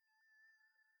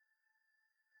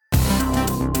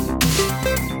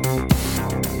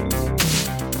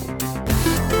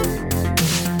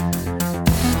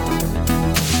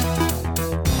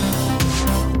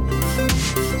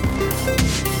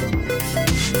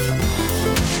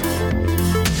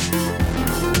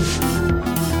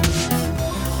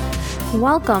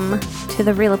Welcome to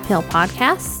the Real Appeal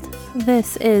podcast.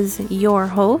 This is your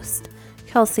host,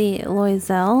 Kelsey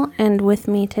Loisel, and with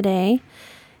me today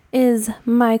is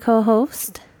my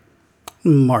co-host,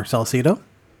 Mark Salcido.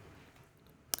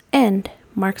 And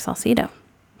Mark Salcido.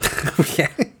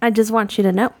 Okay. I just want you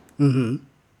to know. Mm-hmm.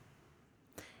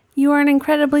 You are an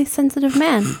incredibly sensitive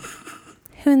man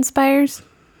who inspires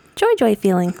joy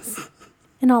feelings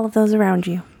in all of those around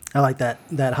you. I like that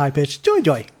high-pitched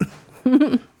joy.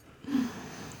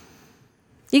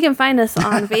 You can find us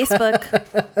on Facebook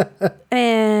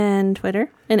and Twitter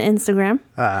and Instagram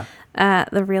at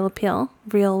The Real Appeal,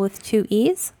 real with 2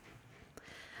 E's.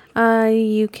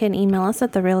 You can email us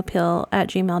at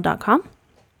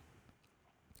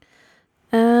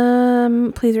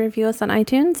therealappeal@gmail.com. Please review us on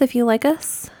iTunes if you like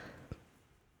us.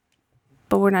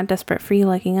 But we're not desperate for you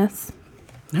liking us.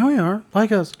 No, we are.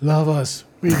 Like us. Love us.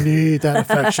 We need that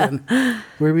affection.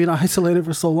 We're being isolated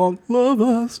for so long. Love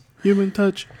us. Human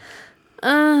touch.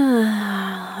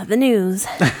 The news.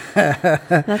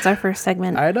 That's our first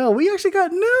segment. I know. We actually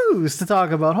got news to talk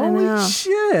about. Holy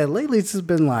shit. Lately it's just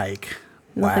been like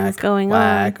nothing's going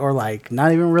on. Or like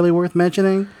not even really worth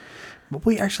mentioning. But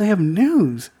we actually have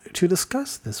news to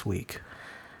discuss this week.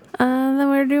 Then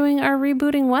we're doing our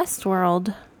rebooting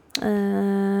Westworld.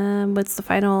 What's the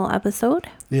final episode?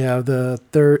 Yeah, the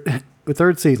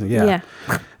third season. Yeah.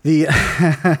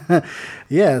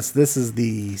 Yes, this is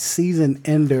the season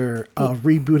ender of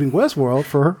rebooting Westworld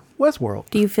for Westworld.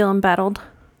 Do you feel embattled?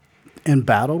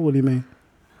 Embattled? What do you mean?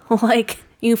 Like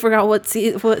you forgot what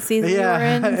season you were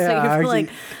in, so you're like,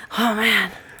 oh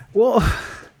man. Well,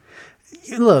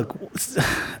 look,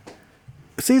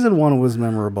 season 1 was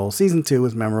memorable. Season 2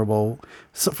 was memorable.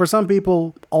 So for some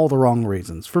people, all the wrong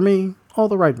reasons. For me, all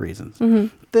the right reasons. Mm-hmm.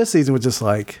 This season was just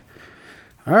like,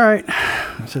 all right,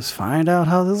 let's just find out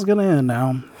how this is gonna end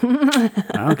now.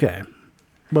 Okay,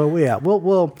 but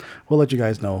we'll let you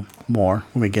guys know more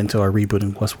when we get into our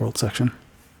rebooting Westworld section.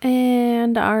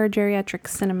 And our geriatric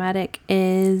cinematic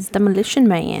is Demolition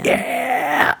Man.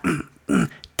 Yeah,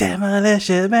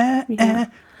 Demolition Man. Yeah.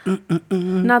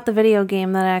 Not the video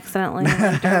game that I accidentally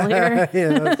liked earlier.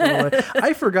 Yeah,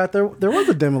 I forgot there was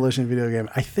a Demolition video game.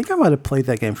 I think I might have played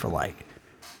that game for like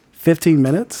 15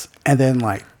 minutes and then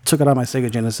like took it on my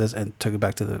Sega Genesis and took it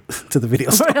back to the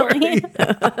video store. Really?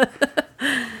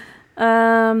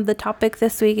 The topic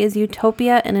this week is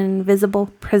Utopia in an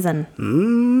Invisible Prison.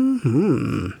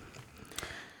 Mm-hmm.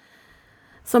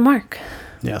 So Mark.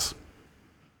 Yes.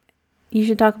 You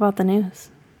should talk about the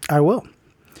news. I will.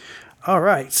 All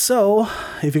right. So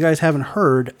if you guys haven't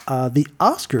heard, the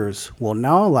Oscars will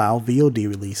now allow VOD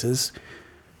releases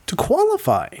to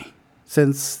qualify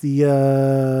since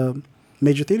the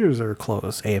major theaters are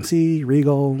closed. AMC,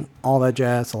 Regal, all that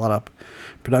jazz. A lot of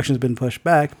production's been pushed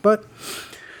back. But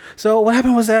so what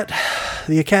happened was that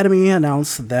the Academy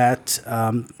announced that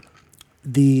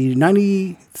the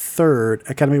 93rd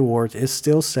Academy Awards is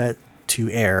still set to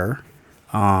air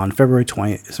on February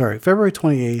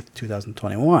 28th,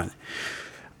 2021.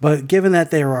 But given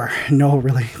that there are no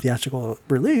really theatrical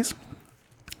release,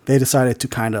 they decided to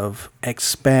kind of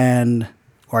expand,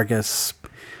 or I guess,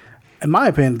 in my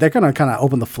opinion, they're going to kind of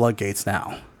open the floodgates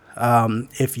now.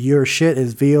 If your shit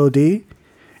is VOD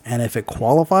and if it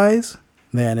qualifies,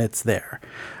 then it's there.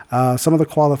 Some of the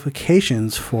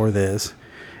qualifications for this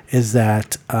is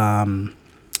that,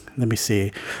 let me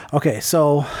see. Okay,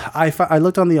 so I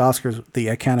looked on the Oscars, the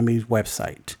Academy's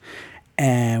website,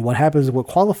 and what happens, what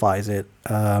qualifies it,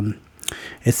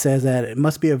 it says that it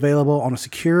must be available on a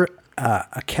secure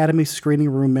Academy screening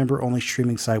room member-only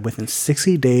streaming site within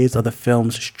 60 days of the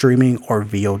film's streaming or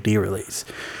VOD release.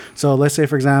 So let's say,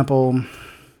 for example,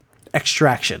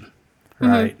 Extraction,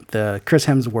 right? Mm-hmm. The Chris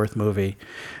Hemsworth movie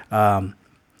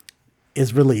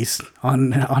is released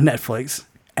on Netflix,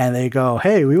 and they go,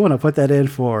 hey, we want to put that in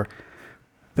for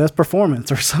best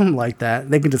performance or something like that.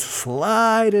 They can just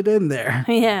slide it in there.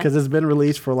 Yeah. Because it's been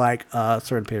released for like a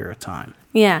certain period of time.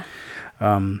 Yeah.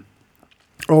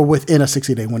 Or within a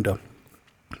 60-day window.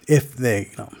 If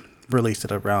they released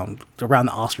it around the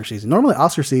Oscar season. Normally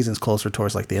Oscar season is closer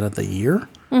towards like the end of the year.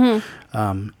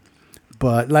 Mm-hmm.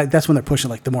 But like that's when they're pushing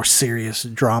like the more serious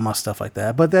drama stuff like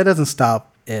that. But that doesn't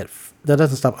stop it. That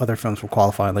doesn't stop other films from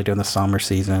qualifying like during the summer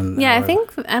season. Yeah,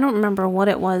 I don't remember what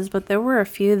it was, but there were a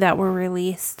few that were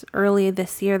released early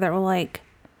this year that were like,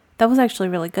 that was actually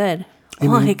really good.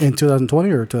 Like in 2020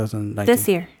 or 2019? This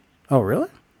year. Oh, really?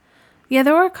 Yeah,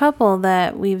 there were a couple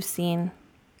that we've seen.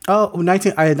 Oh, I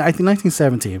think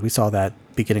 1917. We saw that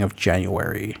beginning of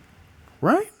January,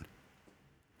 right?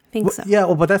 I think so. Yeah,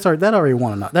 well, but that already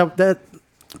won.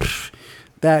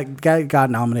 That guy got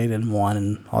nominated and won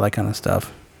and all that kind of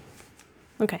stuff.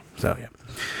 Okay. So yeah.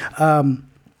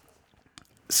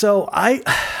 So I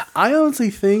honestly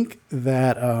think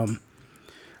that,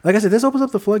 like I said, this opens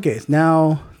up the floodgates.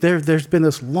 Now there's been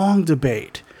this long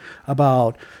debate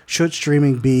about should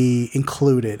streaming be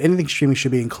included. Anything streaming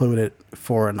should be included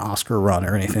for an Oscar run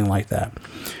or anything like that.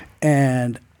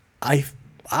 And I'm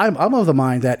of the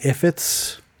mind that if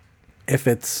it's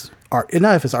art,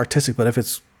 not if it's artistic, but if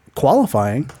it's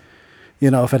qualifying,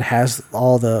 if it has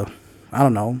all the, I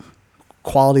don't know,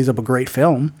 qualities of a great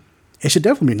film, it should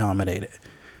definitely be nominated.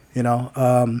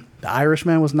 The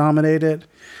Irishman was nominated.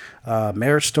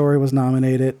 Marriage Story was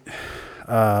nominated.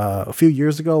 A few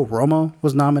years ago, Roma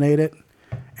was nominated,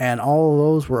 and all of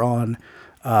those were on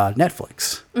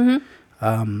Netflix.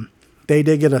 Mm-hmm. They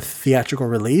did get a theatrical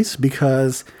release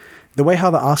because the way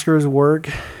how the Oscars work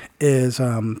is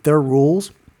their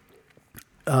rules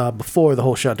before the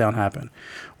whole shutdown happened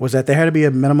was that there had to be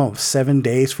a minimum of 7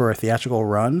 days for a theatrical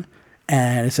run,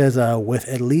 and it says with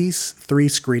at least 3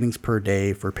 screenings per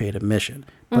day for paid admission.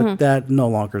 But that no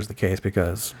longer is the case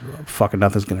because fucking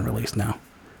nothing's getting released now.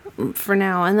 For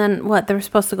now. And then what? They're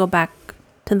supposed to go back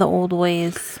to the old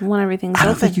ways when everything's open. I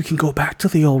don't think you can go back to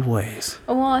the old ways.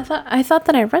 Oh, well, I thought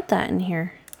that I read that in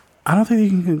here. I don't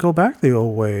think you can go back to the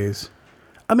old ways.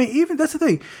 I mean, even that's the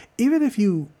thing. Even if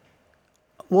you,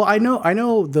 well, I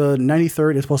know the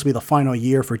 93rd is supposed to be the final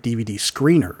year for DVD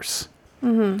screeners.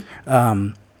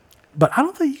 Mm-hmm. But I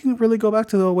don't think you can really go back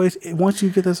to the old ways once you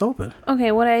get this open.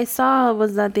 Okay, what I saw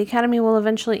was that the Academy will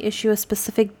eventually issue a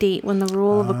specific date when the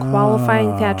rule of a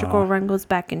qualifying theatrical run goes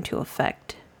back into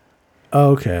effect.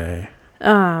 Okay.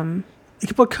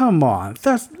 But come on,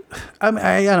 I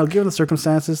know, given the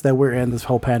circumstances that we're in, this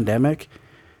whole pandemic,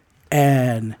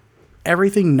 and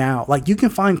everything now, like you can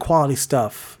find quality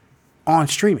stuff on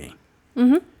streaming.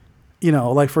 Mm-hmm.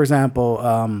 Like for example,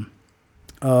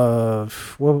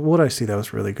 what did I see that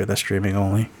was really good? That's streaming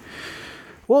only.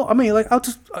 Well, I mean, like I'll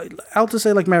just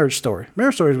say like Marriage Story.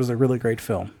 Marriage Story was a really great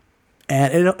film,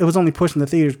 and it was only pushed in the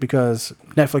theaters because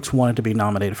Netflix wanted to be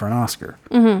nominated for an Oscar.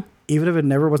 Mm-hmm. Even if it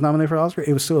never was nominated for an Oscar,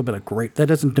 it would still have been a great. That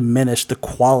doesn't diminish the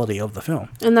quality of the film.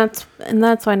 And that's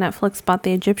why Netflix bought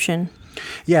The Egyptian.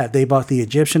 Yeah, they bought The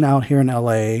Egyptian out here in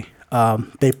LA.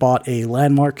 They bought a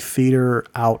landmark theater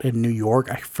out in New York.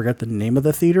 I forget the name of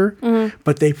the theater,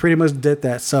 but they pretty much did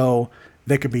that so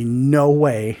there could be no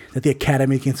way that the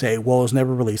Academy can say, well, it was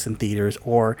never released in theaters,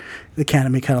 or the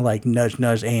Academy kind of like nudge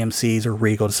AMC's or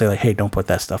Regal to say like, hey, don't put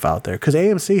that stuff out there. Because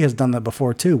AMC has done that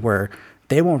before too, where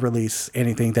they won't release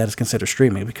anything that is considered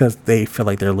streaming because they feel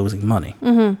like they're losing money.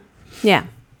 Mm-hmm. Yeah.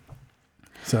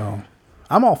 So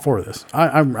I'm all for this.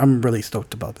 I'm really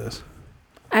stoked about this.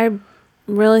 I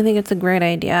really think it's a great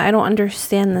idea. I don't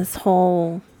understand this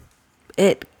whole,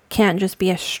 it can't just be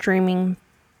a streaming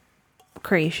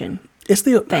creation. It's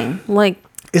the thing. Like,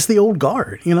 it's the old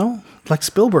guard, like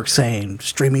Spielberg saying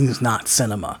streaming is not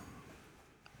cinema.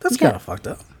 That's kind of fucked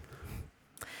up.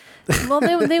 Well,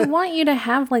 they want you to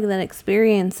have like that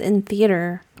experience in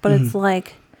theater, but it's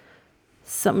like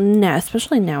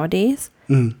especially nowadays,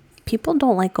 people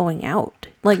don't like going out.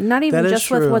 Like not even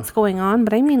just with what's going on,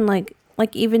 but I mean like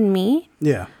even me.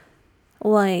 Yeah.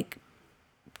 Like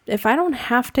if I don't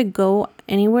have to go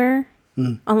anywhere,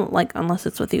 unless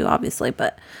it's with you, obviously,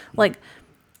 but like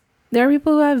there are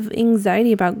people who have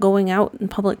anxiety about going out in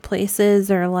public places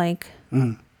or like,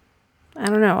 I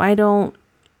don't know. I don't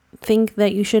think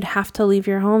that you should have to leave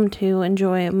your home to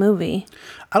enjoy a movie.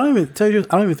 I don't even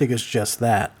think it's just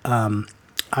that.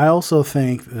 I also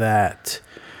think that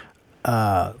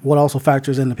what also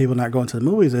factors into people not going to the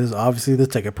movies is obviously the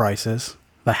ticket prices,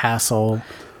 the hassle.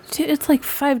 Dude, it's like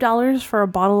 $5 for a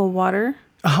bottle of water.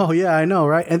 Oh yeah, I know,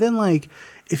 right? And then like,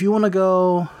 if you want to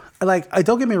go, like,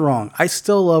 don't get me wrong, I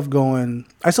still love going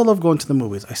to the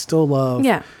movies. I still love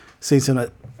seeing some,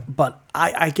 but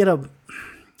I can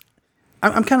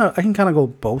kind of go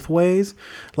both ways.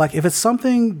 Like if it's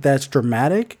something that's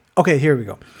dramatic, okay, here we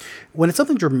go. When it's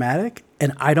something dramatic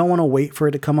and I don't want to wait for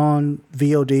it to come on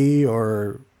VOD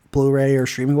or Blu-ray or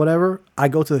streaming, whatever, I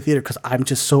go to the theater because I'm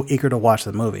just so eager to watch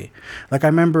the movie. Like I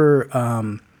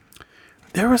remember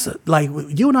there was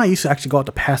you and I used to actually go out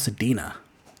to Pasadena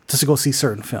just to go see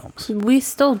certain films. We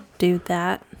still do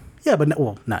that. Yeah, but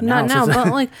not now. Not now, but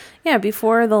like, yeah,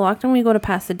 before the lockdown, we go to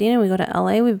Pasadena, we go to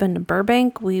LA, we've been to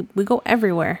Burbank, we go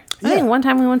everywhere. Yeah. I think one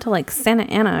time we went to like Santa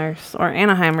Ana or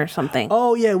Anaheim or something.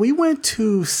 Oh, yeah, we went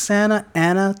to Santa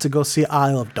Ana to go see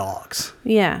Isle of Dogs.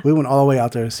 Yeah. We went all the way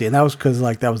out there to see it, and that was because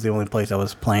like that was the only place that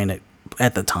was playing it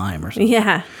at the time or something.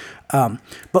 Yeah.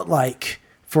 But like,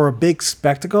 for a big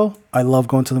spectacle, I love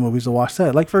going to the movies to watch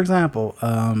that. Like, for example,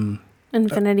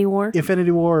 Infinity War.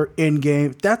 Infinity War,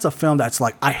 Endgame. That's a film that's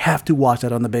like, I have to watch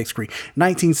that on the big screen.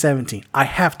 1917. I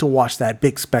have to watch that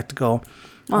big spectacle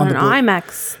on an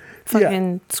IMAX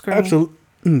fucking screen. Absolutely.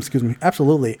 Excuse me.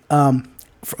 Absolutely.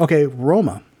 Okay,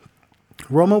 Roma.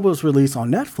 Roma was released on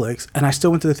Netflix, and I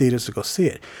still went to the theaters to go see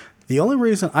it. The only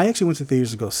reason I actually went to the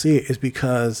theaters to go see it is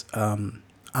because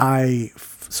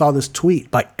saw this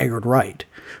tweet by Edgar Wright,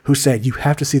 who said, you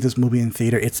have to see this movie in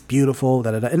theater. It's beautiful.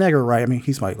 Da, da, da. And Edgar Wright, I mean,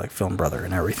 he's my like film brother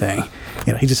and everything.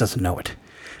 You know, he just doesn't know it.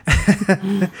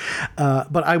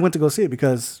 But I went to go see it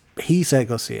because he said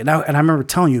go see it. And I remember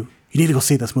telling you, you need to go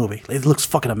see this movie. It looks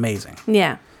fucking amazing.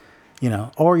 Yeah. You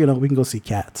know, or, you know, we can go see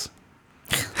Cats.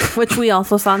 Which we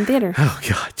also saw in theater. Oh,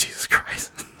 God, Jesus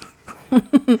Christ. We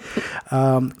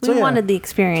wanted the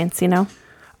experience, you know?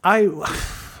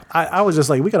 I was just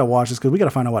like, we got to watch this because we got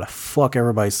to find out what the fuck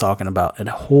everybody's talking about. And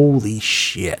holy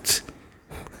shit.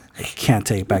 I can't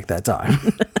take back that time.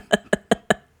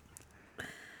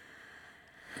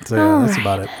 So, yeah, that's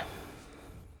about it.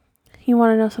 You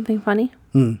want to know something funny?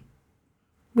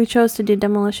 We chose to do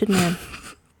Demolition Man.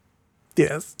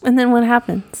 Yes. And then what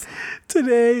happens?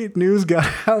 Today, news got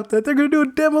out that they're going to do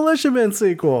a Demolition Man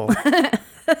sequel.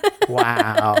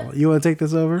 Wow. You want to take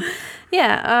this over?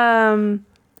 Yeah.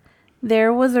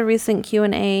 There was a recent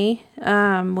Q&A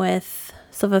with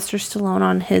Sylvester Stallone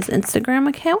on his Instagram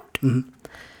account.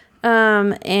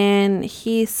 And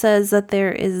he says that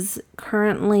there is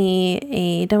currently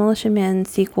a Demolition Man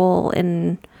sequel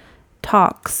in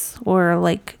talks or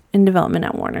like in development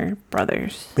at Warner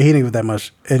Brothers. But he didn't give that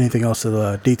much anything else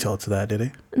to detail to that, did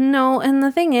he? No, and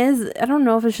the thing is, I don't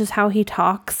know if it's just how he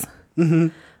talks.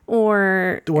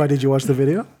 Or... Why, did you watch the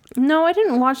video? No, I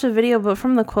didn't watch the video, but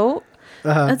from the quote,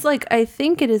 it's like, I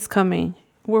think it is coming.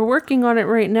 We're working on it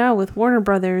right now with Warner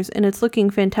Brothers, and it's looking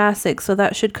fantastic, so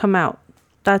that should come out.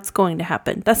 That's going to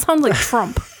happen. That sounds like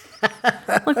Trump.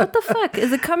 Like, what the fuck?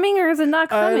 Is it coming or is it not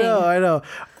coming? I know.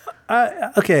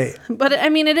 Okay. But, I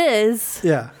mean, it is.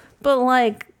 Yeah. But,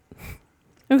 like,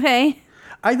 okay.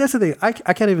 That's the thing. I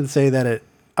can't even say that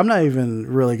I'm not even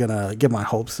really going to get my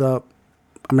hopes up.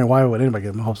 I mean, why would anybody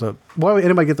get their hopes up? Why would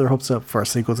anybody get their hopes up for a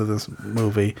sequel to this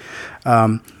movie?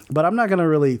 But I'm not going to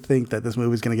really think that this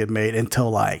movie is going to get made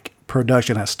until, like,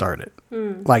 production has started.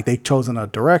 Like, they've chosen a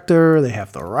director, they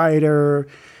have the writer,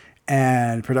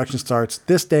 and production starts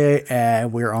this day,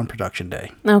 and we're on production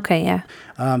day. Okay, yeah.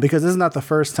 Because this is not the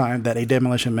first time that a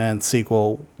Demolition Man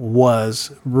sequel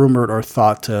was rumored or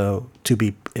thought to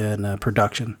be in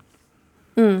production.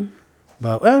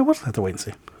 But we'll have to wait and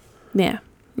see. Yeah.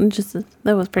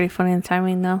 That was pretty funny in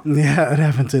timing, though. Yeah, it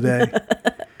happened today.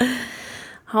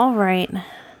 All right.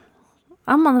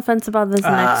 I'm on the fence about this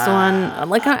next one.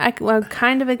 Like, I'm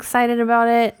kind of excited about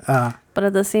it, but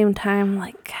at the same time,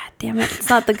 like, God damn it, it's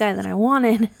not the guy that I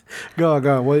wanted.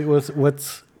 Go.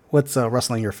 What's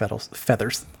rustling your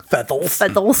feathers?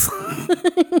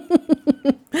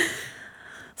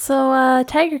 So,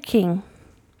 Tiger King,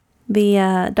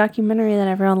 the documentary that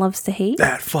everyone loves to hate.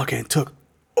 That fucking took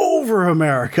over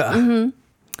America.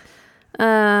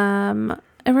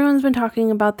 Everyone's been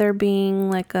talking about there being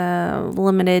like a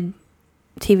limited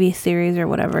TV series or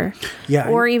whatever. Yeah.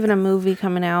 Or even a movie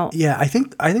coming out. Yeah, I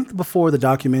think before the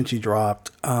documentary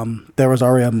dropped, there was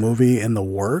already a movie in the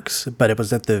works, but it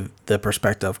was at the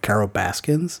perspective of Carol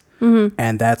Baskins.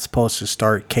 And that's supposed to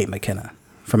start Kate McKinnon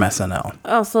from SNL.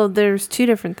 Oh, so there's two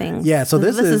different things. Yeah, so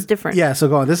this is different. Yeah, so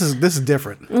go on. This is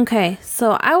different. Okay,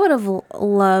 so I would have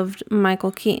loved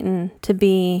Michael Keaton to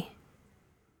be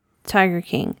Tiger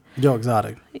King. Joe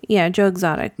Exotic. Yeah, Joe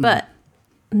Exotic. But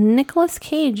Nicolas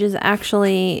Cage is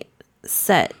actually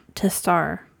set to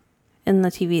star in the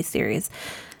TV series.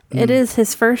 It is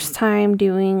his first time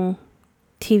doing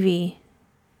TV,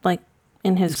 like,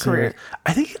 in his career.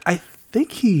 I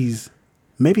think he's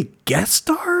maybe guest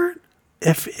starred.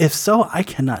 If so, I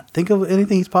cannot think of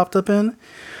anything he's popped up in.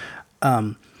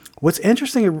 What's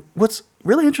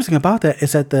really interesting about that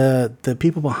is that the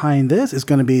people behind this is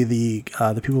going to be the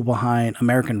people behind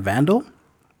American Vandal.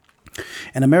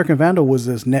 And American Vandal was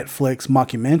this Netflix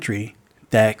mockumentary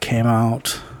that came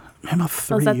out. Man, 3 years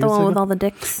ago. Was that the one with all the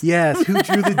dicks? Yes, who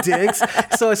drew the dicks?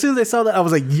 So as soon as I saw that, I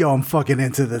was like, yo, I'm fucking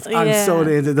into this. I'm so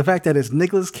into the fact that it's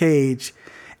Nicolas Cage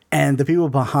and the people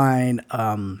behind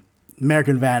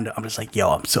American Vandal. I'm just like, yo,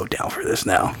 I'm so down for this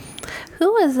now.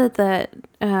 Who is it that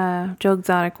Joe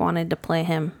Exotic wanted to play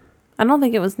him? I don't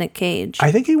think it was Nick Cage.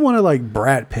 I think he wanted like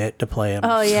Brad Pitt to play him.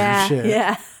 Oh yeah,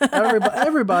 yeah.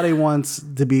 Everybody wants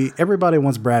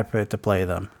Brad Pitt to play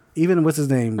them. Even what's his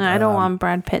name? I don't want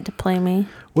Brad Pitt to play me.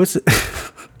 What's the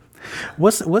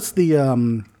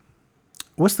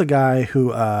guy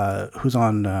who's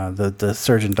on the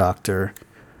Surgeon Doctor?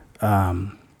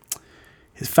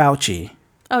 his Fauci.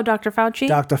 Oh, Dr. Fauci?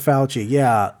 Dr. Fauci,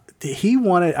 yeah. He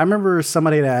wanted, I remember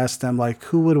somebody had asked him, like,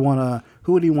 who would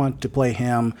he want to play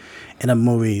him in a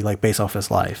movie, like, based off his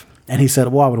life? And he said,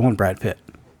 well, I would want Brad Pitt.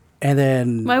 And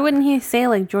then... Why wouldn't he say,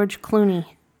 like, George Clooney?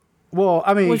 Well,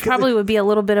 I mean... Which probably would be a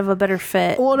little bit of a better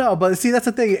fit. Well, no, but see, that's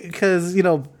the thing, because, you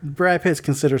know, Brad Pitt's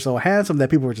considered so handsome that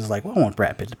people were just like, well, I want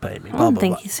Brad Pitt to play me. I don't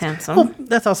think he's handsome. Well,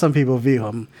 that's how some people view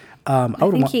him. I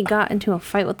think he got into a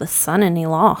fight with the sun and he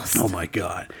lost. Oh, my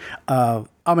God.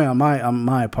 I mean, on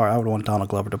my part, I would want Donald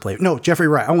Glover to play... No, Jeffrey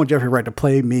Wright. I want Jeffrey Wright to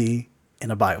play me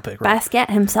in a biopic. Right? Basquiat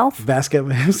himself.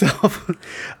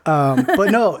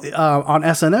 But no, on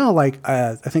SNL, like,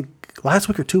 I think last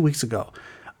week or 2 weeks ago,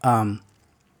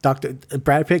 Dr.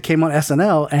 Brad Pitt came on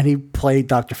SNL and he played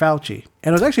Dr. Fauci.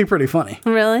 And it was actually pretty funny.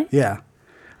 Really? Yeah.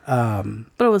 But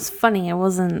it was funny. It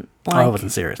wasn't like... Oh, it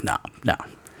wasn't serious. No.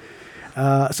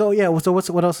 So yeah, so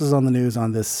what else is on the news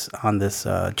on this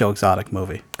Joe Exotic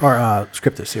movie or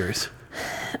scripted series?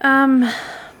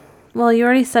 Well, you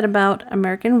already said about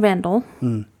American Vandal.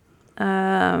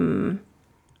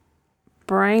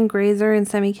 Brian Grazer and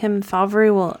Sammy Kim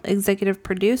Favre will executive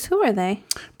produce. Who are they?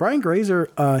 Brian Grazer,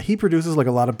 he produces like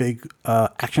a lot of big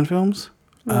action films.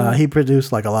 He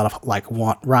produced like a lot of like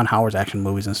Ron Howard's action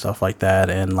movies and stuff like that,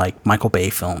 and like Michael Bay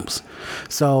films.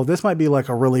 So this might be like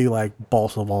a really like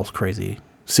balls to balls crazy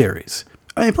series.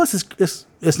 I mean, plus it's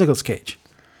Nicolas Cage.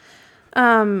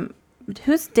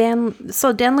 Who's Dan?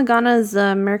 So Dan Lagana's the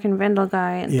American Vandal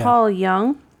guy, and Paul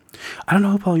Young. I don't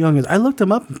know who Paul Young is. I looked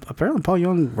him up. Apparently, Paul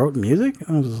Young wrote music.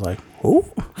 I was just like, who?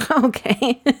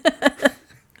 Okay.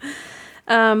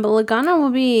 But Lagana will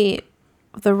be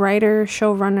the writer,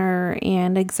 showrunner,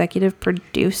 and executive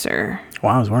producer.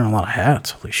 Wow, I was wearing a lot of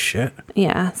hats. Holy shit.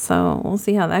 Yeah, so we'll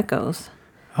see how that goes.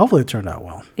 Hopefully it turned out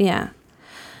well. Yeah.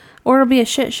 Or it'll be a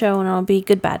shit show and it'll be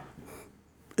good, bad.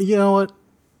 You know what?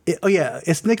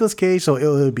 It's Nicolas Cage, so it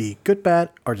would be good, bad,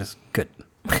 or just good.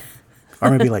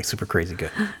 Or maybe like super crazy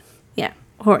good. Yeah.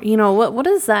 Or, you know, what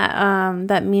is that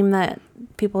that meme that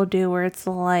people do where it's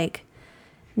like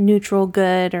neutral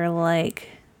good or like...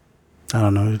 I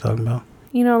don't know what you're talking about.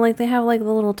 You know, like they have like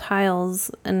the little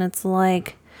tiles and it's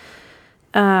like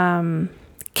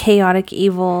chaotic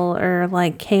evil or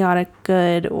like chaotic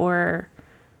good or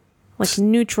like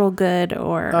neutral good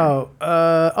or...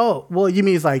 well, you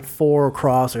mean it's like 4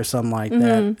 across or something like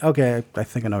that. Okay, I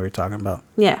think I know what you're talking about.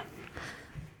 Yeah.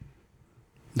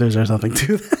 Is there something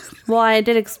to that? Well, I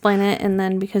did explain it, and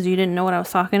then because you didn't know what I was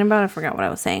talking about, I forgot what I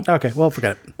was saying. Okay, well,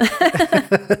 forget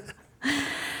it.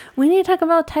 We need to talk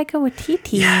about Taika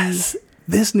Waititi. Yes.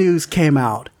 This news came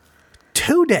out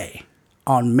today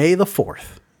on May the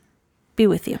 4th. Be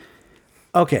with you.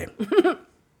 Okay.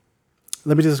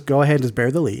 Let me just go ahead and just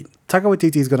bear the lead. Taika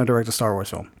Waititi is going to direct a Star Wars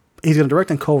film. He's going to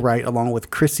direct and co-write along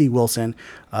with Christy Wilson.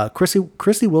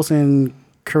 Christy Wilson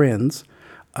Cairns,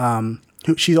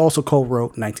 who she also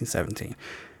co-wrote 1917.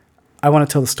 I want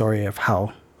to tell the story of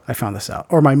how I found this out,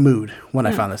 or my mood when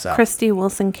I found this out. Christy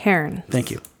Wilson Cairns. Thank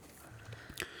you.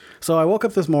 So I woke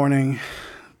up this morning,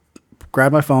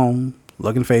 grabbed my phone,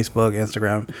 looking Facebook,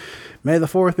 Instagram. May the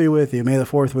 4th be with you. May the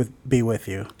 4th be with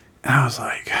you. And I was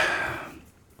like...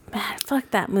 Man, fuck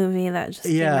that movie that just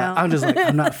came out. I'm just like,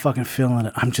 I'm not fucking feeling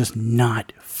it. I'm just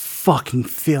not fucking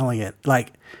feeling it.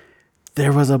 Like,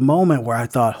 there was a moment where I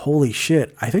thought, holy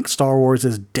shit, I think Star Wars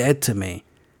is dead to me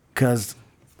because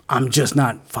I'm just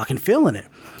not fucking feeling it.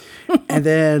 And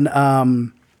then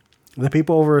the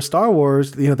people over at Star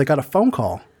Wars, you know, they got a phone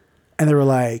call and they were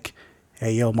like,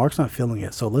 hey, yo, Mark's not feeling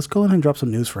it. So let's go ahead and drop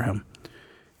some news for him.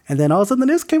 And then all of a sudden the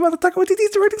news came out that Taika Waititi's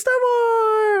directing Star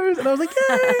Wars. And I was like,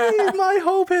 yay, my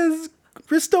hope is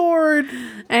restored.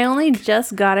 I only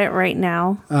just got it right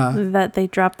now that they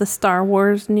dropped the Star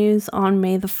Wars news on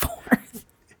May the 4th.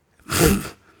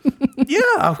 Yeah,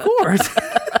 of course.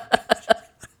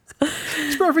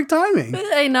 It's perfect timing.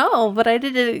 I know, but I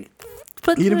didn't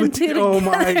put two and two together. Oh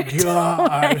my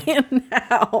God.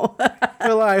 Now.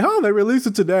 They're like, oh, they released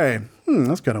it today.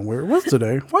 That's kind of weird. What's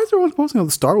today? Why is everyone posting all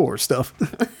the Star Wars stuff?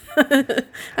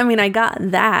 I mean, I got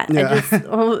that. Yeah.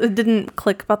 It didn't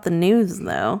click about the news,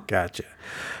 though. Gotcha.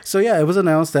 So, yeah, it was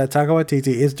announced that Taika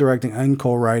Waititi is directing and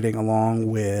co-writing along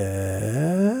with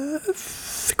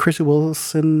Chrissy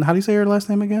Wilson. How do you say her last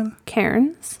name again?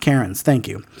 Cairns, thank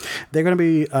you. They're going to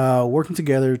be working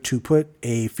together to put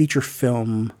a feature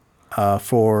film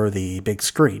for the big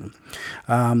screen.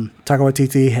 Taika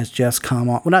Waititi has just come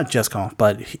off, well, not just come off,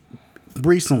 but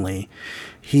recently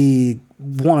he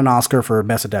won an Oscar for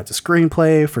Best Adapted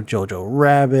Screenplay for Jojo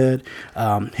Rabbit.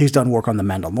 He's done work on The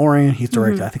Mandalorian. He's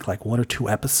directed, I think, like 1 or 2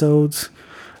 episodes.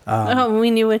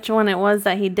 We knew which one it was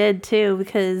that he did, too,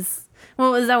 because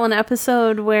What was that one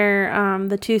episode where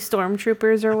the two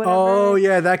stormtroopers or whatever? Oh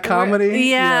yeah, that comedy.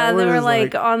 Yeah, they were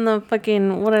like on the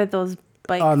fucking, what are those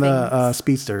bike on things? the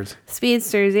speedsters.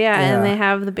 Speedsters, yeah, and they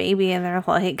have the baby, and they're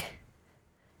like,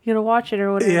 "You gonna watch it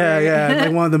or whatever?" Yeah.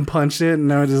 Like one of them punched it,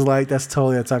 and I was just like, "That's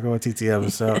totally a Taika Waititi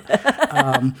episode."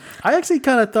 I actually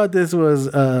kind of thought this was.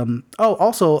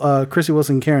 Also, Chrissy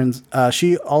Wilson Cairns.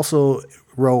 She also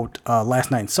wrote Last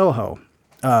Night in Soho.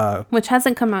 Which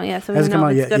hasn't come out yet, so we don't know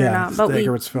if it's good or not. But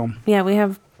Edgar's film. Yeah, we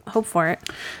have hope for it.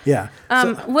 Yeah.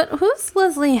 Who's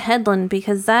Leslie Headland?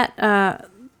 Because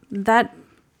that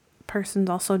person's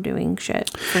also doing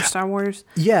shit for Star Wars.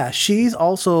 Yeah, she's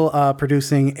also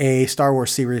producing a Star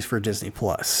Wars series for Disney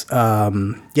Plus.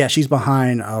 She's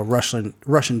behind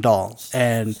Russian Doll,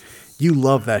 and you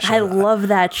love that show. I love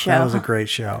that show. That was a great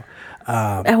show.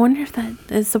 I wonder if that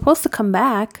is supposed to come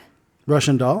back.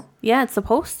 Russian Doll? Yeah, it's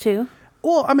supposed to.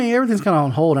 Well, I mean, everything's kind of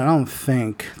on hold, and I don't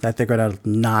think that they're going to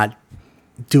not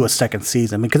do a second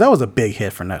season, because that was a big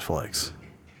hit for Netflix.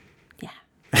 Yeah.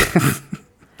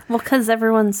 Well, because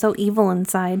everyone's so evil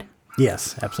inside.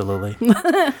 Yes, absolutely.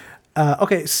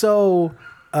 Okay, so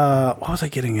what was I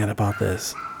getting at about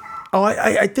this? Oh,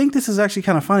 I think this is actually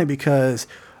kind of funny because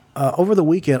over the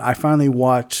weekend, I finally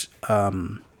watched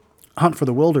Hunt for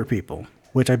the Wilder People,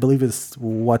 which I believe is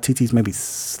Waititi's maybe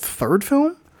third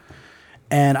film.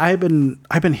 And I've been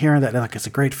hearing that like it's a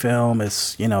great film.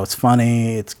 It's it's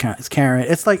funny. It's caring.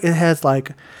 It's like it has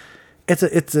like it's a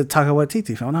Taika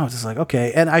Waititi film. And I was just like,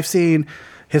 okay. And I've seen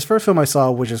his first film I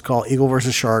saw, which is called Eagle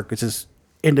vs. Shark, which is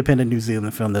independent New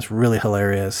Zealand film that's really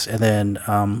hilarious. And then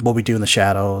What We Do in the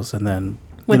Shadows, and then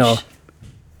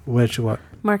which what?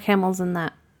 Mark Hamill's in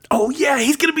that. Oh yeah,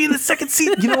 he's gonna be in the second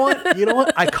season. You know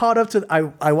what? I caught up to.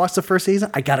 I watched the first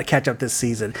season. I gotta catch up this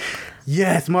season.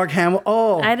 Yes, Mark Hamill.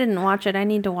 Oh, I didn't watch it. I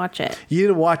need to watch it. You need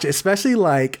to watch it, especially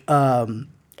like the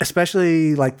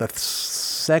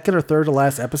second or third to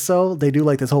last episode. They do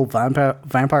like this whole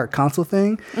vampire console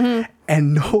thing,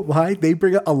 and no lie, they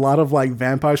bring up a lot of like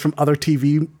vampires from other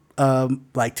TV.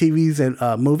 Like TVs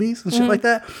and movies and shit like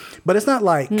that, but it's not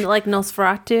like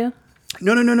Nosferatu.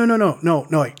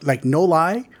 No. Like no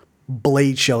lie,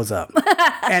 Blade shows up,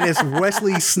 and it's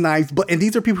Wesley Snipes. And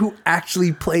these are people who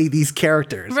actually play these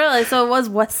characters. Really? So it was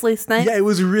Wesley Snipes? Yeah, it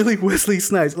was really Wesley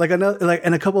Snipes. Like and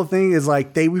a couple of things is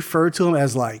like they refer to him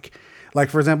as like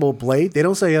for example, Blade. They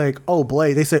don't say like, oh,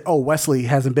 Blade. They say, oh, Wesley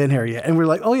hasn't been here yet, and we're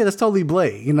like, oh yeah, that's totally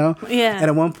Blade. Yeah. And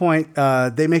at one point,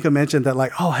 they make a mention that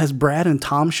like, oh, has Brad and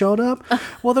Tom showed up?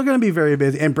 Well, they're gonna be very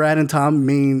busy. And Brad and Tom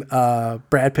mean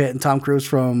Brad Pitt and Tom Cruise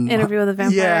from Interview with a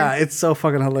Vampire. Yeah, it's so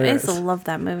fucking hilarious. I used to love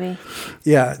that movie.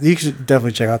 Yeah, you should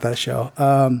definitely check out that show.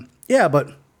 But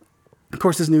of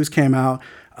course, this news came out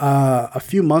a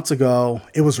few months ago.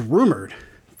 It was rumored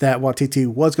that Waititi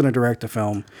was going to direct the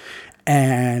film,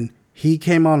 and he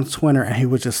came on Twitter and he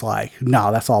was just like,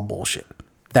 "No, that's all bullshit.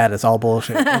 That is all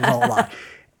bullshit. It's all a lie."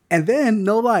 And then,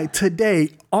 no lie, today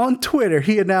on Twitter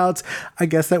he announced, "I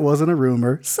guess that wasn't a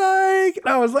rumor." Psych. And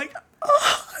I was like,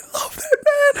 "Oh, I love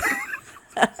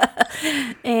that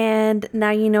man." And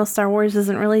now Star Wars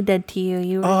isn't really dead to you.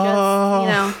 You were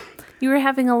just, you were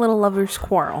having a little lover's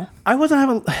quarrel. I wasn't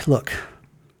having. Look,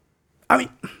 I mean,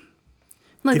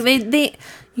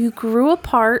 you grew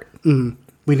apart.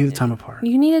 We needed time apart.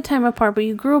 You needed time apart, but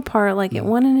you grew apart. Like it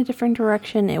went in a different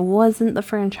direction. It wasn't the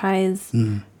franchise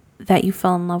that you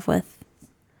fell in love with.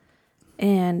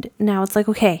 And now it's like,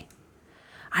 okay,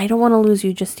 I don't want to lose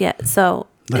you just yet. So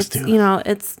Let's do it.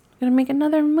 It's going to make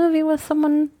another movie with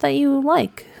someone that you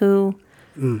like who,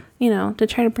 to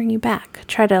try to bring you back.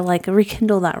 Try to like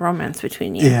rekindle that romance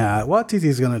between you. Yeah,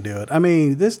 Waititi's going to do it. I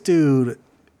mean, this dude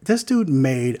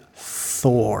made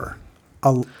Thor.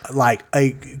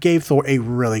 Gave Thor a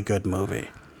really good movie.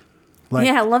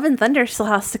 Love and Thunder still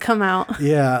has to come out.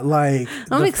 Yeah,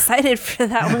 I'm excited for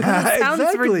that one. It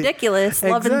sounds ridiculous.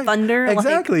 Love and Thunder.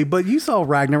 Exactly, but you saw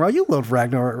Ragnarok. You loved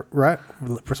Ragnarok, right?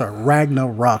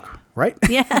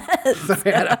 Yes.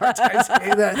 Sorry, I had a hard time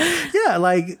saying that. Yeah,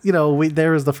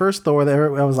 there was the first Thor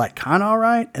there. I was like kind of all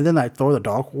right, and then that Thor: The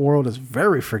Dark World is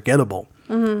very forgettable.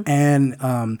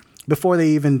 And before they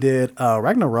even did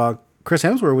Ragnarok, Chris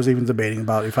Hemsworth was even debating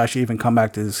about if I should even come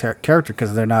back to this character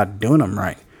because they're not doing them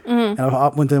right. And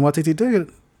when then Waititi did it,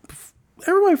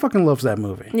 everybody fucking loves that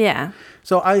movie. Yeah.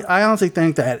 So I honestly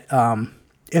think that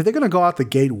if they're going to go out the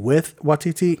gate with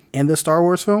Waititi in the Star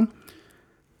Wars film,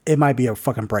 it might be a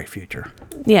fucking bright future.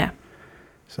 Yeah.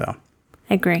 So.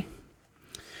 I agree.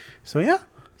 So yeah,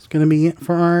 it's going to be it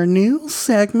for our new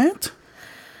segment.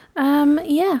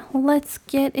 Let's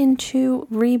get into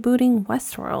rebooting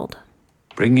Westworld.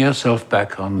 Bring yourself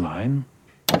back online.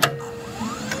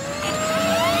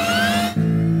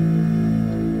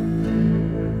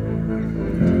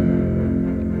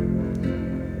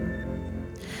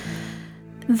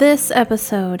 This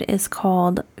episode is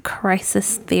called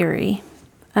Crisis Theory.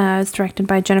 It's directed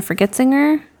by Jennifer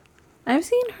Getzinger. I've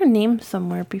seen her name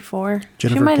somewhere before.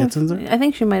 Jennifer Getzinger? I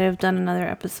think she might have done another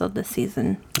episode this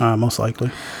season. Most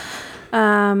likely.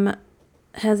 Has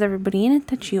everybody in it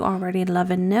that you already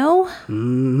love and know.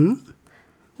 Mm-hmm.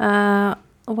 Why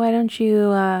don't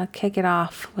you kick it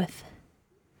off with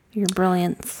your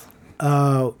brilliance?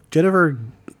 Jennifer,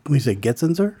 we say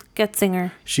Getzinger?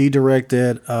 Getzinger. She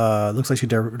directed, looks like she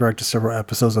directed several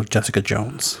episodes of Jessica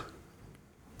Jones.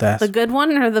 That's the good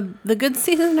one, or the good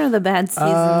season, or the bad season?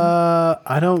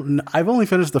 I don't. I've only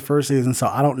finished the first season, so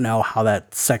I don't know how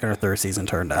that second or third season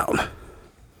turned out. I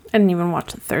didn't even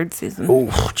watch the third season.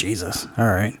 Oh, Jesus! All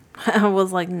right. I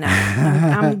was like, no,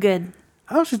 I'm good.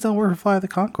 Oh, she's done Work for Fly the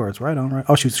Concords. Right on, right.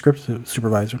 Oh, she's script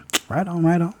supervisor. Right on,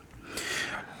 right on.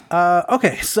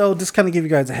 Okay, so just kind of give you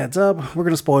guys a heads up. We're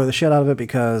gonna spoil the shit out of it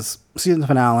because season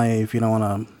finale. If you don't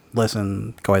want to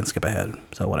listen, go ahead and skip ahead.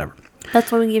 So whatever.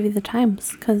 That's why we give you the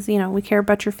times, because we care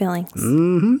about your feelings.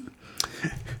 Mm-hmm.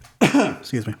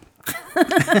 Excuse me.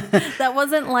 That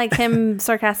wasn't like him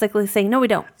sarcastically saying, no, we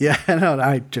don't. Yeah, no,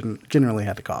 I generally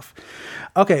had to cough.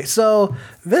 Okay, so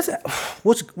this,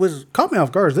 which was caught me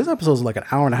off guard, this episode is like an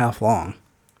hour and a half long.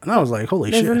 And I was like,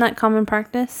 holy shit. Isn't that common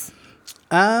practice?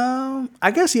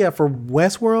 I guess, yeah, for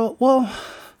Westworld, well,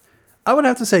 I would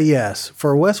have to say yes.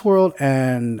 For Westworld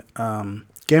and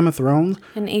Game of Thrones.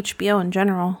 And HBO in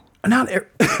general. Not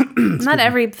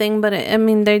everything, but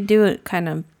they do it kind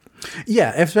of.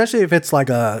 Yeah, especially if it's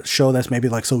like a show that's maybe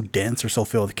like so dense or so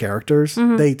filled with characters,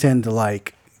 they tend to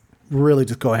like really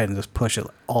just go ahead and just push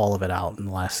all of it out in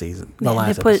the last season.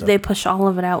 They push all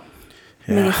of it out.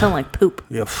 Yeah. Make it sound like poop.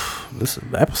 Yeah, this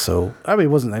episode. I mean, it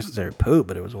wasn't necessarily poop,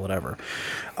 but it was whatever.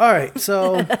 All right,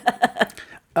 so,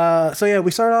 yeah,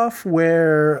 we start off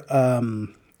where,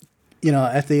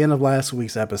 at the end of last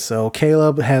week's episode,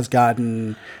 Caleb has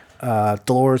gotten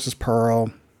Dolores'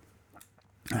 pearl.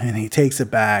 And he takes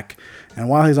it back. And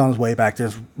while he's on his way back,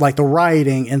 there's like the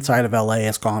rioting inside of LA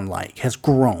has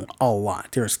grown a lot.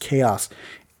 There's chaos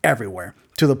everywhere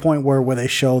to the point where they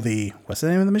show what's the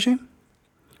name of the machine?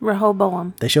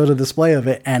 Rehoboam. They show the display of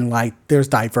it, and like there's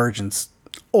divergence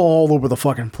all over the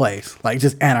fucking place. Like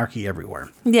just anarchy everywhere.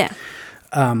 Yeah.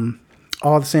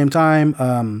 All at the same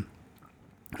time,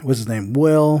 what's his name?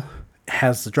 Will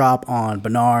has the drop on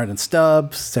Bernard and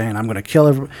Stubbs saying, I'm going to kill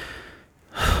everyone.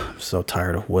 I'm so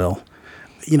tired of Will.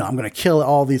 I'm going to kill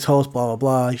all these hosts, blah, blah,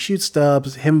 blah. He shoots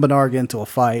Stubbs. Him and Bernard get into a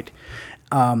fight.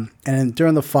 And then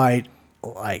during the fight,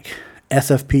 like,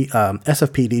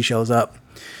 SFPD shows up.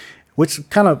 Which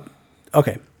kind of...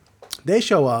 Okay. They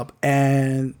show up,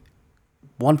 and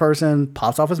one person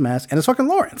pops off his mask, and it's fucking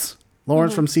Lawrence.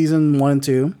 Lawrence from season 1 and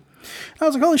 2. And I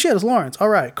was like, holy shit, it's Lawrence. All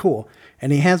right, cool.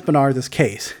 And he hands Bernard this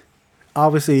case.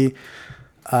 Obviously,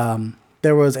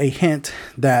 there was a hint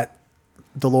that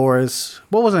Dolores,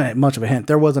 well, wasn't much of a hint.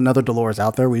 There was another Dolores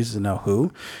out there. We just didn't know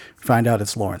who. Find out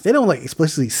it's Lawrence. They don't like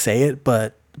explicitly say it,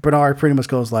 but Bernard pretty much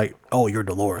goes like, "Oh, you're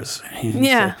Dolores."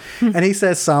 Yeah. And he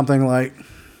says something like,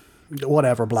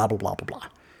 "Whatever, blah blah blah blah blah,"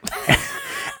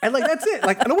 and like that's it.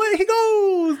 Like, and away he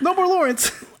goes. No more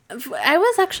Lawrence. I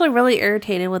was actually really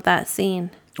irritated with that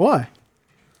scene. Why?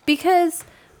 Because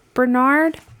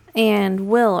Bernard and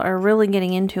Will are really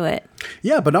getting into it.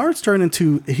 Yeah, Bernard's turned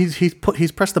into he's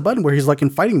pressed the button where he's like in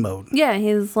fighing mode. Yeah,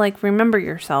 he's like, remember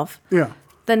yourself. Yeah.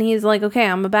 Then he's like, okay,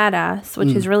 I'm a badass, which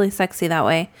is really sexy that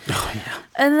way. Oh yeah.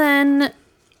 And then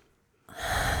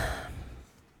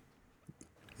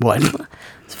what?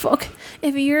 Fuck.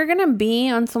 If you're gonna be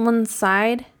on someone's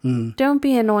side, don't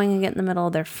be annoying and get in the middle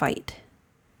of their fight.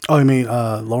 Oh, you mean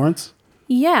Lawrence?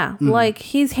 Yeah, like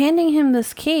he's handing him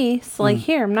this case, like,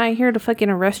 here, I'm not here to fucking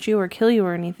arrest you or kill you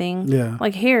or anything. Yeah.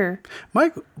 Like, here.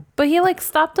 Mike. But he like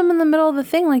stopped him in the middle of the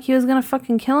thing, like he was gonna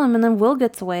fucking kill him, and then Will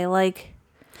gets away. Like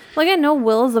I know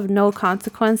Will is of no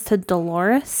consequence to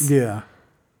Dolores. Yeah.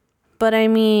 But I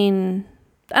mean,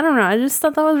 I don't know. I just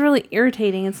thought that was really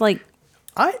irritating. It's like,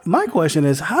 my question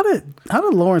is, how did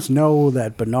Lawrence know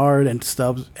that Bernard and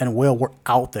Stubbs and Will were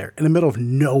out there in the middle of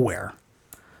nowhere?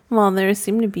 well, they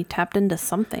seem to be tapped into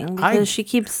something because she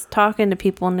keeps talking to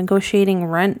people and negotiating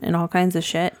rent and all kinds of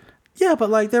shit. Yeah, but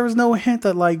like there was no hint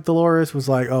that like Dolores was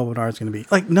like, oh, Bernard's gonna be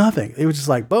like nothing. It was just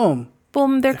like boom.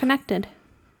 Boom, they're connected.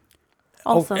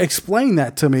 Also, explain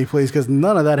that to me, please, because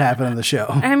none of that happened in the show.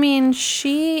 I mean,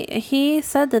 he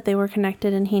said that they were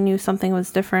connected, and he knew something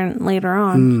was different later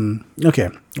on. Okay,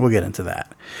 we'll get into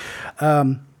that.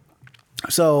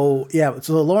 So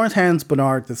Lawrence hands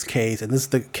Bernard this case, and this is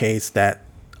the case that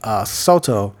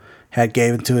Soto had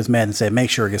given to his men and said,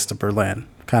 make sure it gets to Berlin.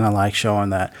 Kind of like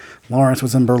showing that Lawrence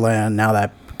was in Berlin. Now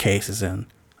that case is in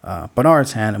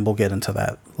Bernard's hand, and we'll get into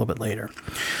that a little bit later.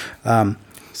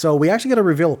 So we actually get a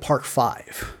reveal of Park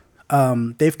 5.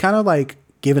 They've kind of like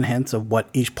given hints of what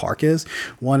each park is.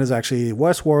 One is actually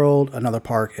Westworld. Another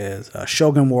park is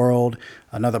Shogun World.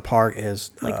 Another park is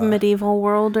like Medieval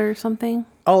World or something.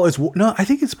 Oh, no, I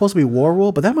think it's supposed to be War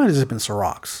World, but that might have just been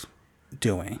Sirach's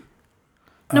doing.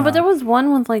 No, but there was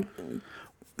one with like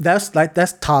that's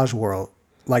Taj World,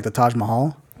 like the Taj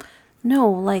Mahal. No,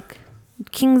 like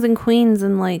kings and queens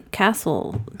and like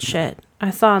castle shit.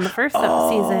 I saw in the first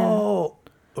season.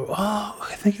 Oh,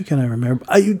 I think I can remember.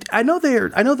 I know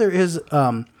there is.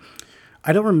 I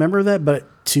don't remember that,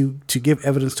 but to give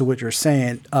evidence to what you're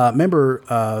saying,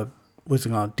 remember, what's it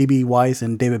called? DB Weiss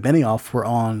and David Benioff were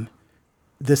on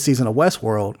this season of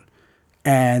Westworld,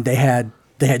 and they had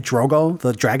Drogo,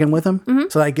 the dragon, with them. Mm-hmm.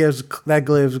 So that gives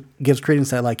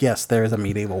credence that, like, yes, there is a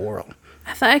medieval world.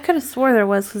 I could have swore there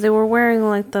was, because they were wearing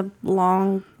like the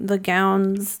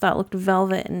gowns that looked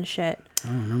velvet and shit. I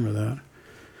don't remember that.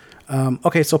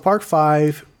 Okay, so Park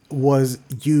 5 was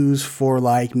used for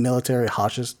like military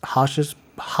hostage.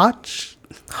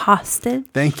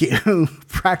 Thank you.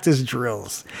 Practice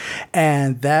drills.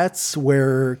 And that's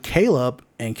where Caleb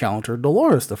encountered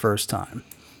Dolores the first time.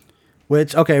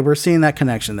 Which, okay, we're seeing that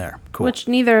connection there. Cool. Which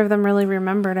neither of them really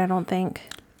remembered, I don't think.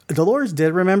 Dolores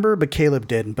did remember, but Caleb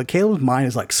didn't. But Caleb's mind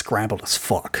is like scrambled as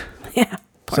fuck. Yeah.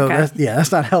 So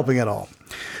that's not helping at all.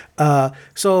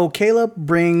 So Caleb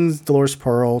brings Dolores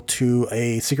Pearl to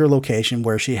a secret location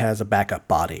where she has a backup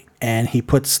body, and he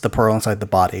puts the pearl inside the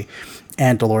body,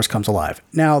 and Dolores comes alive.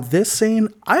 Now, this scene,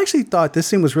 I actually thought this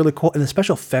scene was really cool, and the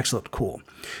special effects looked cool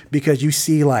because you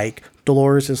see like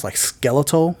Dolores is like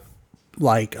skeletal,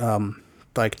 like the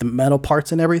metal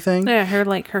parts and everything. Yeah,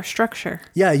 her structure.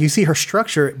 Yeah, you see her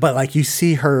structure, but like you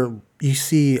see her what's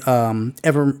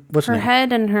her name?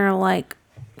 Head and her like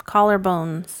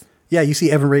collarbones. Yeah, you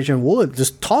see Evan Rachel Wood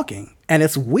just talking, and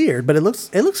it's weird, but it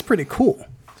looks pretty cool.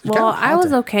 Well, I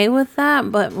was okay with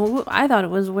that, but I thought it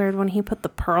was weird when he put the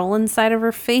pearl inside of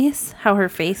her face, how her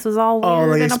face was all weird. Oh,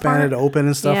 like expanded open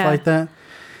and stuff like that.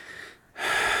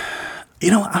 You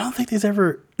know, I don't think there's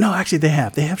ever. No, actually, they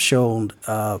have. They have shown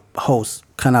hosts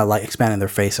kind of like expanding their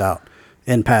face out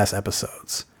in past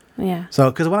episodes. Yeah. So,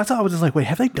 because when I saw it, I was just like, wait,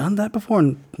 have they done that before?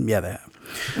 And yeah, they have.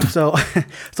 So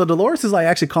Dolores is like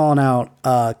actually calling out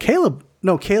Caleb.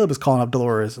 No, Caleb is calling up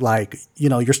Dolores like, you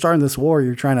know, you're starting this war.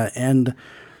 You're trying to end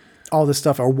all this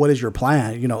stuff. Or what is your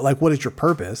plan? You know, like, what is your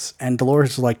purpose? And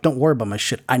Dolores is like, don't worry about my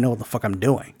shit. I know what the fuck I'm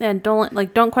doing. Yeah,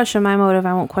 don't question my motive.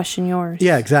 I won't question yours.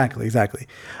 Yeah, exactly.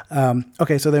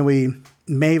 Okay, so then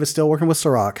Maeve is still working with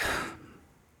Sirach.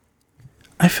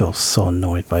 I feel so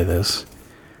annoyed by this.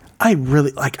 I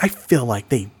feel like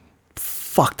they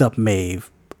fucked up Maeve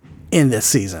in this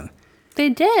season. They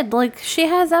did. Like, she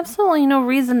has absolutely no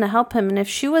reason to help him. And if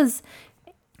she was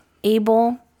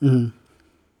able,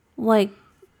 like,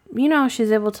 you know,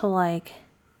 she's able to, like...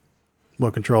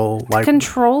 What, control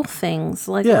things,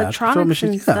 like electronics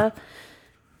and stuff.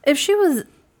 If she was...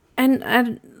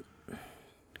 And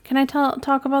can I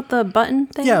talk about the button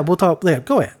thing? Yeah, we'll talk... Yeah,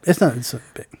 go ahead. It's so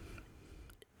big.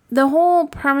 The whole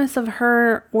premise of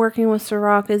her working with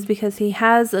Sirach is because he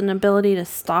has an ability to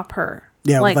stop her.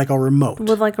 Yeah, with like a remote.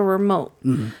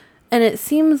 Mm-hmm. And it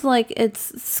seems like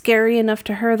it's scary enough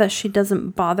to her that she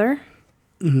doesn't bother.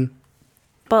 Mm-hmm.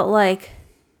 But like,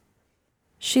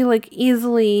 she like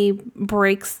easily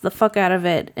breaks the fuck out of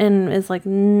it and is like,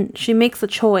 she makes a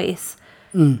choice.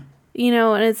 You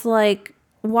know, and it's like,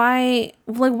 why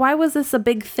was this a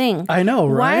big thing? I know,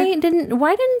 right?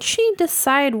 Why didn't she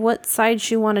decide what side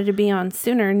she wanted to be on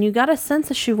sooner? And you got a sense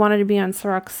that she wanted to be on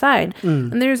Sirach's side.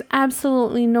 And there's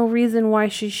absolutely no reason why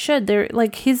she should.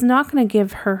 He's not going to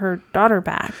give her daughter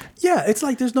back. Yeah, it's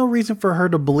like there's no reason for her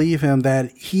to believe him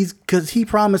that because he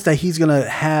promised that he's going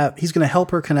to help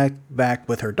her connect back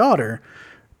with her daughter.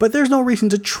 But there's no reason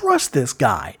to trust this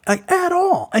guy at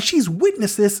all. And she's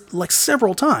witnessed this like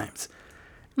several times.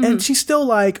 And she's still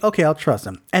like, okay, I'll trust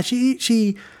him. And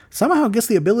she somehow gets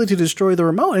the ability to destroy the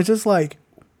remote. It's just like,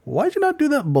 why'd you not do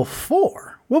that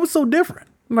before? What was so different?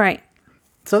 Right.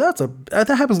 So that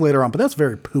happens later on, but that's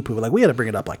very poo-poo. Like, we had to bring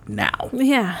it up like now.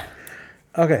 Yeah.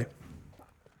 Okay.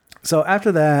 So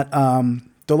after that,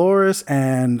 Dolores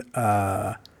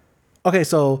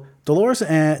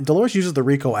uses the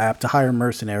Rico app to hire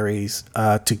mercenaries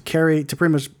to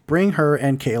pretty much bring her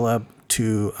and Caleb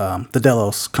to the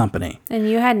Delos company. And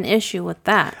you had an issue with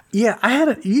that.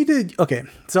 Yeah, you did. Okay,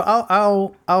 so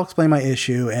I'll explain my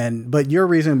issue, but your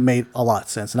reason made a lot of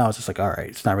sense, and I was just like, all right,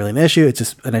 it's not really an issue, it's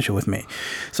just an issue with me.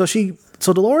 So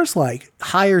Dolores like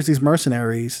hires these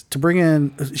mercenaries to bring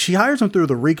in. She hires them through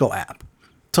the Rico app,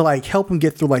 to like help him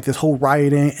get through like this whole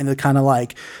rioting and to kind of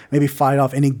like maybe fight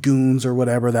off any goons or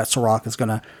whatever that Sirach is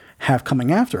gonna have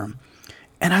coming after him.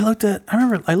 And I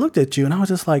remember I looked at you and I was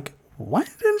just like, why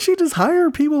didn't she just hire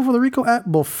people for the RICO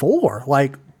Act before?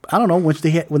 Like, I don't know,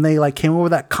 when they like came over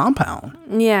that compound.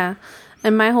 Yeah.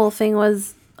 And my whole thing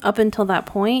was, up until that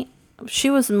point, she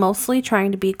was mostly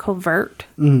trying to be covert.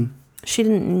 Mm-hmm. She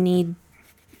didn't need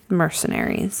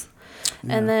mercenaries.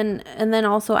 Yeah. And then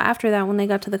also after that, when they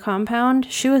got to the compound,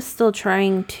 she was still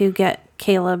trying to get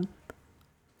Caleb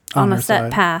on a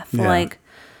set path. Yeah. Like,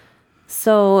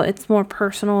 so it's more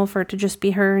personal for it to just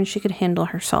be her, and she could handle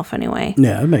herself anyway.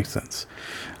 Yeah, it makes sense.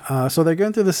 So they're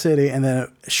going through the city, and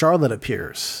then Charlotte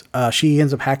appears. She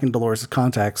ends up hacking Dolores'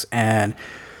 contacts, and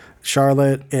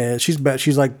Charlotte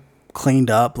she's like cleaned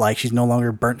up, like she's no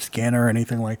longer burnt skin or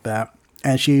anything like that.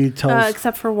 And she tells,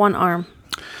 except for one arm.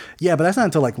 Yeah, but that's not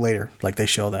until like later, like they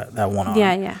show that one arm.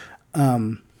 Yeah.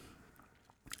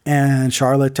 And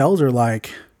Charlotte tells her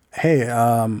like, "Hey,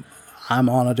 I'm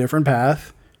on a different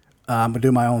path. I'm gonna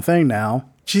do my own thing now."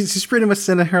 She's pretty much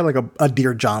sending her like a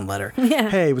Dear John letter. Yeah.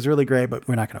 Hey, it was really great, but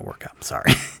we're not gonna work out.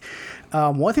 Sorry.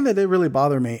 One thing that did really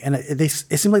bother me, and it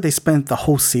seemed like they spent the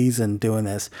whole season doing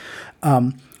this.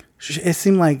 It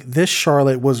seemed like this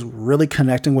Charlotte was really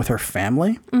connecting with her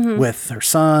family, mm-hmm. with her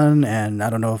son, and I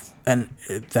don't know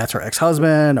if that's her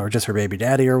ex-husband or just her baby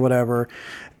daddy or whatever.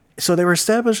 So they were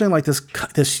establishing like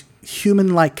this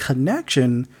human-like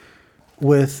connection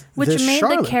with which this made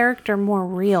Charlotte. The character more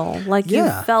real. Like you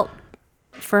felt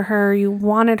for her, you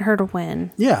wanted her to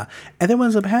win. Yeah. And then what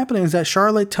ends up happening is that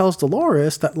Charlotte tells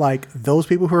Dolores that like those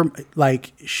people who are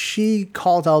like, she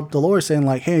calls out Dolores saying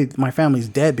like, hey, my family's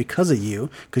dead because of you,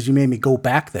 because you made me go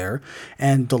back there.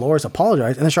 And Dolores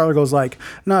apologized. And then Charlotte goes like,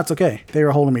 no, it's okay. They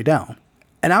were holding me down.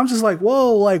 And I'm just like,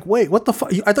 whoa, like, wait, what the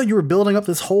fuck? I thought you were building up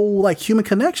this whole like human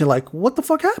connection. Like, what the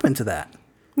fuck happened to that?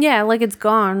 Yeah, like it's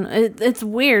gone. It's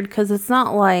weird because it's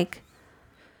not like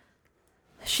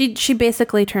she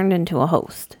basically turned into a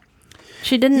host.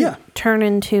 She didn't turn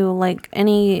into like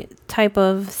any type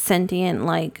of sentient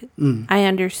like I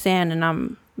understand and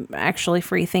I'm actually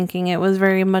free thinking. It was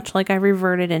very much like I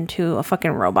reverted into a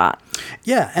fucking robot.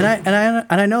 Yeah, and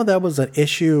I know that was an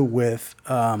issue with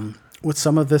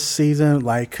some of this season,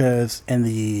 like because in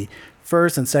the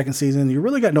first and second season, you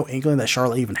really got no inkling that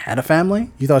Charlotte even had a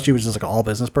family. You thought she was just like an all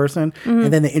business person,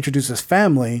 and then they introduced this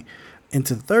family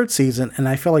into the third season, and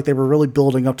I felt like they were really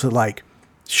building up to like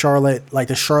Charlotte, like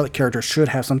the Charlotte character should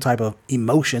have some type of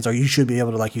emotions, or you should be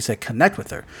able to, like you said, connect with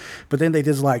her. But then they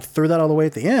just like threw that all the way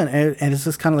at the end, and it's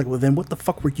just kind of like, well, then what the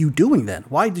fuck were you doing then?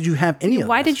 Why did you have any of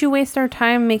Why did you waste our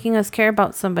time making us care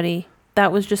about somebody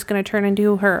that was just going to turn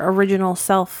into her original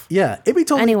self? Yeah, it'd be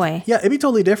totally anyway. Yeah, it'd be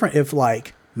totally different if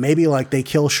like maybe like they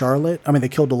kill they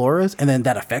kill Dolores, and then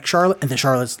that affects Charlotte, and then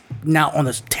Charlotte's now on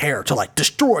this tear to like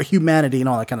destroy humanity and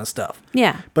all that kind of stuff.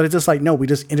 Yeah. But it's just like, no, we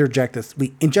injected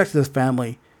this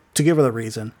family to give her the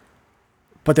reason,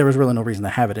 but there was really no reason to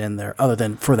have it in there other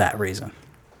than for that reason.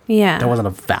 Yeah. That wasn't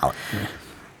a valid.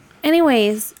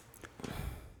 Anyways,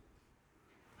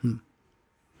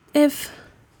 if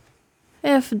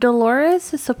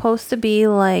Dolores is supposed to be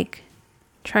like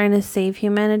trying to save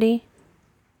humanity,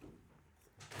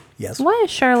 yes. Why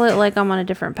is Charlotte like, I'm on a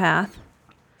different path?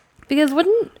 Because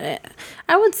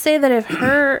I would say that if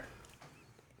her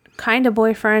kind of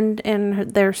boyfriend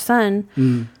and their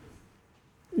son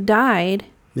died,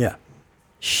 yeah,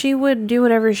 she would do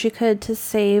whatever she could to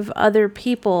save other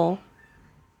people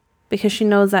because she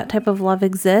knows that type of love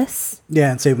exists.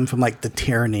 Yeah, and save them from like the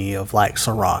tyranny of like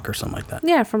Sirach or something like that.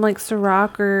 Yeah, from like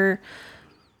Sirach or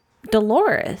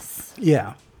Dolores.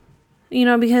 Yeah. You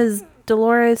know, because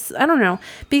Dolores, I don't know,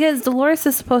 because Dolores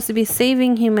is supposed to be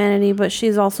saving humanity, but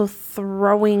she's also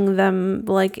throwing them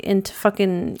like into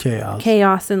fucking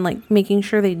chaos and like making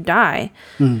sure they die.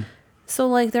 So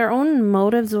like their own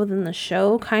motives within the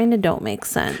show kind of don't make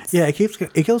sense. Yeah,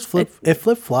 it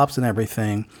flip flops and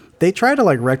everything. They try to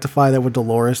like rectify that with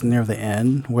Dolores near the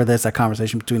end, where there's that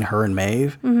conversation between her and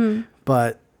Maeve.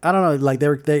 But I don't know, like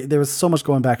there was so much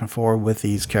going back and forth with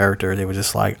these characters. They were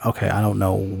just like, okay, I don't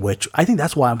know which. I think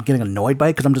that's why I'm getting annoyed by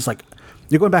it, because I'm just like,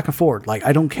 you're going back and forth. Like,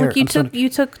 I don't care. Like you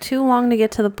took too long to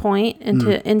get to the point and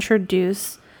to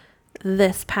introduce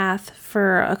this path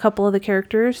for a couple of the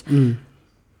characters.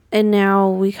 And now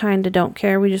we kind of don't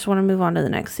care. We just want to move on to the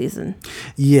next season.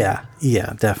 Yeah,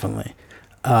 definitely.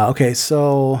 Okay,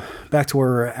 so back to where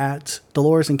we're at.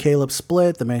 Dolores and Caleb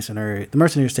split. The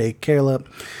mercenaries take Caleb.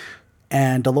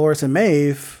 And Dolores and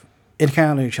Maeve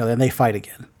encounter each other, and they fight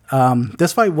again.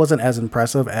 This fight wasn't as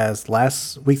impressive as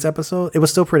last week's episode. It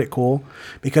was still pretty cool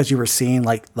because you were seeing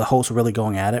like the hosts really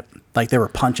going at it. Like they were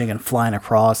punching and flying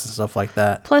across and stuff like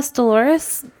that. Plus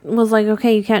Dolores was like,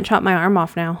 okay, you can't chop my arm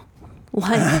off now.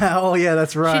 Like, oh yeah,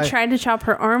 that's right. She tried to chop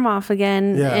her arm off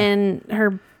again and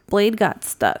her blade got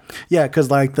stuck. Yeah,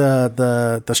 because like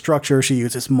the structure she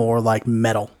uses is more like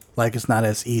metal. Like it's not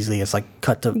as easy as like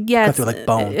cut through like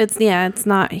bone. It's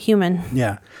not human.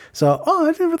 Yeah. So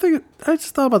I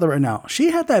just thought about that right now.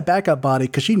 She had that backup body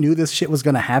because she knew this shit was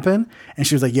gonna happen, and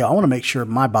she was like, "Yo, I want to make sure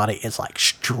my body is like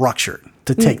structured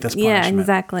to take this punishment." Yeah,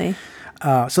 exactly.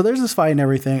 So there's this fight and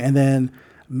everything, and then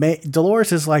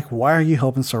Dolores is like, "Why are you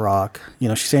helping Serac?" You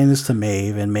know, she's saying this to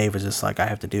Maeve, and Maeve is just like, "I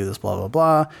have to do this, blah blah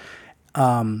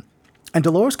blah." And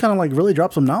Dolores kind of like really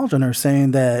drops some knowledge on her,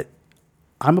 saying that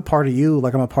I'm a part of you,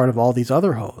 like I'm a part of all these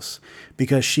other hosts,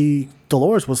 because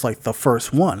Dolores was like the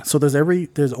first one. So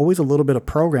there's always a little bit of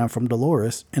program from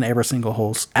Dolores in every single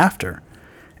host after,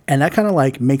 and that kind of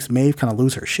like makes Maeve kind of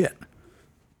lose her shit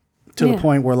to the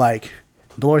point where like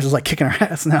Dolores is like kicking her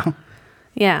ass now.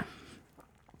 Yeah.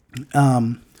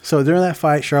 So during that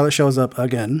fight, Charlotte shows up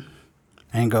again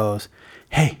and goes,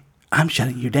 "Hey, I'm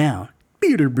shutting you down,"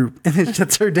 and then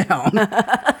shuts her down.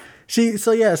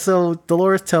 So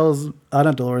Dolores tells,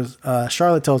 not Dolores,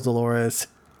 Charlotte tells Dolores,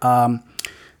 my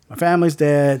family's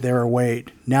dead, they were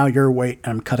weight, now you're weight,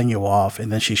 and I'm cutting you off,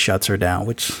 and then she shuts her down,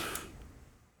 which,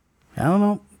 I don't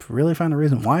know, really find a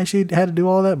reason why she had to do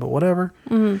all that, but whatever.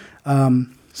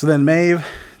 Mm-hmm. So then Maeve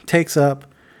takes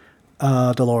up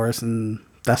Dolores, and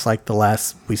that's like the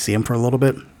last we see him for a little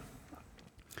bit.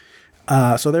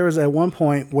 So there was at one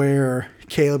point where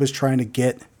Caleb is trying to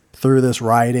get through this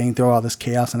rioting, through all this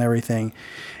chaos and everything.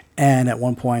 And at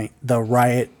one point, the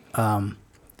riot,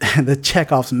 the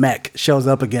Chekhov's mech shows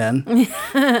up again,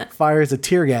 fires a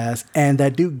tear gas, and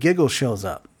that dude Giggles shows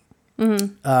up.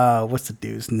 Mm-hmm. What's the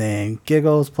dude's name?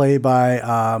 Giggles, played by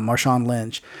Marshawn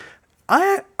Lynch.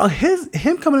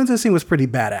 Him coming into the scene was pretty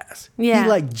badass. Yeah. He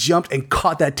like jumped and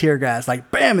caught that tear gas, like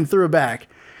bam, and threw it back.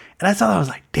 And I thought, I was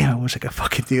like, damn, I wish I could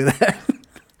fucking do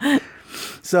that.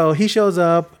 So he shows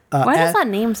up. Why does that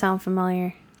name sound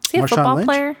familiar? Is he a football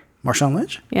player? Marshawn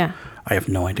Lynch? Yeah. I have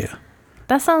no idea.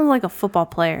 That sounds like a football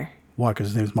player. Why? Because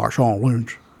his name's Marshawn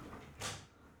Lynch.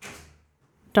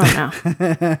 Don't know.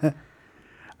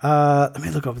 Let me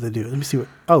look up the dude. Let me see what.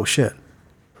 Oh, shit.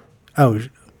 Oh,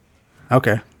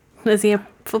 okay. Is he a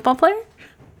football player?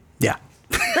 Yeah.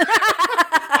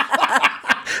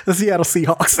 The Seattle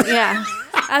Seahawks. Yeah.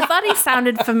 I thought he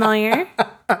sounded familiar.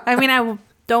 I mean, I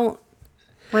don't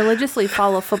religiously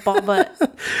follow football, but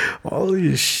oh,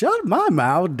 you shut my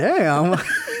mouth down.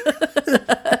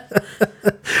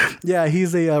 Yeah,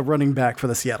 he's a running back for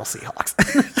the Seattle Seahawks.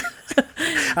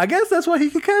 I guess that's why he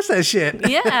can catch that shit.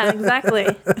 Yeah, exactly.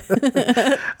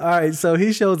 All right, so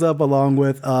he shows up along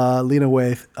with Lena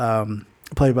Waithe,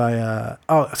 played by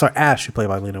Ash, who played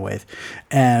by Lena Waithe,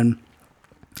 and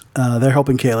they're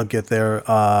helping Caleb get there.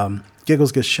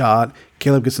 Giggles gets shot.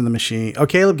 Caleb gets in the machine. Oh,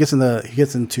 Caleb gets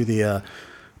into the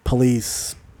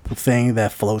police thing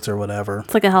that floats or whatever.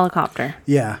 It's like a helicopter.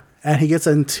 Yeah. And he gets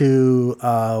into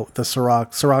the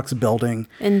Serac's building.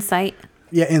 Insight.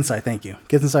 Yeah, Insight, thank you.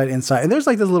 Gets inside Insight. And there's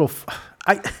like this little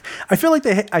I feel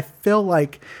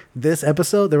like this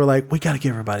episode they were like, we got to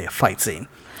give everybody a fight scene.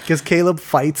 Because Caleb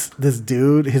fights this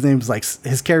dude.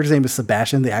 His character's name is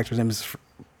Sebastian. The actor's name is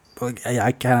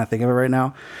I cannot think of it right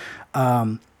now.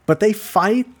 But they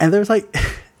fight, and there's like,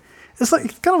 it's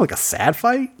like kind of like a sad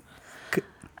fight.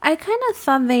 I kind of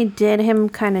thought they did him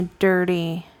kind of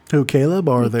dirty. Who, Caleb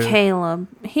or the Caleb?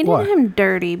 He did him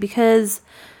dirty because,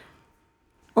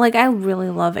 like, I really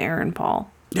love Aaron Paul.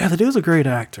 Yeah, the dude's a great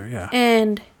actor. Yeah,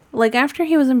 and like after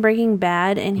he was in Breaking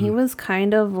Bad, and he was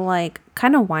kind of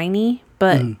whiny,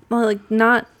 but like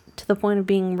not to the point of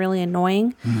being really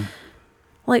annoying.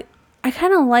 Like, I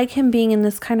kind of like him being in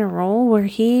this kind of role where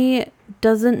he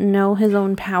doesn't know his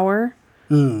own power,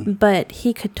 but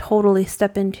he could totally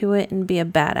step into it and be a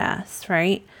badass,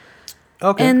 right?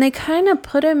 Okay. And they kind of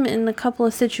put him in a couple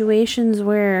of situations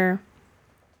where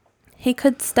he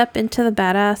could step into the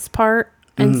badass part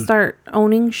and start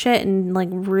owning shit and like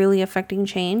really affecting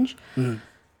change. And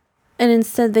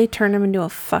instead they turn him into a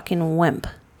fucking wimp.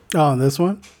 Oh, this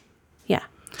one? Yeah.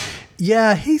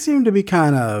 Yeah, he seemed to be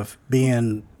kind of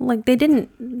being like it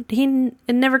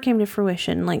never came to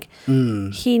fruition. Like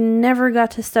he never got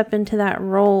to step into that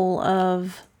role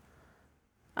of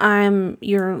I'm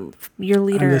your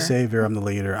leader. I'm the savior. I'm the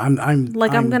leader. I'm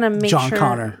gonna make John sure.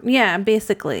 Connor. Yeah,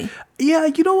 basically. Yeah,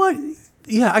 you know what?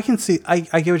 Yeah, I can see. I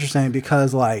get what you're saying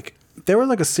because like there was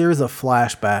like a series of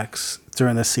flashbacks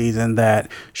during the season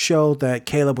that showed that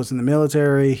Caleb was in the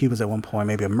military. He was at one point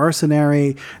maybe a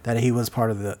mercenary, that he was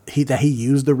part of that he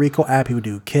used the Rico app. He would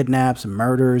do kidnaps and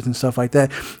murders and stuff like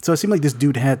that. So it seemed like this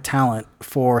dude had talent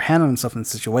for handling stuff in the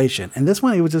situation. And this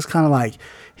one, it was just kind of like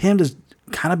him just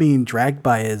kind of being dragged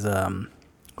by his,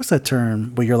 what's that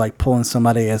term where you're like pulling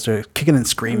somebody as they're kicking and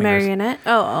screaming? Marionette?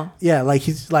 Oh. Yeah, like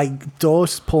he's like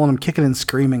Dolores pulling him, kicking and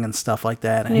screaming and stuff like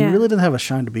that. And he really didn't have a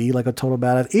shine to be like a total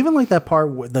badass. Even like that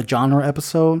part with the genre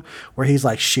episode where he's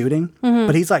like shooting,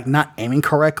 but he's like not aiming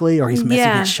correctly or he's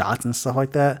missing his shots and stuff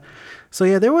like that. So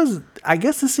yeah, there was, I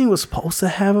guess this scene was supposed to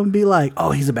have him be like,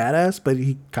 oh, he's a badass, but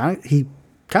he kind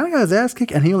of got his ass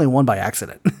kicked and he only won by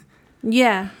accident.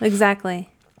 Yeah, exactly.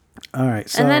 All right.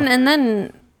 So And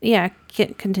then yeah,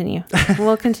 continue.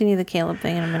 We'll continue the Caleb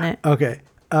thing in a minute. Okay.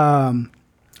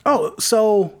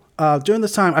 So during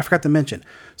this time, I forgot to mention.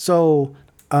 So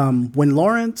when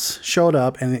Lawrence showed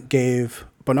up and it gave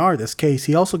Bernard this case,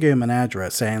 he also gave him an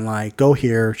address saying like, "Go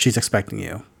here. She's expecting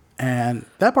you." And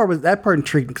that part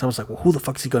intrigued me because I was like, "Well, who the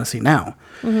fuck is he going to see now?"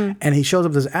 Mm-hmm. And he shows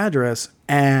up with this address,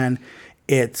 and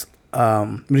it's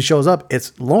when he shows up,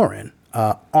 it's Lauren,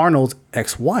 Arnold's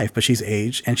ex-wife, but she's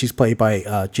aged, and she's played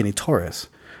by Gina Torres.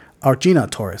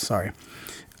 Sorry.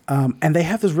 And they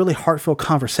have this really heartfelt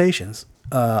conversations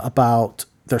about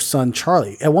their son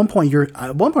Charlie. At one point,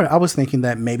 I was thinking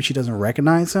that maybe she doesn't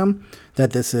recognize him,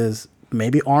 that this is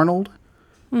maybe Arnold.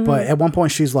 Mm-hmm. But at one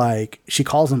point, she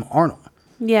calls him Arnold.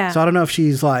 Yeah. So I don't know if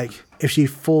if she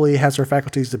fully has her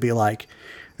faculties to be like,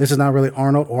 this is not really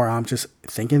Arnold, or I'm just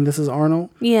thinking this is Arnold.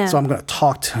 Yeah. So I'm going to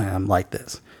talk to him like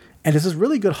this. And it's this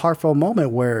really good heartfelt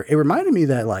moment where it reminded me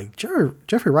that like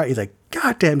Jeffrey Wright is a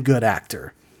goddamn good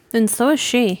actor. And so is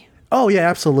she. Oh yeah,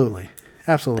 absolutely.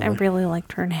 Absolutely. I really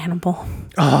liked her in Hannibal.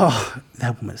 Oh,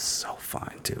 that woman is so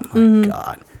fine too. My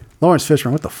God. Lawrence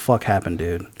Fishburne, what the fuck happened,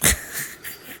 dude?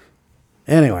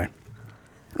 Anyway.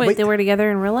 Wait, they were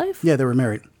together in real life? Yeah, they were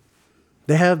married.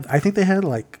 I think they had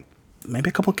like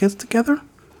maybe a couple kids together.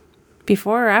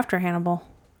 Before or after Hannibal?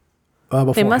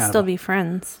 Before they must Hannibal. still be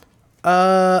friends.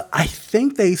 I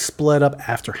think they split up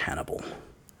after Hannibal.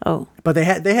 Oh. But they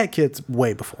had kids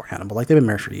way before Hannibal. Like they've been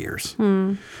married for years.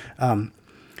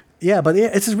 Yeah, but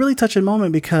it's a really touching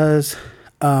moment because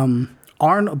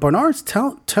Bernard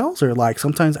tells her like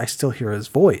sometimes I still hear his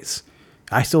voice.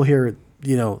 I still hear,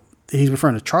 he's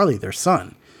referring to Charlie, their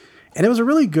son. And it was a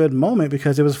really good moment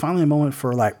because it was finally a moment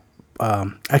for like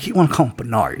I keep wanting to call him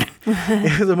Bernard.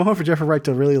 It was a moment for Jeffrey Wright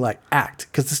to really like act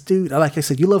because this dude, like I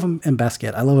said, you love him in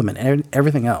Basket. I love him in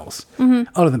everything else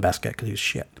other than Basket because he was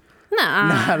shit.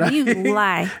 Nah, you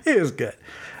lie. It was good.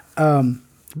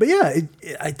 But yeah,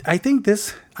 I think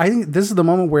this is the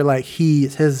moment where like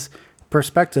his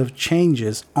perspective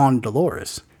changes on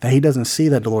Dolores. That he doesn't see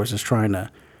that Dolores is trying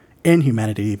to end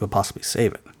humanity but possibly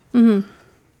save it. Mm-hmm.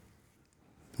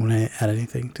 Want to add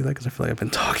anything to that? Because I feel like I've been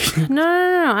talking.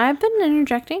 No. I've been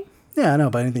interjecting. Yeah, I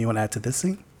know. But anything you want to add to this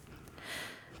scene?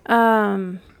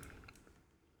 You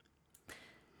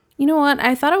know what?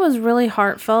 I thought it was really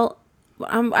heartfelt.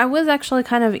 I was actually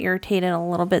kind of irritated a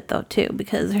little bit though too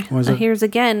because here's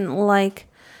again like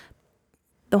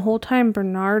the whole time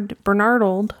Bernard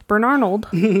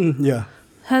yeah,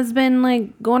 has been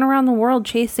like going around the world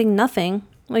chasing nothing.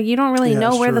 Like you don't really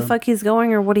know where the fuck he's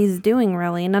going or what he's doing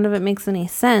really. None of it makes any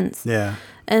sense. Yeah.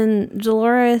 And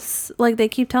Dolores, like they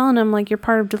keep telling him like you're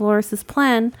part of Dolores's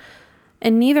plan,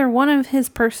 and neither one of his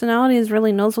personalities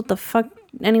really knows what the fuck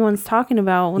anyone's talking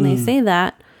about when they say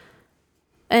that.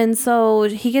 And so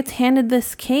he gets handed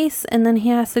this case and then he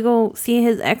has to go see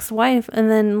his ex-wife.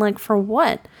 And then like for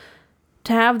what?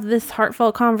 To have this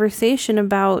heartfelt conversation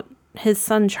about his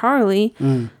son, Charlie.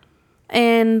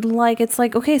 And like, it's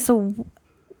like, okay, so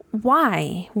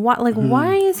why?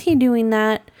 Why is he doing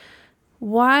that?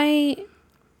 Why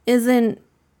isn't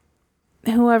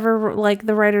whoever, like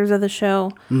the writers of the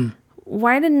show,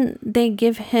 why didn't they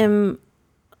give him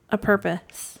a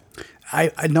purpose?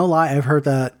 I no lie, I've heard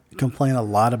that complain a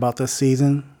lot about this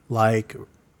season, like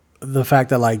the fact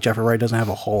that like Jeffrey Wright doesn't have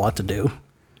a whole lot to do.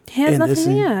 He has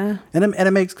nothing, yeah. And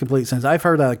it makes complete sense. I've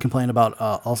heard that complain about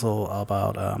also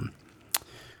about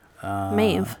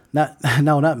Maeve.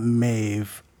 Not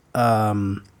Maeve.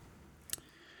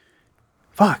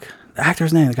 Fuck, the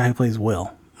actor's name, the guy who plays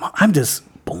Will. I'm just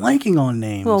blanking on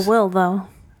names. Well, Will though.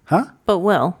 Huh? But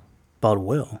Will. But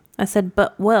Will. I said,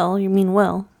 but Will. You mean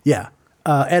Will? Yeah.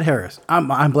 Ed Harris. I'm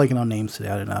blanking on names today.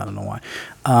 I don't know why.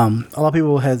 A lot of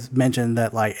people has mentioned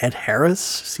that like Ed Harris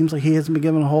seems like he hasn't been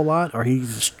given a whole lot, or he's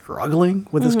struggling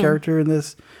with his character in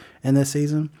this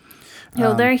season.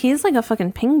 He's like a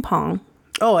fucking ping pong.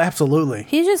 Oh, absolutely.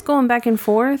 He's just going back and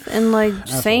forth and like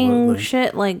saying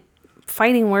shit, like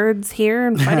fighting words here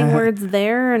and fighting words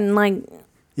there, and like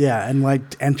yeah,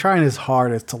 and trying his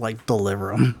hardest to like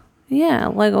deliver them. Yeah,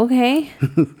 like okay.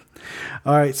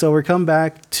 All right, so we're coming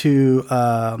back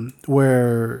to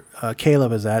where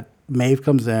Caleb is at. Maeve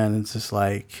comes in and it's just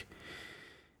like,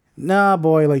 nah,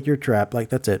 boy, like you're trapped. Like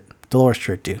that's it. Dolores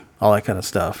tricked you. All that kind of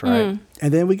stuff, right?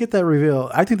 And then we get that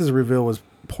reveal. I think this reveal was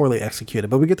poorly executed,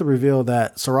 but we get the reveal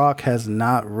that Serac has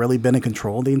not really been in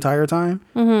control the entire time.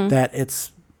 That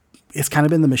it's kind of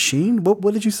been the machine.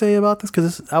 What did you say about this?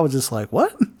 Because I was just like,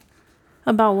 what?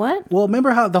 About what? Well,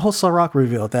 remember how the whole Serac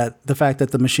reveal, that the fact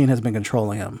that the machine has been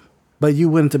controlling him, but you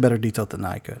went into better detail than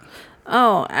I could.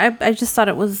 Oh, I just thought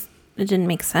it didn't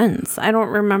make sense. I don't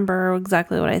remember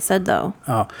exactly what I said though.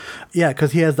 Oh, yeah,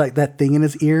 because he has like that thing in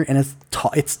his ear, and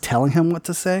it's telling him what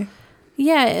to say.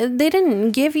 Yeah, they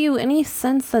didn't give you any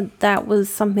sense that was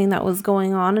something that was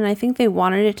going on, and I think they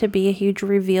wanted it to be a huge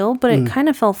reveal, but it kind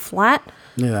of fell flat.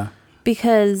 Yeah.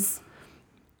 Because,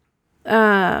 it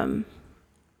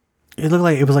looked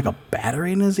like it was like a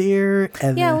battery in his ear.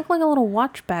 And yeah, it looked like a little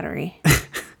watch battery.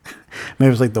 Maybe it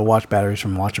was like the watch batteries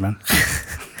from Watchmen.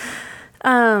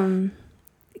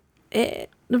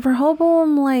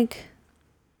 Rehoboam like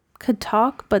could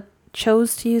talk, but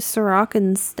chose to use Serac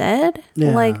instead.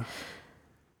 Yeah. Like,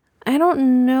 I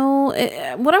don't know.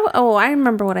 I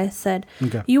remember what I said.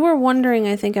 Okay. You were wondering,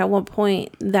 I think, at what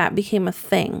point that became a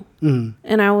thing.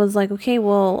 And I was like, okay,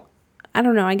 well, I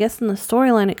don't know. I guess in the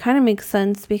storyline, it kind of makes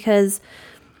sense because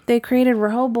they created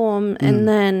Rehoboam, and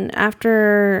then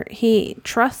after he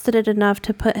trusted it enough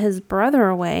to put his brother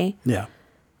away,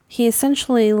 he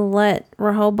essentially let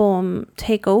Rehoboam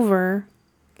take over.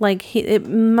 Like, it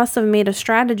must have made a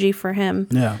strategy for him.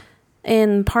 Yeah.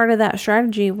 And part of that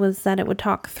strategy was that it would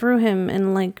talk through him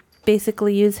and like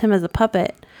basically use him as a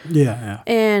puppet. Yeah.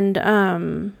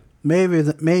 And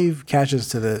Maeve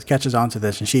catches onto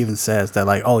this, and she even says that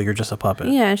like, oh, you're just a puppet.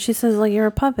 Yeah, she says like you're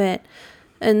a puppet.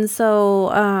 And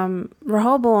so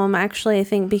Rehoboam actually, I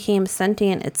think, became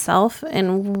sentient itself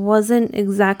and wasn't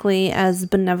exactly as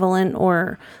benevolent,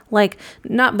 or like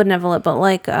not benevolent, but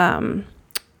like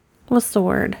what's the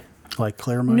word? Like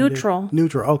clear-minded?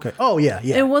 Neutral. Okay. Oh, yeah.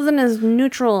 It wasn't as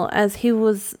neutral as he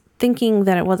was thinking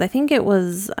that it was. I think it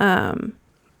was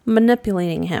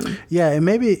manipulating him. Yeah, and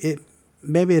maybe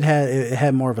it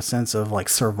had more of a sense of like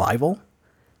survival.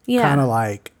 Yeah. Kind of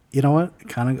like, you know what?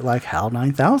 Kind of like HAL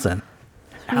 9000.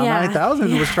 HAL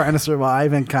 9000 was trying to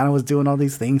survive and kind of was doing all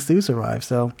these things to survive.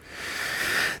 So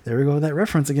there we go with that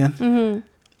reference again.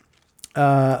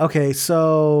 Okay,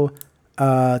 so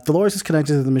Dolores is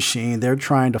connected to the machine. They're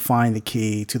trying to find the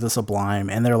key to the Sublime,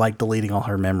 and they're like deleting all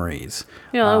her memories.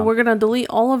 Yeah, we're going to delete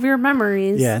all of your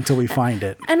memories. Yeah, until we find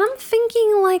it. And I'm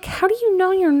thinking, like, how do you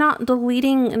know you're not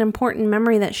deleting an important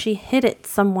memory that she hid it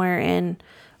somewhere in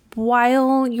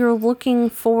while you're looking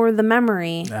for the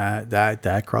memory?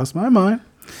 That crossed my mind.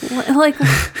 Like,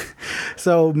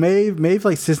 so Maeve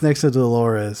like sits next to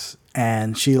Dolores,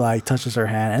 and she like touches her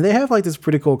hand, and they have like this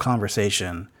pretty cool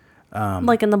conversation.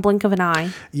 Like in the blink of an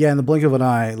eye. Yeah, in the blink of an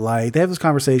eye. Like, they have this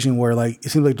conversation where, like, it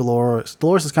seems like Dolores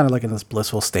is kind of, like, in this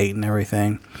blissful state and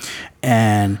everything.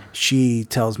 And she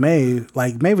tells Maeve,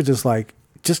 like, Maeve was just, like,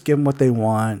 just give them what they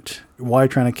want. Why are you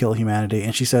trying to kill humanity?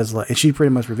 And she says, like, and she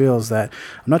pretty much reveals that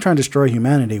I'm not trying to destroy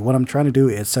humanity. What I'm trying to do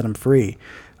is set them free.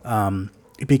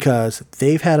 Because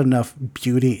they've had enough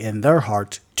beauty in their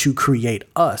heart to create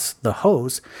us, the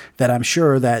hosts, that I'm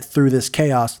sure that through this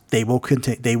chaos, they will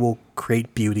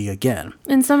create beauty again.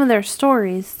 In some of their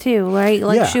stories, too, right?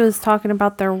 Like, she was talking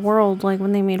about their world, like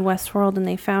when they made Westworld and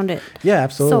they found it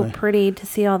so pretty to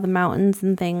see all the mountains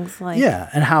and things. Like, yeah,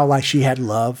 and how, like, she had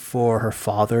love for her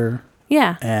father.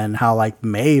 Yeah. And how, like,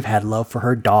 Maeve had love for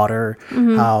her daughter.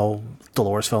 How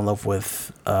Dolores fell in love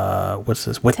with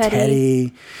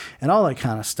Teddy and all that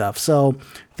kind of stuff. So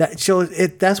that's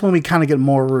when we kind of get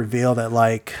more reveal that,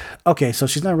 like, okay, so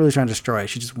she's not really trying to destroy it.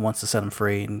 She just wants to set them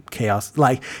free, and chaos.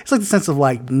 Like, it's like the sense of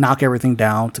like knock everything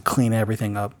down to clean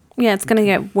everything up. Yeah, it's gonna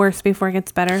get worse before it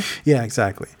gets better. Yeah,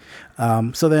 exactly.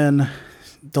 So then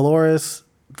Dolores,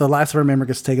 the last of her memory,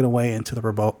 gets taken away into the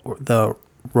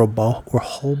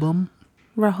Rehoboam.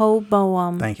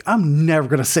 Rehoboam. Thank you. I'm never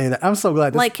gonna say that. I'm so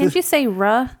glad. Like, can't you say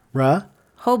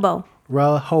Hobo?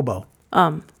 Rehoboam.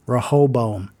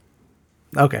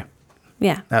 Okay.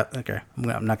 Yeah. Okay.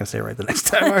 I'm not gonna say it right the next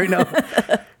time. I already know.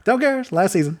 Don't care. It's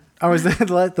last season. I was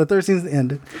the third season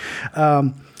ended.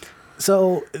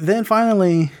 So then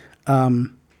finally,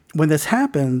 when this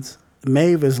happens,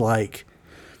 Maeve is like,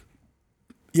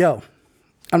 "Yo,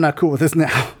 I'm not cool with this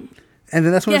now." And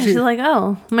then that's when she's like,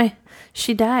 oh,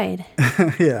 she died.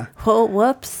 Yeah. Oh,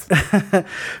 whoops.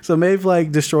 So Maeve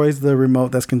like destroys the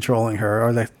remote that's controlling her,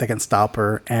 or that can stop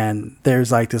her. And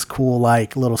there's like this cool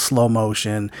like little slow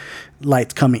motion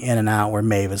lights coming in and out where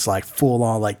Maeve is like full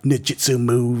on like ninjutsu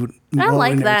move. I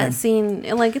like that scene.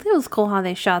 Like it was cool how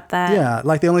they shot that. Yeah,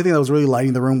 like the only thing that was really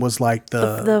lighting the room was like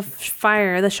the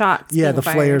fire, the shots. Yeah, the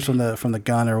flares from the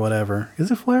gun or whatever. Is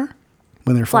it flare?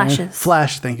 When they're flashes. Firing?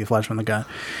 Flash, thank you, flash from the gun.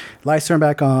 Lights turn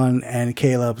back on, and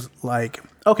Caleb's like,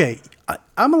 okay,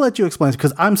 I'm gonna let you explain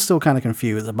because I'm still kind of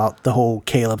confused about the whole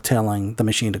Caleb telling the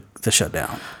machine to shut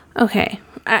down. Okay,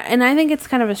 and I think it's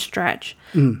kind of a stretch,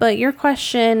 but your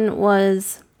question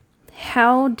was,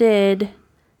 how did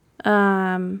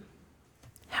they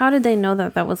know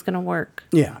that was going to work?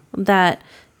 Yeah, that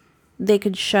they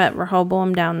could shut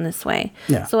Rehoboam down this way.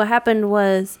 Yeah. So what happened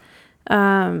was,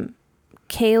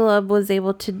 Caleb was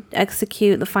able to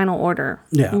execute the final order.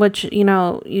 Yeah. Which,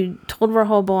 you told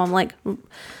Rehoboam, like,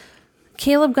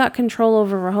 Caleb got control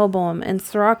over Rehoboam, and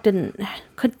Sirach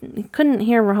couldn't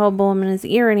hear Rehoboam in his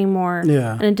ear anymore.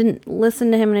 Yeah. And it didn't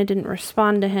listen to him, and it didn't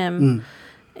respond to him.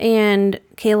 And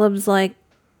Caleb's like,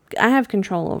 I have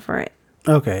control over it.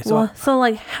 Okay. So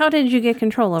like, how did you get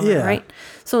control over it, right?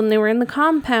 So when they were in the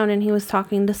compound and he was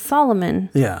talking to Solomon.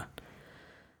 Yeah.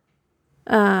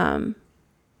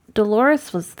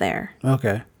 Dolores was there.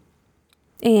 Okay.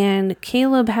 And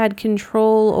Caleb had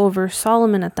control over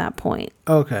Solomon at that point.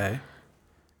 Okay.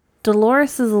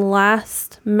 Dolores'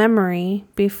 last memory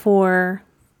before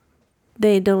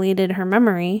they deleted her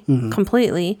memory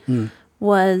completely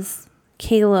was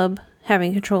Caleb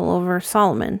having control over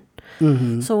Solomon.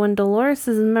 So when Dolores'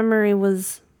 memory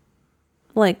was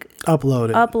like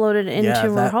uploaded into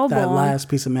Rehoboam, that last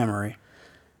piece of memory,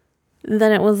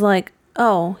 then it was like,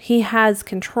 oh, he has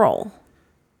control.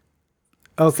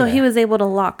 Okay. So he was able to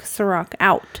lock Sirach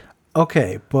out.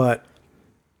 Okay, but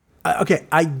I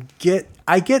get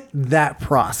that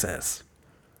process,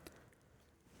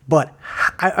 but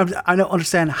I don't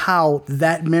understand how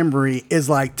that memory is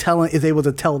able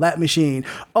to tell that machine,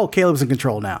 oh, Caleb's in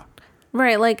control now.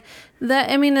 Right, like that.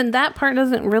 I mean, and that part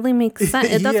doesn't really make sense.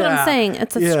 That's what I'm saying.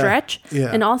 It's a stretch,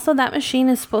 and also that machine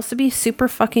is supposed to be super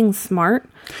fucking smart.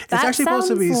 It's actually supposed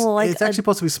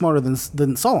to be smarter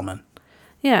than Solomon.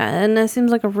 Yeah, and that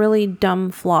seems like a really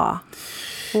dumb flaw.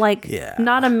 Like,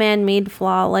 not a man-made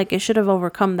flaw. Like, it should have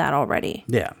overcome that already.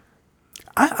 Yeah.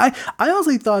 I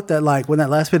honestly thought that, like, when that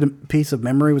last piece of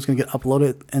memory was going to get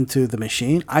uploaded into the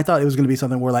machine, I thought it was going to be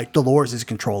something where, like, Dolores is in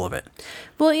control of it.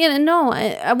 Well, no.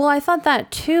 I thought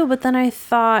that, too, but then I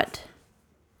thought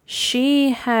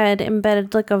she had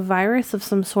embedded, like, a virus of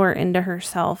some sort into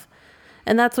herself.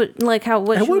 And that's what, like, how...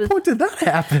 At what point did that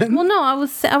happen? Well, no, I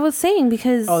was saying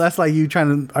because... Oh, that's like you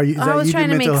trying to... I was trying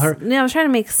to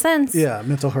make sense... Yeah,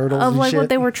 mental hurdles of, like, shit. what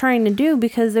they were trying to do,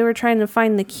 because they were trying to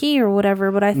find the key or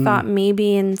whatever, but I thought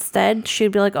maybe instead she'd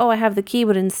be like, oh, I have the key,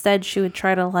 but instead she would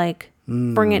try to, like,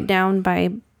 bring it down by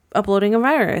uploading a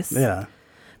virus. Yeah.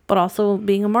 But also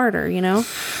being a martyr,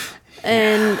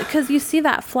 And because you see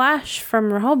that flash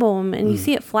from Rehoboam, and you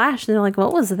see it flash, and they're like,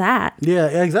 what was that? Yeah,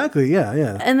 exactly.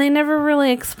 Yeah. And they never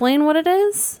really explain what it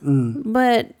is,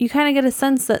 but you kind of get a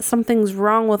sense that something's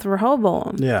wrong with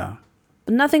Rehoboam. Yeah.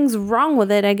 But nothing's wrong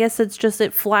with it. I guess it's just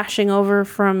it flashing over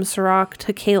from Sirach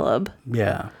to Caleb.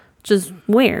 Yeah. Which is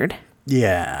weird.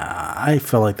 Yeah. I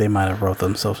feel like they might have wrote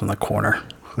themselves in the corner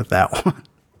with that one.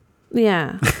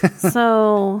 Yeah.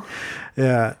 So...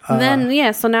 Yeah.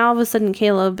 So now all of a sudden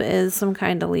Caleb is some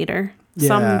kind of leader.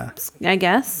 Yeah. I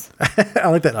guess. I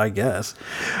like that, I guess.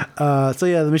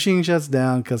 The machine shuts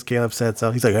down because Caleb said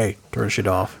so. He's like, hey, turn shit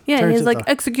off. Yeah, he's like,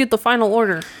 execute the final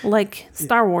order. Like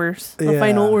Star Wars, the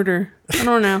final order. I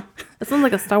don't know. It sounds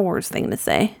like a Star Wars thing to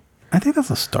say. I think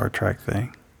that's a Star Trek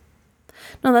thing.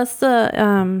 No, that's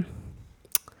the...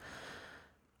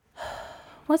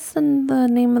 What's the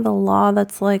name of the law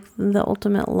that's like the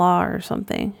ultimate law or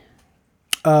something?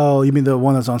 Oh, you mean the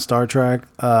one that's on Star Trek?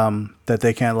 That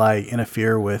they can't like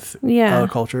interfere with other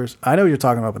cultures? I know what you're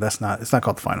talking about, but it's not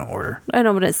called the Final Order. I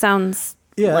know, but it sounds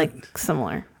like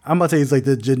similar. I'm about to say it's like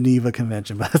the Geneva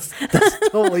Convention, but that's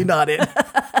totally not it.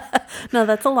 No,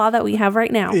 that's a law that we have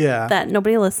right now. Yeah. That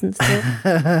nobody listens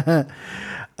to.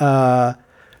 The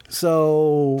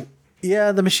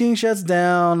machine shuts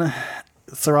down.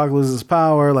 Sirach loses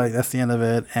power. Like, that's the end of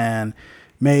it. And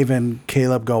Maeve and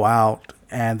Caleb go out,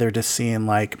 and they're just seeing,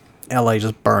 like, LA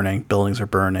just burning. Buildings are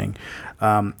burning.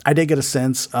 I did get a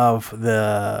sense of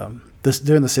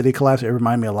during the city collapse. It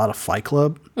reminded me a lot of Fight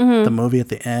Club, the movie at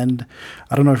the end.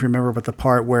 I don't know if you remember, but the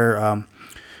part where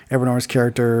Edward Norton's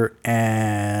character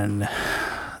and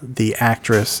the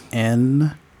actress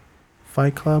in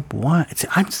Fight Club. What?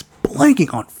 I'm just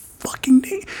blanking on fucking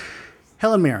name.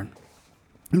 Helen Mirren.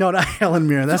 No, not Helen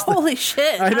Mirren. That's holy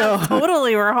shit. I know. I'm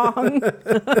totally wrong.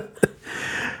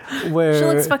 Where she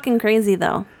looks fucking crazy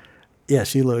though. Yeah,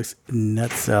 she looks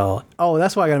nutso. Oh,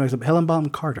 that's why I got to mix up Helen Bonham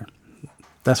Carter.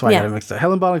 That's why I got to mix up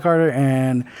Helen Bonham Carter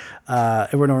and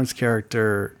Edward Norton's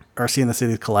character are seeing the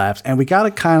cities collapse, and we got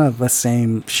a kind of the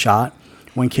same shot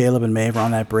when Caleb and Maeve are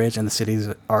on that bridge, and the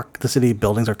city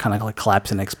buildings are kind of like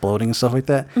collapsing, and exploding, and stuff like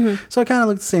that. Mm-hmm. So it kind of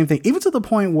looked the same thing, even to the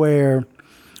point where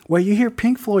you hear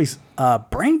Pink Floyd's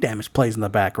Brain Damage plays in the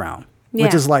background,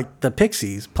 which is like the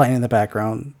Pixies playing in the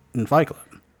background in Fight Club.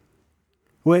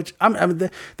 Which I mean,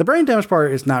 the Brain Damage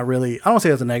part is not really. I don't say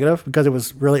it's a negative because it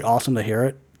was really awesome to hear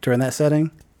it during that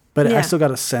setting, but I still got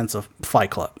a sense of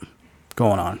Fight Club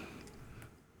going on.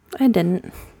 I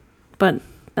didn't, but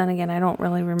then again, I don't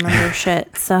really remember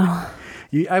shit. So I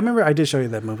remember I did show you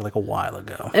that movie like a while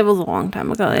ago. It was a long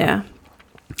time ago, yeah.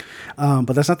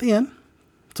 But that's not the end.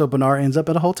 So Bernard ends up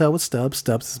at a hotel with Stubbs.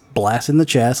 Stubbs is blasted in the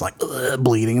chest, like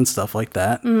bleeding and stuff like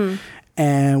that. Mm-hmm.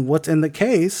 And what's in the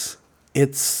case?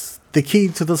 It's the key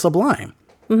to the sublime,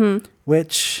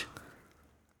 which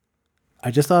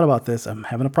I just thought about this. I'm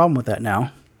having a problem with that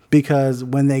now because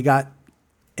when they got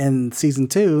in season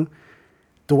 2,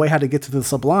 the way how to get to the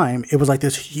sublime, it was like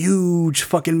this huge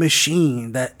fucking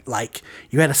machine that like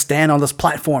you had to stand on this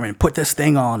platform and put this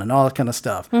thing on and all that kind of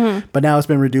stuff. Mm-hmm. But now it's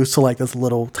been reduced to like this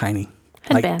little tiny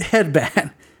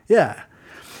headband. Yeah.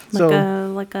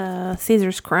 Like a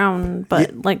Caesar's crown,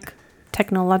 but like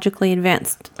technologically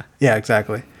advanced. Yeah,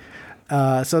 exactly.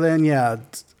 So then,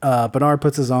 Bernard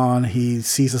puts his on. He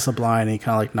sees the sublime and he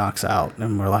kind of like knocks out.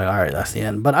 And we're like, all right, that's the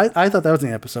end. But I thought that was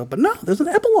the episode. But no, there's an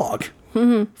epilogue.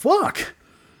 Mm-hmm. Fuck.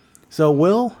 So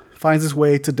Will finds his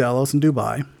way to Delos in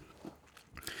Dubai.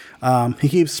 He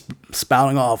keeps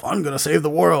spouting off, I'm going to save the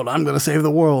world. I'm going to save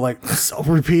the world. Like so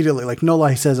repeatedly. Like no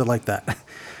lie, he says it like that.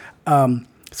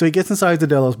 So he gets inside the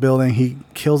Delos building. He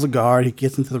kills a guard. He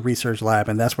gets into the research lab.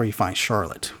 And that's where he finds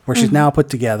Charlotte, where she's now put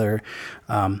together.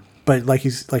 But like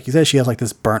you said, she has like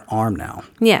this burnt arm now.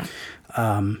 Yeah.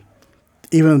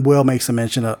 Even Will makes a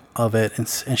mention of it,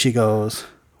 and she goes,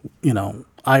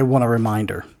 I want a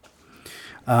reminder.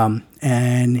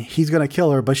 And he's gonna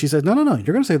kill her, but she says, no,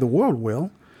 you're gonna save the world, Will.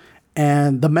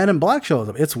 And the Men in Black shows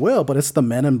up. It's Will, but it's the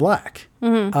Men in Black.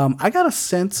 Mm-hmm. I got a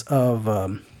sense of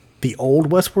the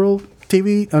old Westworld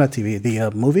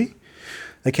the movie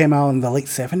that came out in the late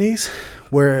 70s.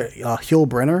 Where Hugh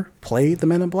Brenner played the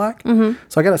Men in Black. Mm-hmm.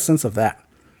 So I got a sense of that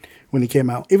when he came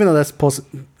out. Even though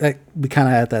that we kind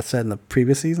of had that set in the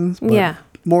previous seasons. But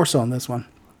more so in this one.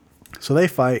 So they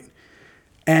fight.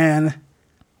 And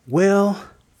Will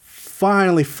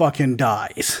finally fucking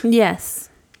dies. Yes.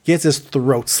 Gets his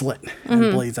throat slit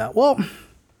and bleeds out. Well,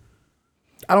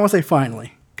 I don't want to say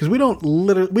finally. Because we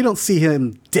don't see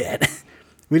him dead.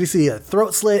 We just see a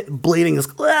throat slit, bleeding,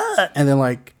 and then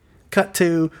like cut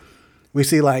to... We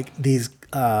see like these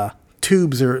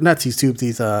tubes, or not these tubes,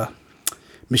 these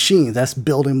machines that's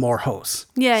building more hosts.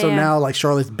 Yeah. So now like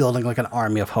Charlotte's building like an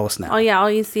army of hosts now. Oh yeah,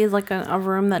 all you see is like a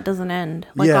room that doesn't end.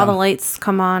 Like all the lights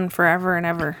come on forever and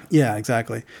ever. Yeah,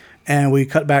 exactly. And we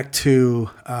cut back to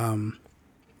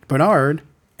Bernard.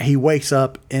 He wakes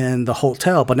up in the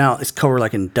hotel, but now it's covered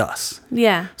like in dust.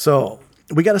 Yeah. So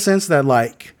we got a sense that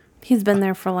like. He's been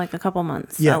there for like a couple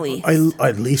months, at least.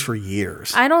 At least for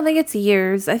years. I don't think it's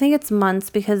years. I think it's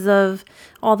months because of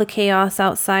all the chaos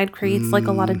outside creates like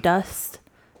a lot of dust.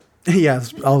 Yeah,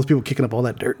 all those people kicking up all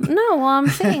that dirt. No, well, I'm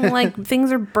saying like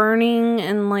things are burning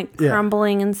and like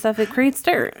crumbling and stuff. It creates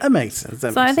dirt. That makes sense.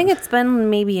 I think it's been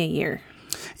maybe a year.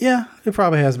 Yeah, it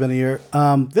probably has been a year.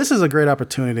 This is a great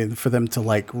opportunity for them to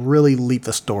like really leap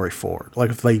the story forward.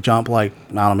 Like if they jump like,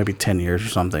 I don't know, maybe 10 years or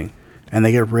something. And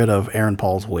they get rid of Aaron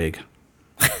Paul's wig.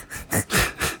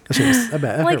 If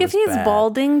he's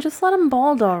balding, just let him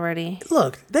bald already.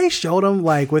 Look, they showed him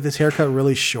like with his haircut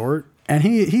really short, and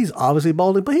he's obviously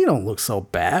balding, but he don't look so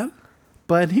bad.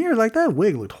 But here, like that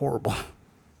wig looked horrible.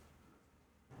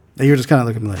 And you're just kind of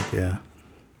looking like, yeah.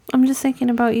 I'm just thinking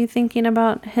about you thinking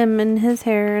about him and his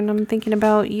hair, and I'm thinking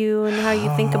about you and how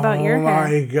you think about your hair. Oh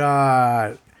my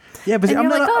god! Yeah, but and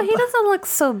you're like, he doesn't look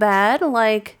so bad.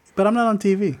 Like, but I'm not on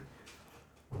TV.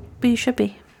 But you should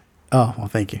be. Oh, well,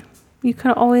 thank you. You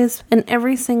could always, in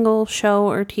every single show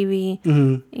or TV,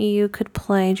 you could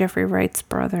play Jeffrey Wright's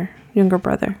younger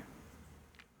brother.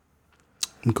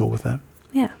 I'm cool with that.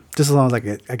 Yeah. Just as long as I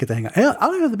get to hang out. Hey, I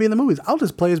don't even have to be in the movies. I'll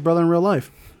just play his brother in real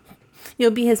life. You'll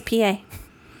be his PA.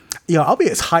 Yo, I'll be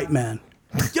his hype man.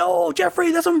 Yo,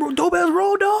 Jeffrey, that's some dope-ass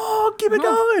road dog. Keep it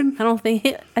going.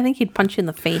 I think he'd punch you in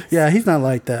the face. Yeah, he's not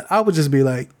like that. I would just be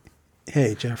like,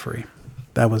 hey, Jeffrey,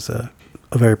 that was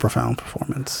a very profound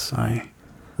performance. I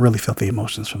really felt the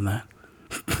emotions from that.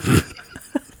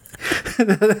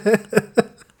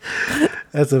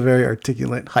 That's a very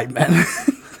articulate hype man.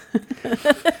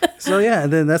 So yeah,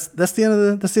 and then that's the end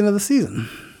of the season.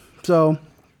 So,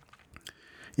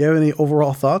 you have any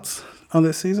overall thoughts on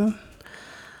this season?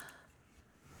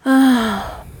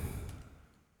 Oh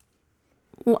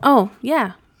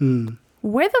yeah.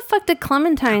 Where the fuck did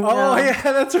Clementine go? Oh yeah,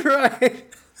 that's right.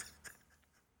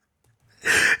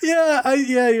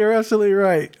 Yeah, you're absolutely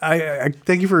right. I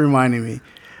thank you for reminding me.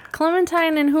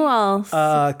 Clementine and who else?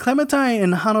 Clementine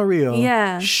and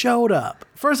Hanario showed up.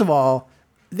 First of all,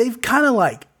 they've kind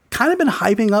of been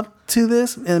hyping up to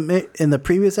this in the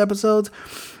previous episodes,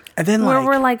 and then where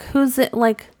we're like, who's it?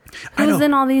 Like, who's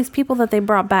in all these people that they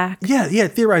brought back? Yeah,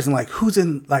 theorizing like who's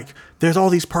in, like there's all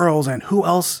these pearls and who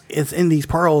else is in these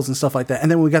pearls and stuff like that. And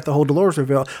then we got the whole Dolores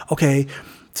reveal. Okay,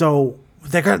 so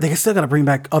they still got to bring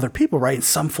back other people, right, in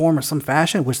some form or some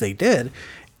fashion, which they did,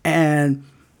 and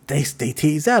they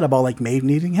teased that about like Maeve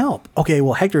needing help. Okay,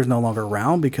 well Hector's no longer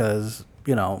around because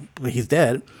he's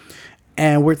dead.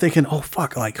 And we're thinking, oh,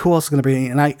 fuck, like, who else is going to be?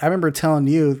 And I remember telling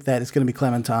you that it's going to be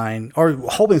Clementine, or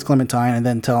hoping it's Clementine, and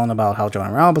then telling about how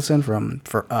Joanna Robinson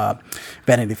for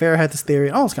Vanity Fair had this theory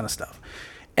and all this kind of stuff.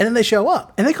 And then they show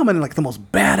up, and they come in like the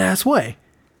most badass way.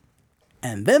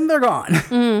 And then they're gone.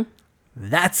 Mm.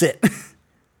 That's it.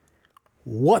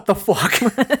 What the fuck?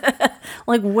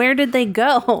 Like, where did they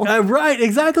go? Right,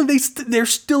 exactly. They're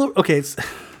still... Okay,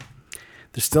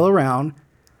 they're still around.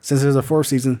 Since there's a fourth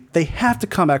season, they have to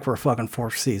come back for a fucking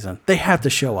fourth season. They have to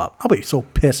show up. I'll be so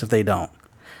pissed if they don't.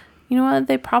 You know what?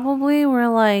 They probably were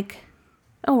like,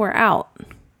 oh, we're out.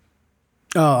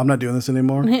 Oh, I'm not doing this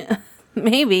anymore?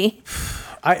 Maybe.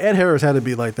 Ed Harris had to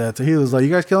be like that. So he was like, you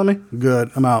guys killing me?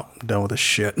 Good. I'm out. I'm done with this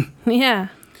shit. Yeah.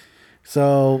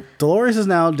 So Dolores is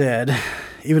now dead.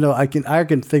 Even though I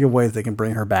can think of ways they can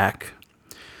bring her back.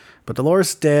 But Dolores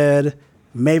is dead.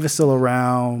 Maeve is still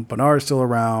around. Bernard is still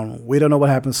around. We don't know what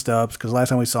happened to Stubbs because last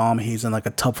time we saw him, he's in like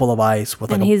a tub full of ice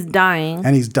he's dying.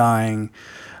 And he's dying.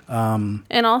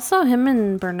 And also, him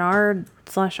and Bernard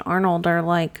 / Arnold are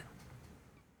like,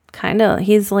 kind of.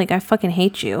 He's like, I fucking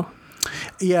hate you.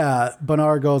 Yeah,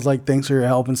 Bernard goes like, thanks for your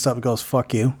help and stuff. Goes,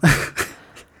 fuck you.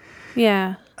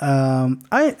 Yeah. I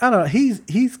don't know. He's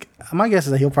my guess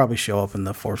is that he'll probably show up in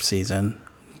the fourth season,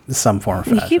 in some form or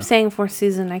fashion. You keep saying fourth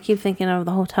season. I keep thinking of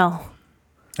the hotel.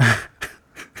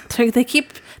 So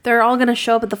they're all gonna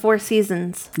show up at the Four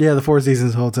Seasons. Yeah, the Four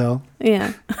Seasons hotel.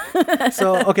 Yeah.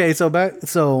 So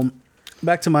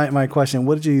back to my question.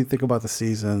 What did you think about the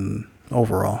season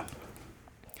overall?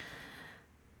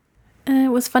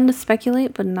 It was fun to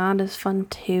speculate, but not as fun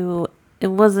to. It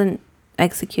wasn't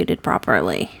executed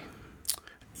properly.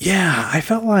 Yeah, I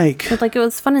felt like it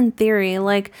was fun in theory.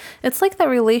 Like, it's like that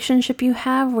relationship you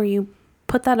have where you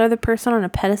put that other person on a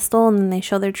pedestal and then they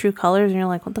show their true colors and you're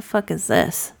like, what the fuck is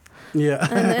this? Yeah.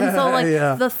 And so like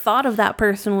the thought of that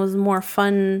person was more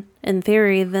fun in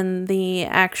theory than the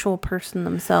actual person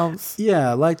themselves.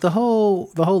 Yeah, like the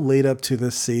whole lead up to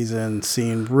this season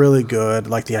seemed really good.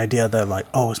 Like the idea that like,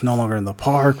 oh, it's no longer in the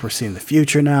park. We're seeing the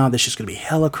future now. This is going to be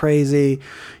hella crazy.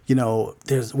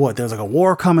 There's like a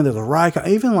war coming. There's a riot.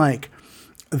 Even like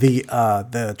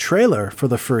the trailer for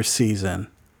the first season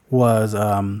was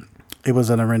it was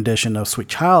a rendition of Sweet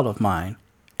Child of Mine.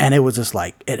 And it was just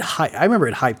like, I remember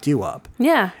it hyped you up.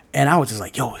 Yeah. And I was just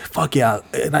like, yo, fuck yeah.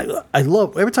 And I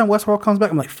love, every time Westworld comes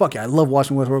back, I'm like, fuck yeah. I love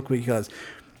watching Westworld because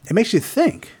it makes you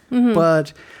think. Mm-hmm.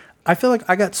 But I feel like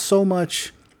I got so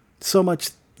much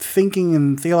thinking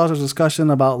and theological discussion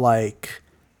about like,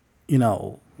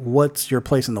 what's your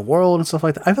place in the world and stuff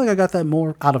like that. I feel like I got that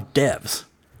more out of Devs.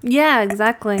 Yeah,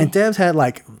 exactly. And Devs had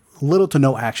like little to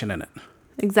no action in it.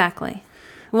 Exactly.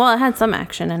 Well, it had some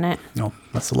action in it. No,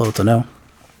 that's a little to no.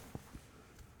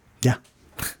 Yeah.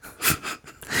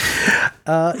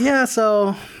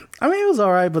 So, I mean, it was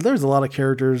all right, but there's a lot of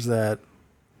characters that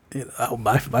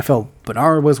I felt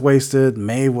Bernard was wasted,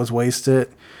 Maeve was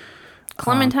wasted.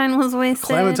 Clementine was wasted.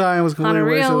 Clementine was completely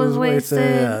wasted. Was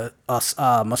wasted.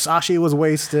 Masashi was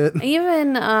wasted.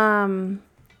 Even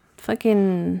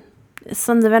fucking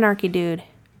Sons of Anarchy dude.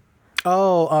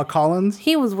 Oh, Collins?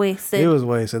 He was wasted. He was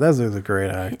wasted. That dude's a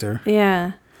great actor.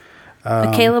 Yeah.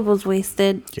 Caleb was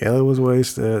wasted. Caleb was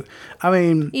wasted. I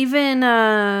mean... Even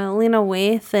Lena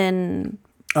Waithe and...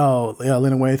 Oh, yeah,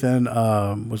 Lena Waithe and...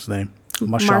 what's his name?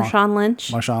 Marshawn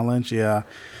Lynch. Marshawn Lynch, yeah.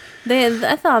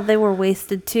 I thought they were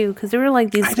wasted, too, because they were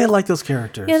like these... I did like those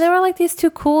characters. Yeah, they were like these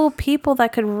two cool people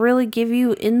that could really give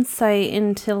you insight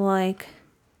into, like...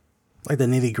 Like the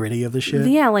nitty gritty of the shit?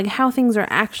 Yeah, like how things are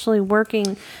actually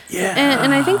working. Yeah.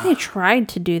 And I think they tried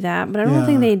to do that, but I don't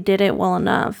think they did it well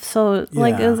enough. So,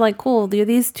 like, it was like, cool.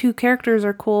 These two characters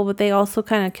are cool, but they also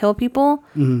kind of kill people.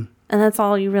 Mm-hmm. And that's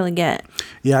all you really get.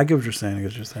 Yeah, I get what you're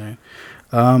saying.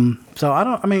 So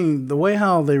I mean, the way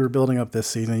how they were building up this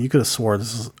season, you could have swore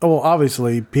this is,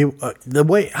 obviously, people, the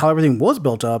way how everything was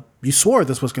built up, you swore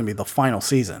this was going to be the final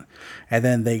season. And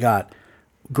then they got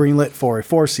greenlit for a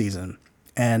 4th season.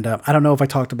 And I don't know if I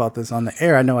talked about this on the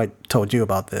air. I know I told you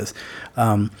about this.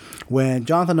 When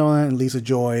Jonathan Nolan and Lisa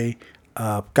Joy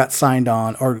got signed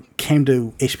on or came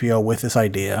to HBO with this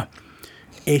idea,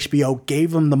 HBO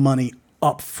gave them the money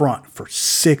up front for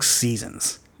 6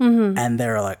 seasons. Mm-hmm. And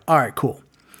they're like, all right, cool.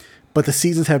 But the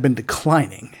seasons have been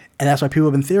declining. And that's why people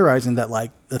have been theorizing that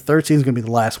like the 3rd season is going to be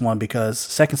the last one because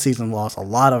 2nd season lost a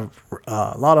lot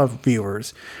of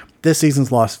viewers. This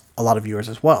season's lost a lot of viewers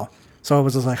as well. So it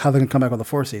was just like, how are they going to come back with the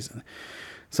 4th season?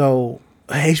 So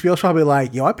HBO's probably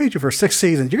like, yo, I paid you for 6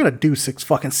 seasons. You're going to do 6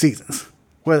 fucking seasons,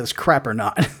 whether it's crap or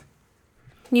not.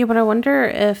 Yeah, but I wonder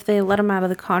if they let them out of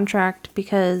the contract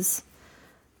because,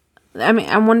 I mean,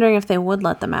 I'm wondering if they would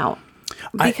let them out.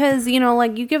 Because, you know,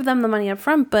 like, you give them the money up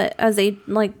front, but as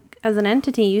an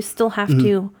entity, you still have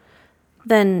to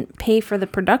then pay for the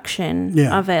production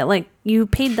of it. Like, you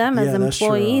paid them as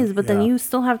employees, but then you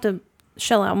still have to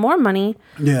shell out more money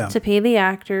to pay the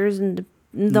actors and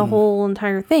the whole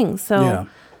entire thing. So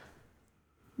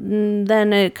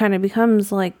then it kind of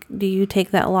becomes like, do you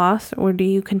take that loss or do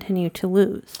you continue to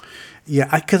lose? Yeah,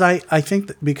 because I think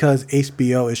that because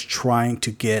HBO is trying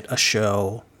to get a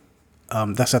show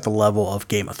that's at the level of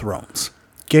Game of Thrones.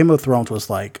 Game of Thrones was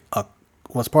like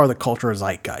was part of the cultural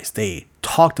zeitgeist.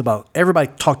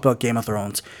 Everybody talked about Game of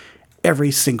Thrones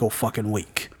every single fucking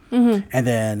week. Mm-hmm. And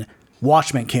then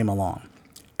Watchmen came along.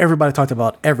 Everybody talked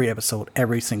about every episode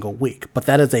every single week. But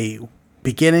that is a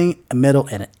beginning, a middle,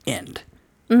 and an end.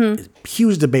 Mm-hmm.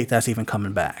 Huge debate that's even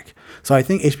coming back. So I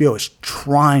think HBO is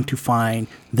trying to find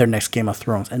their next Game of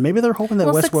Thrones. And maybe they're hoping that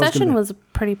Westworld's Succession was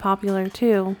pretty popular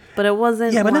too. But it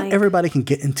wasn't but not everybody can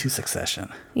get into Succession.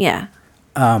 Yeah.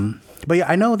 But yeah,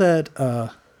 I know that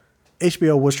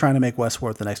HBO was trying to make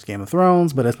Westworld the next Game of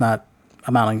Thrones, but it's not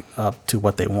amounting up to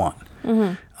what they want.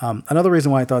 Mm-hmm. Another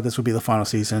reason why I thought this would be the final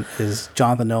season is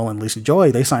Jonathan Nolan and Lisa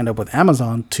Joy, they signed up with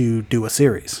Amazon to do a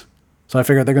series. So I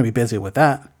figured they're going to be busy with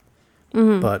that.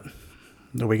 Mm-hmm. But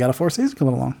we got a 4th season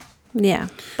coming along. Yeah.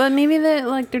 But maybe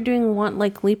they're doing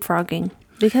leapfrogging.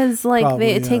 Because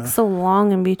it takes so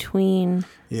long in between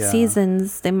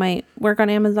seasons, they might work on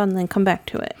Amazon and then come back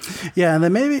to it. Yeah, and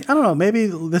then maybe, I don't know, maybe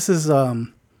this is,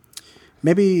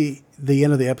 maybe the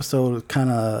end of the episode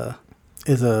kind of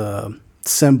is a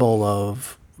symbol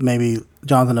of maybe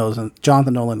Jonathan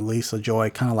Nolan and Lisa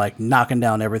Joy kind of like knocking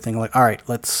down everything. Like, all right,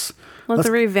 let's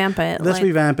revamp it. Let's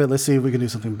revamp it. Let's see if we can do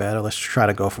something better. Let's try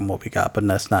to go from what we got, but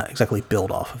let's not exactly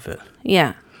build off of it.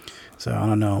 Yeah. So I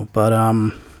don't know, but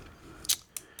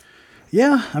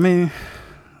yeah, I mean,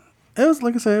 it was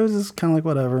like I said, it was just kind of like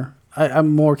whatever.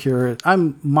 I'm more curious.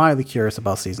 I'm mildly curious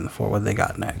about season 4, what they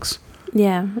got next.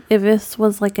 Yeah, if this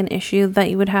was like an issue that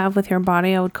you would have with your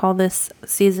body, I would call this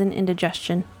season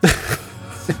indigestion.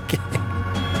 Okay.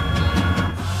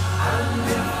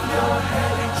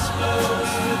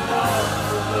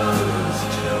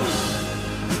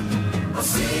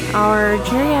 Our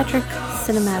geriatric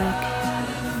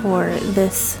cinematic for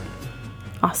this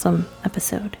awesome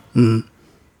episode.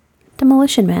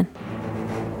 Demolition Man.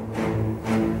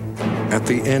 At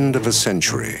the end of a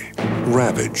century,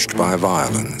 ravaged by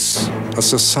violence, a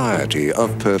society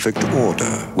of perfect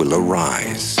order will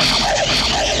arise.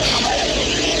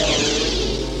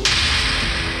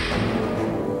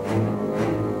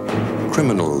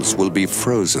 Criminals will be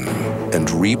frozen and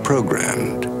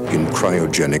reprogrammed in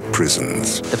cryogenic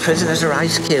prisons. The prisoners are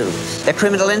ice cubes. Their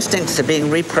criminal instincts are being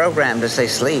reprogrammed as they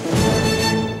sleep.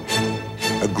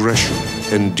 Aggression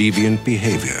and deviant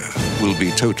behavior will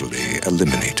be totally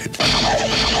eliminated.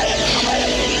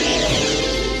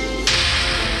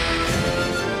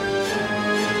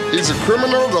 He's a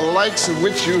criminal the likes of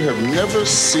which you have never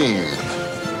seen.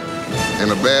 In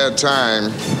a bad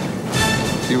time,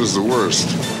 he was the worst.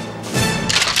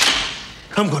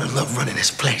 I'm gonna love running this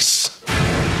place.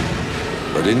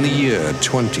 But in the year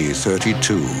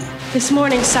 2032... This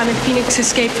morning, Simon Phoenix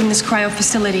escaped from this cryo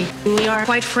facility. We are,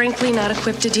 quite frankly, not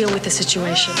equipped to deal with the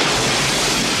situation.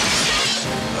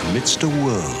 Amidst a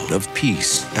world of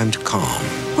peace and calm...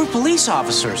 We're police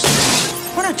officers.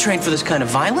 We're not trained for this kind of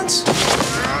violence.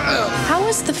 How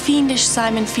was the fiendish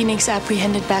Simon Phoenix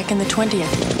apprehended back in the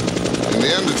 20th? In the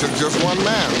end, it took just one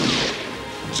man.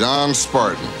 John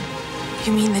Spartan.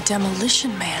 You mean the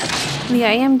Demolition Man? The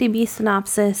IMDb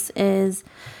synopsis is: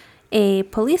 a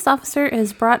police officer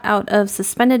is brought out of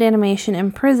suspended animation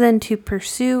in prison to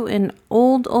pursue an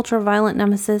old ultra-violent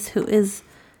nemesis who is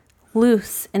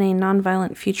loose in a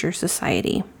non-violent future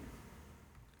society.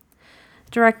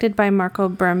 Directed by Marco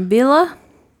Brambilla.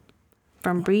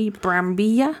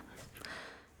 Brambilla.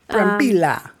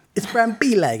 It's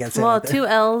Brambilla. I gotta say. Well, like that. 2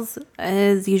 L's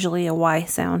is usually a Y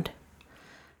sound.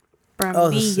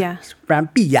 Brambilla.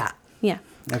 Brambilla. Yeah.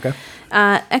 Okay.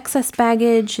 Excess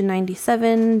Baggage in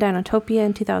 97, Dinotopia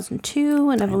in 2002,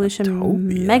 and Evolution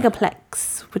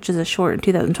Megaplex, which is a short in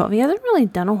 2012. He hasn't really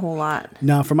done a whole lot.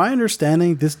 Now, from my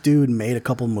understanding, this dude made a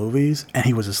couple movies, and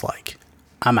he was just like,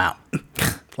 I'm out.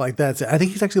 Like, that's it. I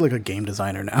think he's actually like a game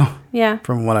designer now. Yeah.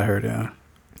 From what I heard, yeah.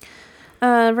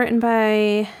 Written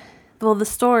by... Well, the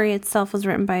story itself was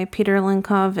written by Peter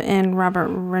Linkov and Robert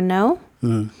Renault.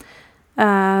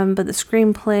 But the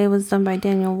screenplay was done by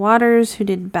Daniel Waters, who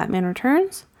did Batman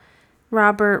Returns.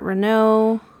 Robert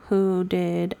Renault, who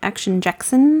did Action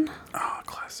Jackson. Oh,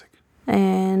 classic.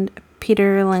 And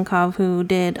Peter Linkov, who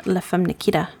did La Femme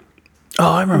Nikita.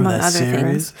 Oh, I remember that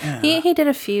series. Yeah. He did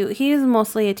a few. He is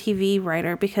mostly a TV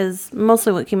writer because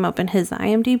mostly what came up in his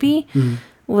IMDb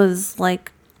was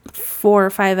like 4 or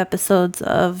 5 episodes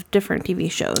of different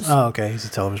TV shows. Oh, okay. He's a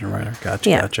television writer.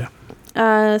 Gotcha.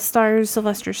 Stars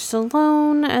Sylvester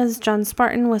Stallone as John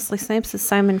Spartan, Wesley Snipes as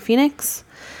Simon Phoenix,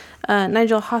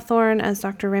 Nigel Hawthorne as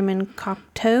Dr. Raymond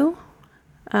Cocteau,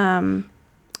 Benjamin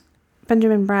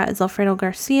Bratt as Alfredo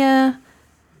Garcia,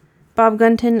 Bob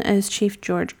Gunton as Chief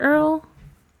George Earl,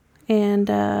 and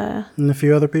a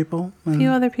few other people. Why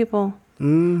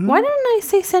didn't I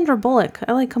say Sandra Bullock?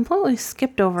 I completely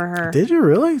skipped over her. Did you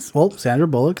really? Well, Sandra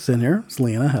Bullock's in here. It's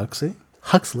Lena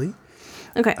Huxley.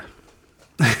 Okay.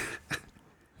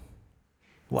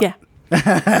 What? Yeah.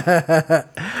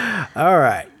 All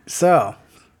right. So,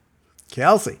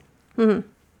 Kelsey,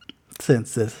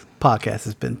 since this podcast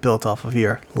has been built off of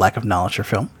your lack of knowledge for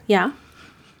film, Yeah.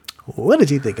 what did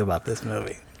you think about this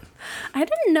movie? I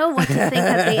didn't know what to think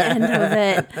at the end of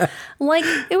it.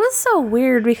 It was so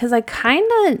weird because I kind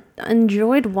of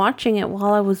enjoyed watching it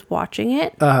while I was watching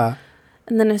it. And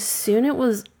then as soon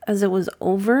as it was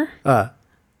over, I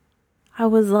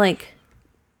was like,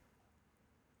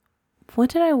 what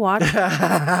did I watch?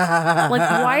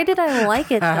 Why did I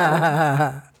like it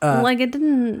though? It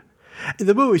didn't.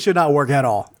 The movie should not work at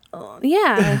all.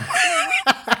 Yeah.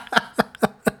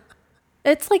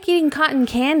 It's like eating cotton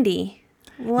candy.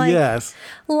 Yes.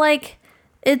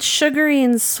 It's sugary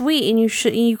and sweet, and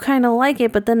you kind of like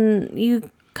it, but then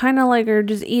you kind of are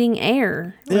just eating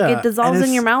air. It dissolves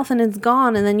in your mouth and it's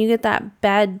gone, and then you get that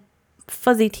bad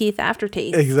fuzzy teeth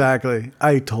aftertaste. Exactly.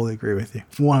 I totally agree with you.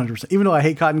 100%. Even though I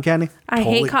hate cotton candy. I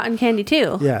hate cotton candy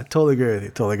too. Yeah, totally agree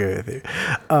with you.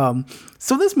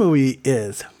 So this movie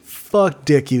is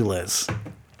fuck-diculous.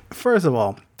 First of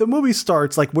all, the movie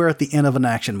starts like we're at the end of an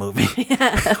action movie.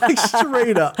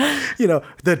 Straight up. The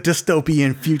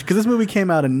dystopian future. Because this movie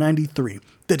came out in 93.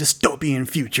 The dystopian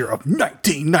future of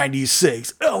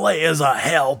 1996. LA is a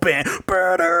hellbent.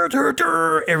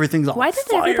 Everything's on fire. Why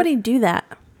did everybody do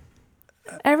that?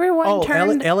 Everyone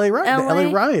turned... LA riots. The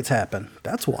LA riots happened.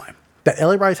 That's why. The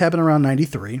LA riots happened around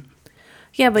 93.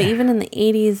 Yeah, but even in the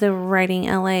 80s, they were writing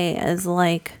LA as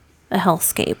a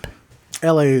hellscape.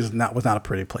 LA was not a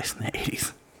pretty place in the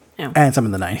 80s. Yeah. And some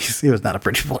in the 90s. It was not a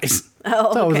pretty place.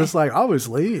 Oh, So okay. it was just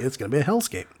obviously, it's going to be a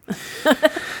hellscape.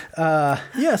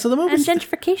 So the movie... And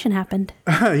gentrification happened.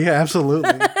 Yeah,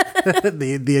 absolutely.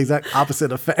 the exact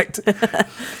opposite effect.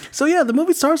 So yeah, the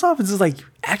movie starts off as this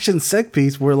action set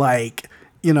piece where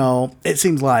it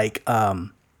seems like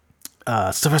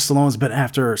Sylvester Stallone's been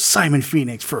after Simon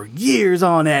Phoenix for years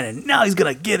on end, and now he's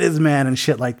going to get his man and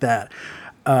shit like that.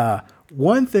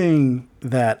 One thing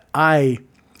that I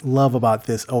love about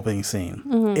this opening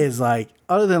scene is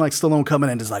other than Stallone coming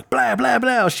in just blah blah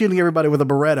blah shooting everybody with a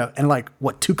Beretta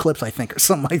and 2 clips I think or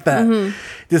something like that.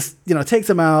 Just takes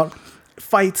him out,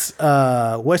 fights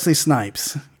Wesley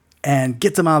Snipes and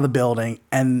gets him out of the building,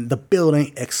 and the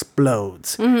building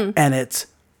explodes. And it's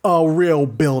a real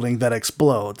building that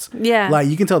explodes. Yeah.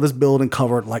 You can tell this building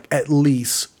covered at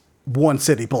least one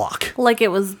city block. It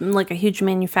was a huge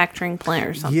manufacturing plant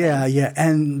or something. Yeah.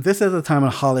 And this is a time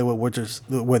in Hollywood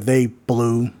where they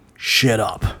blew shit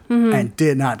up and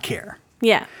did not care.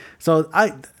 Yeah. So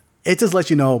it just lets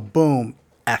you know, boom,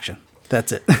 action.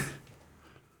 That's it.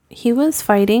 He was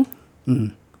fighting.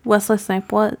 Wesley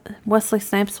Snipes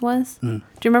was. Do you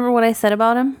remember what I said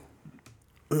about him?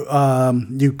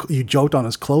 You joked on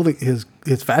his clothing,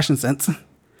 his fashion sense.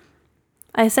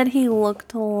 I said he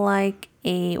looked like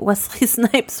a Wesley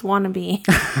Snipes wannabe.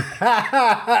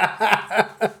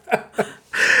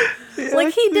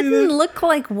 Like, he didn't look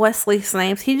like Wesley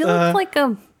Snipes. He looked like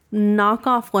a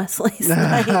knockoff Wesley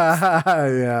Snipes.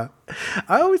 Yeah.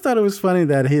 I always thought it was funny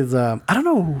that his, I don't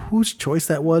know whose choice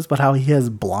that was, but how he has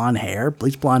blonde hair,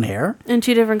 bleached blonde hair. And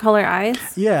 2 different color eyes.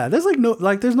 Yeah, there's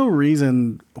there's no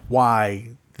reason why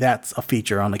that's a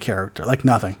feature on the character. Like,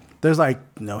 nothing. There's like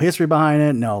no history behind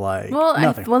it, nothing.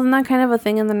 Wasn't that kind of a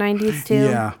thing in the 90s too?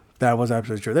 Yeah, that was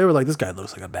absolutely true. They were like, this guy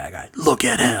looks like a bad guy. Look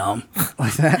at him.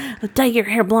 Like that. Dye your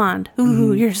hair blonde.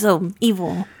 Ooh, you're so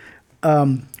evil.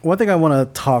 One thing I want to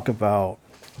talk about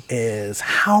is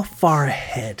how far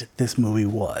ahead this movie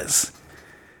was.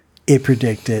 It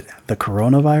predicted the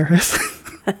coronavirus.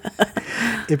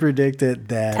 It predicted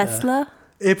that Tesla.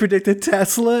 It predicted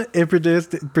Tesla. It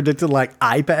predicted like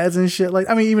iPads and shit. Like,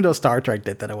 I mean, even though Star Trek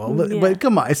did that well, but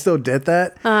come on, it still did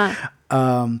that.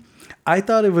 I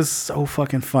thought it was so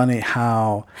fucking funny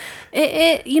how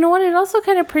it you know what? It also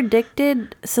kind of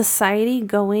predicted society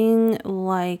going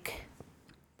like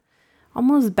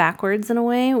almost backwards in a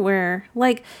way, where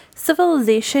like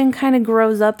civilization kind of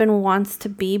grows up and wants to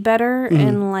be better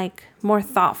and like more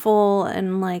thoughtful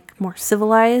and like more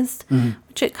civilized,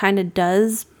 which it kind of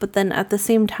does. But then at the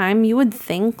same time, you would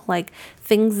think like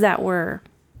things that were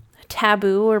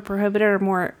taboo or prohibited are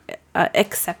more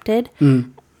accepted.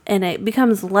 And it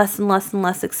becomes less and less and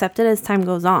less accepted as time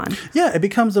goes on. Yeah, it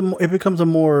becomes a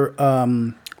more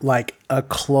like a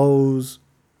closed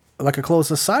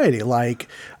society. Like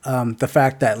the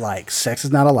fact that like sex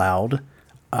is not allowed.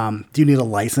 Do you need a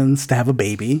license to have a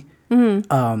baby?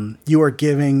 You are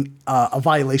giving a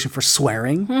violation for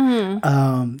swearing.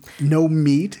 No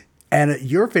meat. And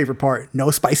your favorite part,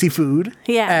 no spicy food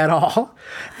at all.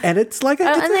 And it's like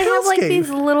and they have like these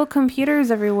little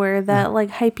computers everywhere that like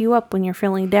hype you up when you're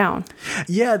feeling down.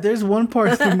 Yeah, there's one part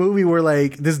of the movie where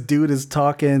like this dude is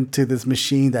talking to this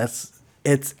machine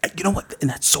it's you know what, and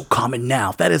that's so common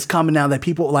now. That is common now that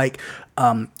people like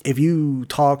if you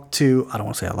talk to, I don't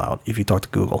want to say it out loud, if you talk to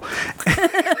Google.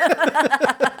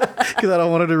 Because I don't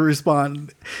want her to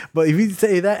respond. But if you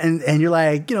say that and you're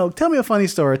like, you know, tell me a funny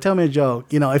story, tell me a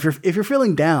joke, you know, if you're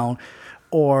feeling down,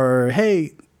 or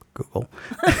hey Google,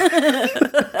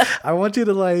 I want you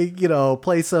to like, you know,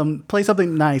 play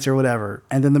something nice or whatever,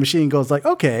 and then the machine goes like,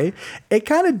 okay. It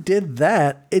kind of did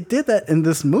that. It did that in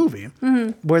this movie,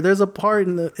 where there's a part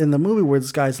in the movie where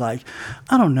this guy's like,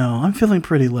 I don't know, I'm feeling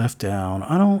pretty left down.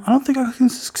 I don't think I can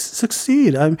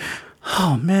succeed.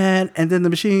 Oh man. And then the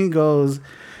machine goes,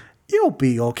 you'll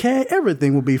be okay.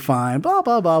 Everything will be fine. Blah,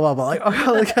 blah, blah, blah, blah. Like all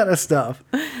that kind of stuff.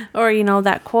 Or, you know,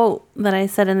 that quote that I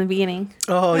said in the beginning.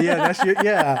 Oh, yeah. That's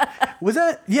yeah. Was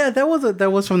that? Yeah, that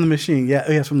was from the machine. Yeah.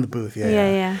 It's from the booth.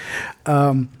 Yeah.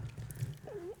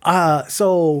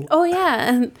 So. Oh, yeah.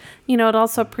 And, you know, it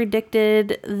also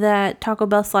predicted that Taco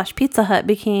Bell / Pizza Hut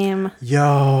became.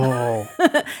 the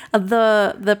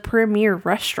premier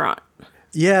restaurant.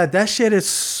 Yeah, that shit is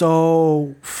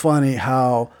so funny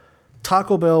how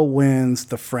Taco Bell wins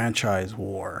the franchise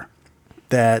war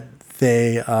that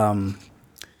they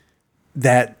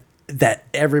that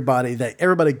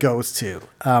everybody goes to.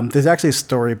 There's actually a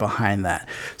story behind that.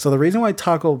 So the reason why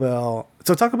Taco Bell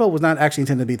was not actually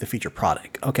intended to be the feature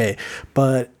product, okay,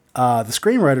 but the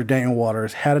screenwriter Daniel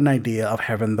Waters had an idea of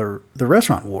having the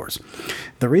restaurant wars.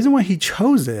 The reason why he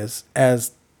chose this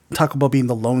as Taco Bell being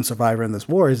the lone survivor in this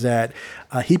war is that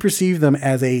he perceived them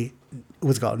as a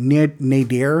what's it called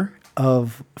nadir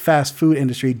of fast food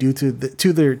industry due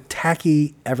to their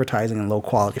tacky advertising and low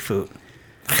quality food.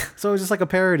 So it's just like a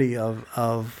parody of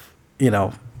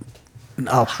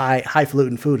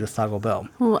highfalutin food as Taco Bell.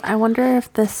 Well, I wonder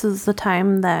if this is the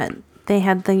time that they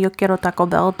had the Yo Quiero Taco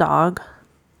Bell dog.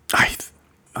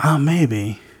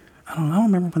 Maybe. I don't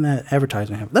remember when that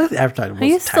advertisement happened. That advertisement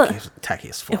was tacky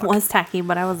as fuck. It was tacky,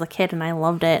 but I was a kid and I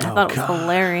loved it. I thought it was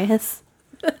hilarious.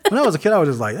 When I was a kid, I was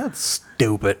just like, that's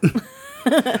stupid.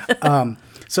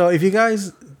 So if you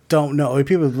guys don't know, if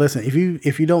people listen,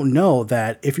 if you don't know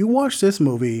that, if you watch this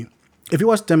movie, if you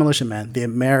watch Demolition Man, the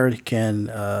American,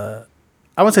 I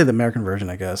would say the American version,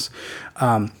 I guess,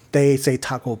 they say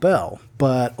Taco Bell,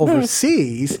 but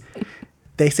overseas,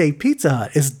 they say Pizza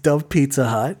Hut. It's dubbed Pizza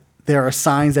Hut. There are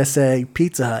signs that say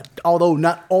Pizza Hut, although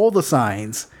not all the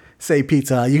signs say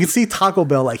Pizza Hut. You can see Taco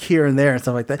Bell like here and there and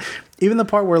stuff like that. Even the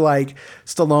part where like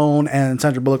Stallone and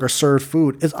Sandra Bullock are served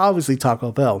food is obviously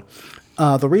Taco Bell.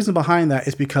 The reason behind that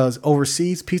is because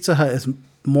overseas, Pizza Hut is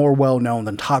more well known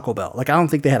than Taco Bell. Like I don't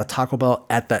think they had a Taco Bell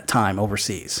at that time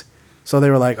overseas. So they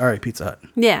were like, all right, Pizza Hut.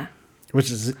 Yeah. Which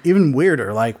is even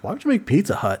weirder. Like, why would you make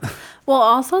Pizza Hut? Well,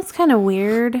 also it's kind of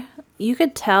weird. you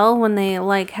could tell when they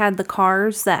like had the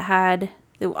cars that had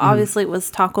obviously it was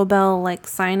Taco Bell like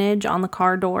signage on the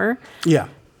car door. Yeah.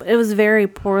 But it was very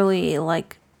poorly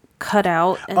like cut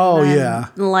out. And then,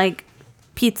 like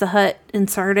Pizza Hut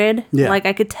inserted. Yeah. Like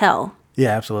I could tell.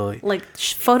 Yeah, absolutely. Like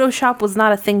Photoshop was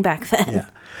not a thing back then.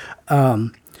 Yeah.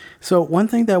 So one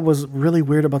thing that was really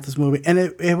weird about this movie, and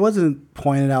it wasn't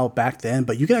pointed out back then,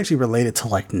 but you can actually relate it to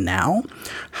like now,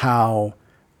 how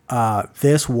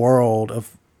this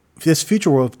future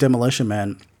world of Demolition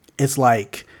Man, it's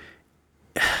like,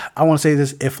 I want to say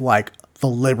this, if like the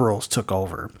liberals took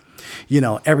over, you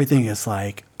know, everything is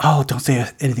like, oh, don't say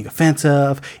anything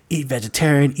offensive, eat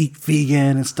vegetarian, eat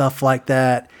vegan and stuff like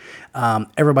that.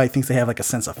 Everybody thinks they have like a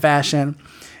sense of fashion.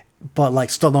 But like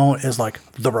Stallone is like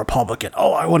the Republican.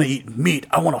 Oh, I want to eat meat.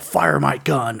 I want to fire my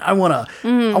gun. I want a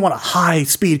high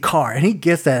speed car. And he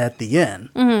gets that at the end.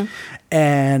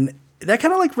 And that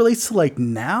kind of like relates to like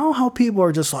now how people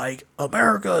are just like,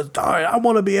 America is dying. I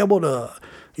want to be able to,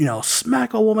 you know,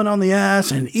 smack a woman on the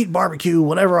ass and eat barbecue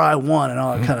whatever I want and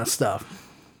all that kind of stuff.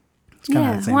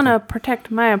 I want to protect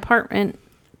my apartment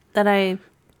that I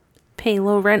pay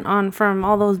low rent on from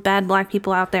all those bad black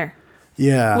people out there.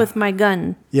 Yeah. With my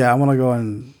gun. Yeah, I want to go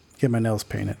and get my nails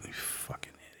painted. You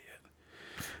fucking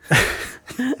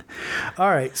idiot. All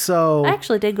right, so... I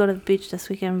actually did go to the beach this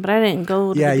weekend, but I didn't go to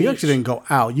the beach. Yeah, you actually didn't go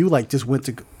out. You, like, just went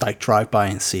to, like, drive by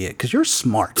and see it, because you're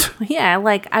smart. Yeah,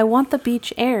 like, I want the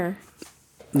beach air.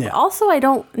 Yeah. Also, I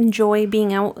don't enjoy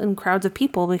being out in crowds of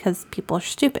people, because people are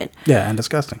stupid. Yeah, and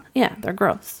disgusting. Yeah, they're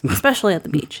gross, especially at the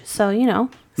beach. So, you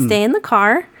know, stay in the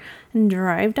car and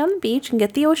drive down the beach and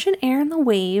get the ocean air and the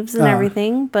waves and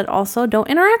everything, but also don't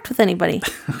interact with anybody.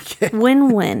 Okay.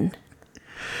 Win-win.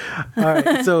 All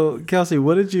right. So, Kelsey,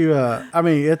 what did you,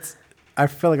 I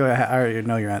feel like I already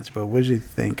know your answer, but what did you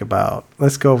think about,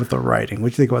 let's go with the writing.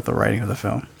 What did you think about the writing of the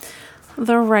film?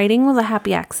 The writing was a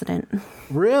happy accident.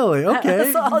 Really?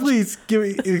 Okay. Please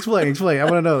explain. I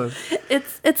want to know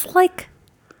this. It's like,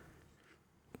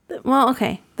 well,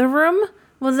 okay. The Room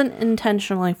wasn't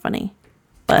intentionally funny.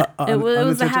 But it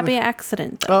was a happy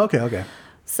accident. Though. Oh, okay.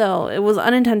 So it was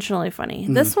unintentionally funny.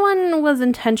 This one was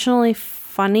intentionally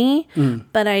funny,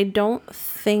 but I don't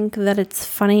think that it's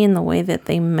funny in the way that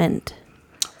they meant.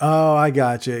 Oh, I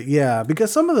gotcha. Yeah,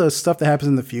 because some of the stuff that happens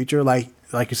in the future, like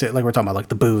you said, like we're talking about, like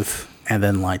the booth and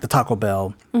then like the Taco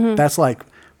Bell, that's like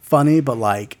funny, but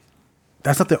like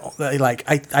that's not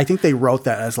I think they wrote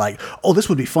that as like, oh, this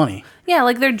would be funny. Yeah,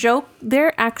 like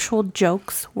their actual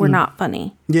jokes were not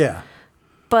funny. Yeah.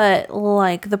 But,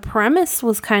 like, the premise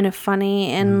was kind of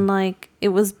funny, and, like, it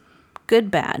was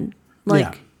good bad.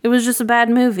 Like, it was just a bad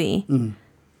movie.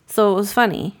 So it was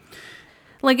funny.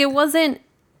 Like, it wasn't...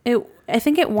 I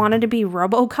think it wanted to be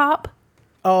RoboCop.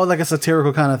 Oh, like a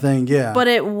satirical kind of thing, yeah. But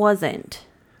it wasn't.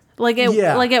 Like,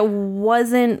 it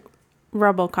wasn't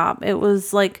RoboCop. It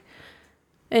was, like,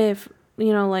 if,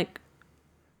 you know, like,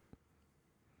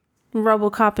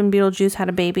 RoboCop and Beetlejuice had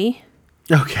a baby.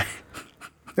 Okay.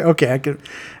 Okay,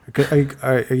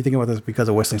 are you thinking about this because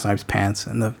of Wesley Snipes' pants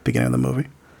in the beginning of the movie?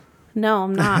 No,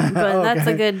 I'm not. But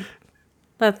okay.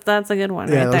 That's a good one.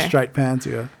 Yeah, right those there. striped pants.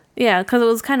 Yeah. Yeah, because it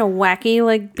was kind of wacky,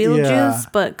 like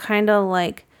Beetlejuice, but kind of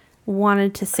like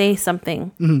wanted to say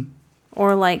something,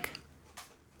 or like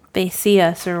they see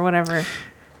us or whatever.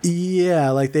 Yeah,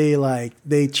 like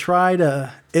they try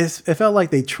to. It felt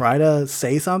like they try to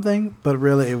say something, but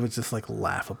really it was just like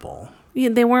laughable. Yeah,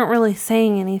 they weren't really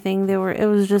saying anything. It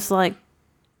was just like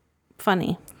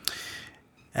funny.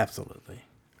 Absolutely.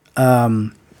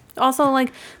 Also,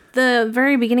 like the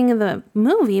very beginning of the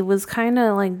movie was kind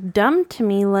of like dumb to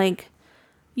me. Like,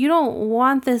 you don't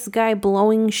want this guy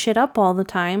blowing shit up all the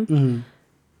time.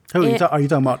 Are you talking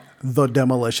about the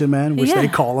Demolition Man, which they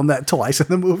call him that twice in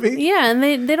the movie? Yeah, and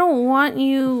they don't want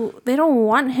you. They don't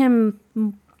want him.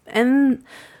 And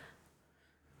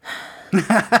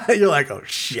you're like, oh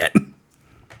shit.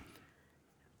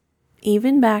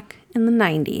 Even back in the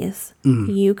 90s,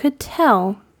 you could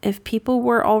tell if people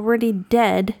were already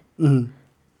dead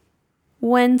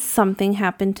when something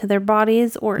happened to their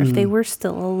bodies or if they were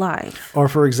still alive. Or,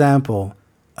 for example,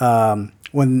 when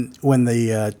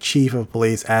the chief of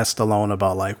police asked Stallone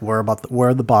about, like, where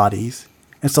are the bodies?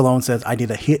 And Stallone says, I did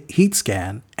a heat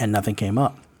scan and nothing came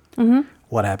up.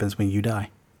 What happens when you die?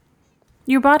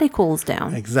 Your body cools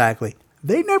down. Exactly.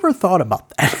 They never thought about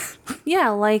that. Yeah,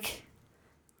 like...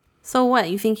 So what?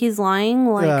 You think he's lying?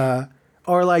 Like,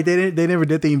 or like they never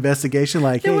did the investigation.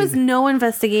 Like there was no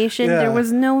investigation. Yeah. There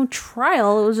was no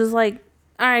trial. It was just like,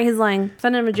 all right, he's lying.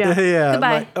 Send him to jail. Yeah.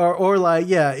 Goodbye.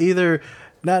 Either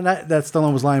not that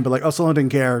Stallone was lying, but like, Stallone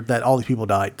didn't care that all these people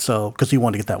died, so because he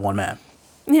wanted to get that one man.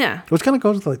 Yeah. Which kind of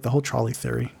goes with like the whole Charlie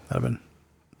theory that I've been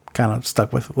kind of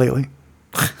stuck with lately.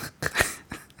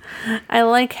 I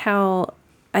like how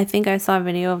I think I saw a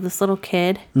video of this little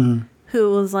kid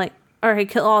who was like, all right,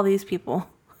 kill all these people.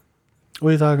 What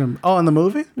are you talking about? Oh, in the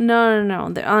movie? No.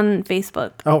 They're on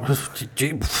Facebook. Oh,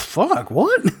 fuck.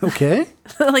 What? Okay.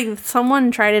 Like,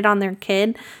 someone tried it on their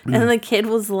kid, and the kid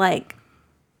was like,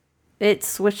 it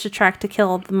switched the track to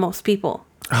kill the most people.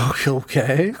 Oh,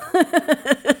 okay.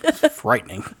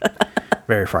 Frightening.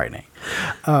 Very frightening.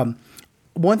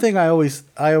 One thing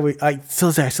I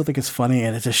still think it's funny,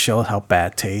 and it just shows how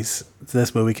bad taste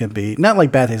this movie can be. Not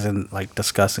like bad taste and like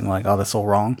disgusting, like, oh, that's so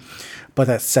wrong. But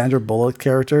that Sandra Bullock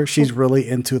character, she's really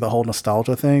into the whole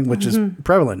nostalgia thing, which is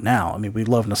prevalent now. I mean, we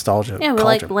love nostalgia. Yeah, we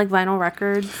culture. like vinyl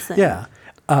records. And Yeah.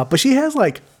 But she has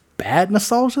like bad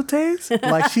nostalgia taste.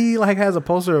 Like she like has a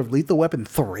poster of Lethal Weapon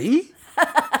 3.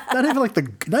 Not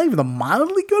even the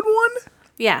mildly good one.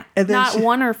 Yeah. And then Not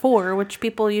 1 or 4, which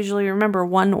people usually remember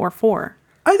 1 or 4.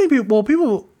 I think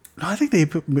I think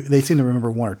they seem to remember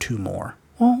 1 or 2 more.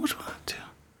 Well, which one? 2?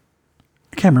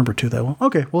 I can't remember 2 that well.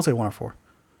 Okay, we'll say 1 or 4.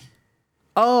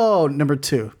 Oh, number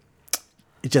 2.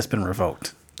 It's just been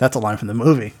revoked. That's a line from the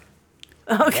movie.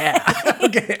 Okay. Yeah.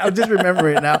 Okay, I'm just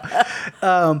remembering it now.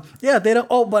 Yeah, they don't.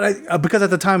 Oh, but because at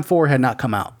the time 4 had not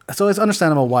come out, so it's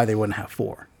understandable why they wouldn't have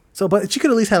 4. So, but she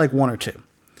could at least have like 1 or 2.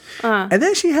 And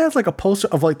then she has like a poster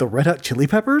of like the Red Hot Chili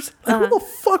Peppers. Like, who the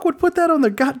fuck would put that on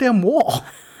their goddamn wall?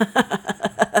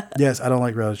 Yes, I don't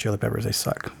like Red Hot Chili Peppers. They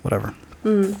suck. Whatever.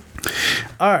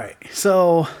 All right.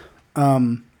 So,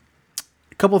 a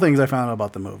couple things I found out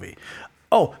about the movie.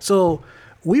 Oh, so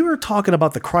we were talking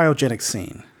about the cryogenic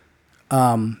scene.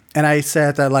 And I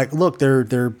said that, like, look,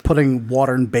 they're putting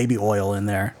water and baby oil in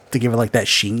there to give it like that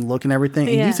sheen look and everything.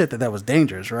 And you said that was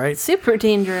dangerous, right? Super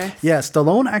dangerous. Yeah,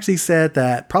 Stallone actually said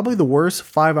that probably the worst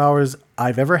 5 hours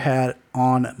I've ever had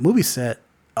on a movie set.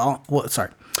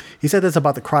 He said this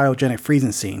about the cryogenic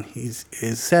freezing scene. He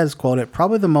says, quoted,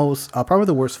 probably the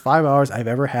worst 5 hours I've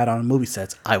ever had on a movie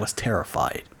sets. I was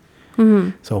terrified.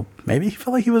 Mm-hmm. So maybe he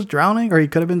felt like he was drowning, or he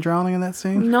could have been drowning in that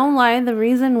scene. No lie, the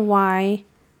reason why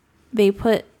they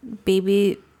put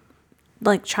baby,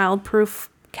 like, childproof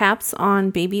caps on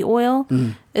baby oil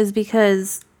is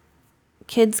because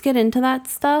kids get into that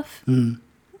stuff, and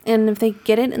if they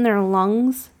get it in their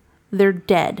lungs, they're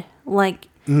dead. Like,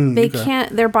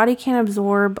 can't, their body can't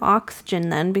absorb oxygen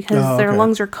then because their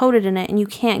lungs are coated in it, and you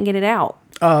can't get it out.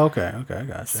 Oh, okay, I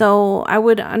gotcha. So I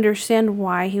would understand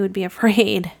why he would be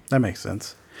afraid. That makes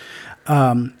sense.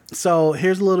 So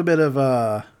here's a little bit of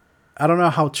I don't know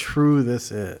how true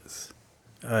this is.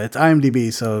 It's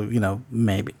IMDb, so,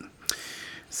 maybe.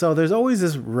 So there's always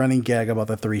this running gag about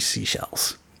the 3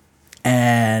 seashells.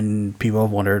 And people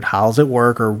have wondered, how does it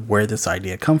work, or where this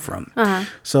idea come from?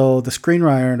 So the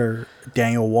screenwriter,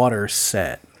 Daniel Waters,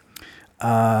 said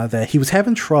that he was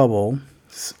having trouble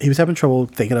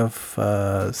thinking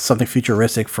of something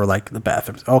futuristic for, like, the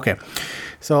bathrooms. Okay,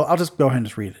 so I'll just go ahead and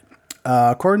just read it.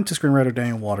 According to screenwriter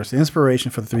Daniel Waters, the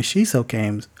inspiration for the 3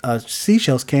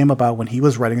 seashells came about when he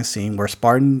was writing a scene where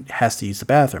Spartan has to use the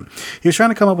bathroom. He was trying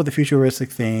to come up with a futuristic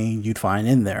thing you'd find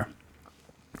in there.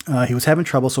 He was having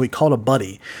trouble, so he called a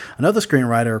buddy, another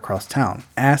screenwriter across town,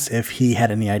 asked if he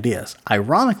had any ideas.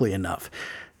 Ironically enough,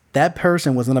 that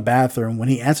person was in a bathroom when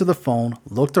he answered the phone,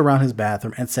 looked around his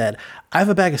bathroom, and said, "I have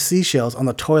a bag of seashells on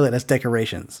the toilet as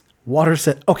decorations." Waters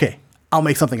said, "Okay, I'll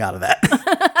make something out of that."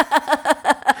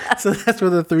 So that's where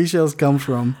the 3 shells come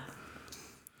from.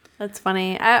 That's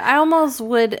funny. I almost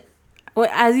would,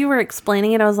 as you were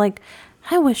explaining it, I was like,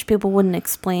 I wish people wouldn't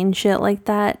explain shit like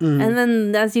that. And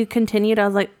then as you continued, I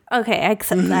was like, okay, I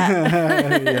accept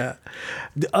that. Yeah.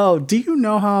 Oh, do you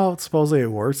know how supposedly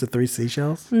it works, the 3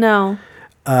 seashells? No.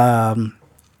 I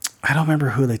don't remember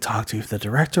who they talked to, the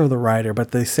director or the writer,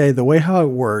 but they say the way how it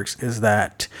works is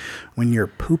that when you're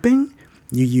pooping,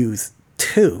 you use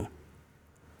 2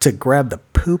 to grab the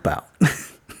poop out.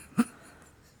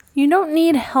 You don't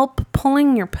need help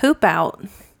pulling your poop out.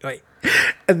 Right.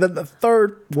 And then the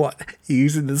third one, you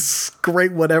use it to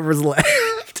scrape whatever's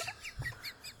left.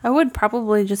 I would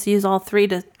probably just use all 3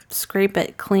 to scrape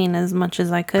it clean as much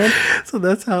as I could. So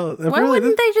that's how. Why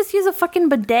wouldn't they just use a fucking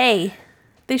bidet?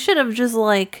 They should have just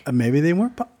like. Maybe they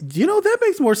weren't. That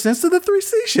makes more sense to the 3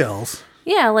 seashells.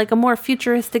 Yeah, like a more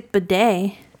futuristic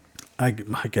bidet. I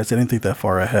guess I didn't think that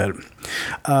far ahead.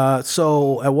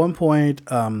 So at one point,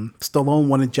 Stallone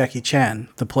wanted Jackie Chan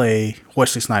to play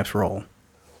Wesley Snipes' role.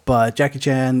 But Jackie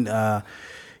Chan,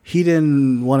 he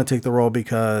didn't want to take the role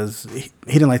because he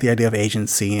didn't like the idea of Asian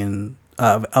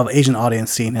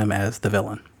audience seeing him as the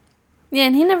villain. Yeah,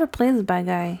 and he never plays a bad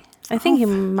guy. I think he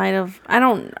might have. I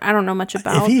don't know much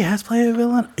about. If he has played a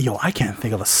villain, I can't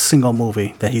think of a single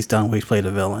movie that he's done where he's played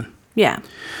a villain. Yeah.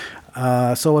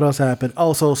 So what else happened?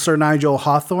 Oh, so Sir Nigel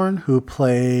Hawthorne, who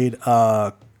played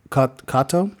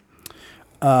Kato,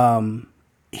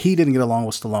 he didn't get along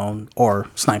with Stallone or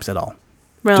Snipes at all.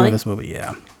 Really? During this movie,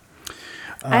 yeah.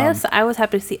 I was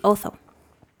happy to see Otho.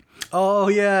 Oh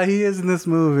yeah, he is in this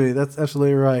movie. That's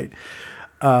absolutely right.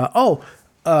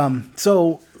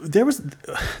 So there's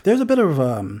a bit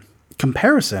of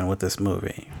comparison with this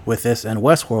movie, with this and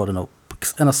Westworld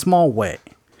in a small way.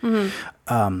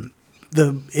 Mm-hmm.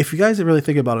 If you guys really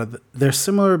think about it, they're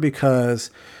similar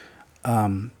because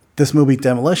this movie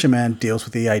Demolition Man deals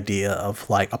with the idea of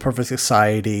like a perfect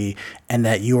society and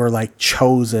that you are like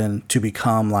chosen to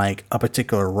become like a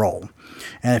particular role.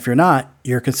 And if you're not,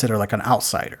 you're considered like an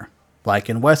outsider. Like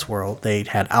in Westworld, they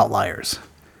had outliers.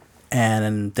 And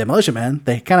in Demolition Man,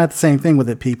 they kind of had the same thing with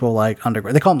the people like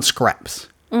underground. They call them scraps.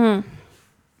 Mm.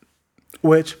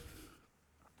 Which,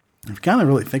 if you kind of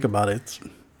really think about it, it's,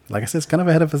 like I said, it's kind of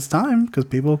ahead of its time because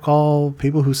people call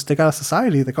people who stick out of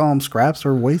society, they call them scraps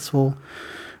or wasteful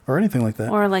or anything like that.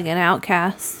 Or like an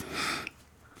outcast.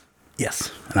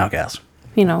 Yes, an outcast.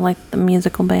 Like the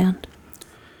musical band.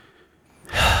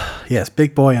 Yes,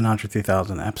 Big Boy and Andre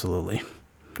 3000, absolutely.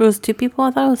 It was 2 people?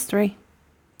 I thought it was 3.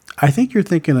 I think you're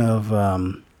thinking of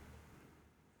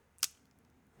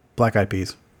Black Eyed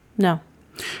Peas. No.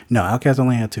 No, Outkast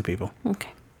only had 2 people. Okay.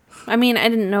 I mean, I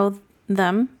didn't know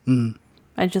them. Mm.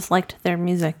 I just liked their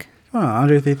music. Oh,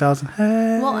 Andre 3000.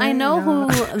 Hey, well, I know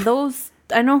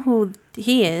who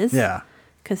he is. Yeah.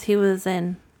 Because he was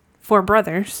in 4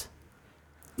 Brothers.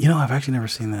 I've actually never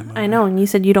seen that movie. I know, and you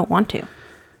said you don't want to.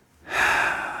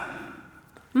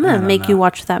 I'm going to make you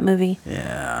watch that movie.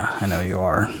 Yeah, I know you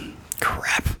are.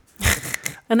 Crap.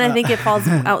 And I think it falls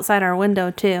outside our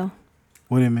window, too.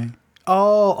 What do you mean?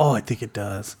 Oh, I think it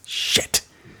does. Shit.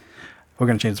 We're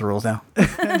going to change the rules now. No,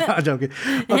 I'm joking.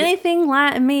 Okay. Anything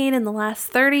made in the last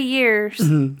 30 years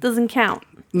doesn't count.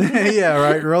 Yeah,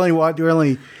 right. We're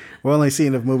only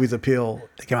seeing if movies appeal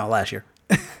that came out last year.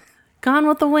 Gone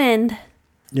with the Wind.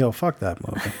 Fuck that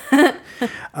movie.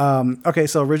 Okay,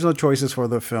 so original choices for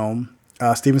the film.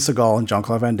 Steven Seagal and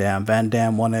Jean-Claude Van Damme. Van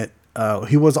Damme wanted,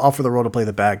 he was offered the role to play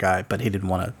the bad guy, but he didn't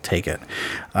want to take it.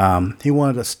 He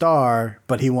wanted a star,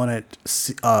 but he wanted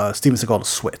Steven Seagal to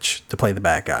switch to play the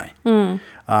bad guy.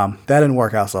 That didn't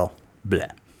work out, so bleh.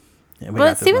 Yeah,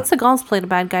 but Steven Seagal's played a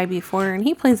bad guy before, and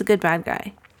he plays a good bad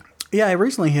guy. Yeah,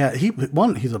 recently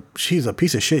he's a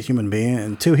piece of shit human being,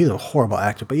 and 2, he's a horrible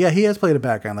actor. But yeah, he has played a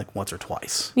bad guy like once or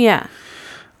twice. Yeah.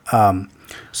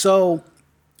 So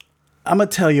I'm gonna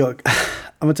tell you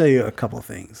a couple of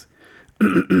things.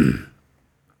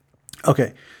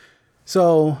 Okay,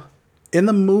 so in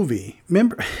the movie,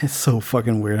 remember, it's so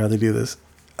fucking weird how they do this.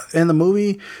 In the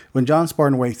movie, when John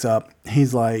Spartan wakes up,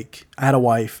 he's like, I had a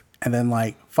wife, and then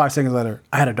like 5 seconds later,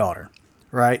 I had a daughter,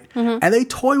 right? Mm-hmm. And they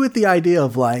toy with the idea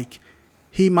of like,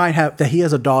 he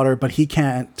has a daughter, but he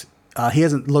can't, he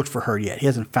hasn't looked for her yet. He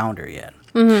hasn't found her yet.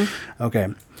 Mm-hmm. Okay,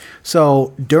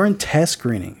 so during test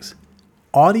screenings,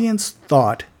 audience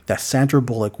thought that Sandra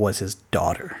Bullock was his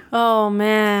daughter. Oh,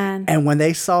 man. And when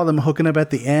they saw them hooking up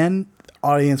at the end, the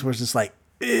audience was just like,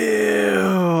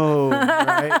 ew.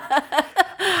 Right?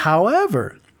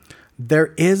 However,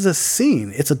 there is a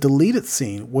scene, it's a deleted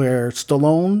scene, where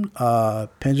Stallone,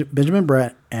 Benjamin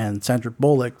Bratt, and Sandra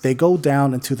Bullock, they go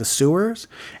down into the sewers,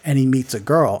 and he meets a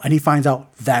girl, and he finds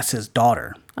out that's his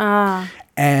daughter. And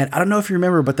I don't know if you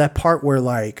remember, but that part where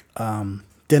like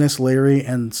Dennis Leary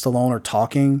and Stallone are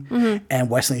talking, and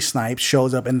Wesley Snipes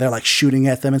shows up and they're like shooting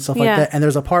at them and stuff like that. And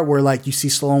there's a part where like you see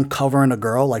Stallone covering a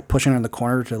girl, like pushing her in the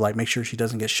corner to like make sure she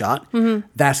doesn't get shot.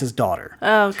 That's his daughter.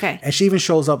 Oh, okay. And she even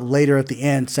shows up later at the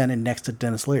end, standing next to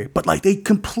Dennis Leary. But like they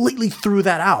completely threw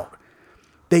that out.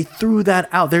 They threw that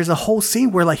out. There's a whole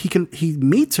scene where like he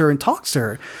meets her and talks to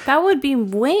her. That would be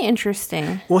way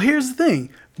interesting. Well, here's the thing.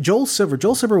 Joel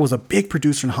Silver was a big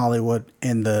producer in Hollywood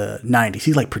in the 90s.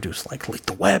 He like produced like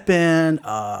Lethal Weapon.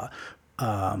 I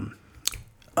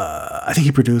think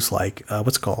he produced like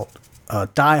what's it called?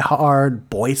 Die Hard,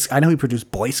 I know he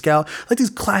produced Boy Scout, like these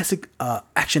classic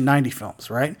action 90 films,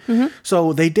 right?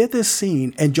 So they did this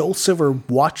scene, and Joel Silver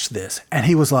watched this, and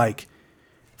he was like,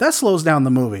 "That slows down the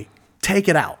movie. Take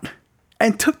it out,"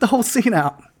 and took the whole scene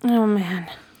out. Oh man.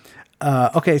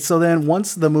 Okay, so then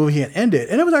once the movie had ended,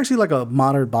 and it was actually like a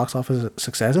moderate box office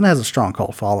success, and it has a strong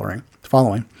cult following,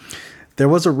 there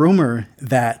was a rumor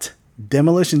that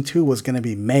Demolition 2 was going to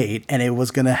be made, and it was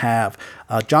going to have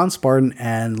John Spartan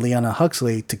and Leona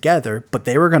Huxley together, but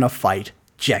they were going to fight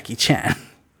Jackie Chan.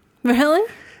 Really?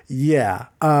 Yeah,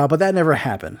 but that never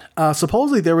happened.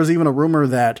 Supposedly, there was even a rumor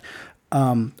that.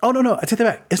 Oh no! I take that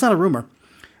back. It's not a rumor.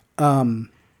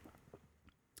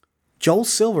 Joel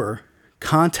Silver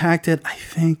contacted. I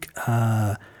think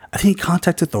he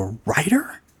contacted the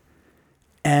writer.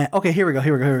 And okay, here we go.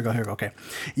 Okay,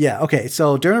 yeah. Okay,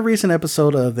 so during a recent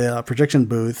episode of the Projection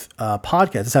Booth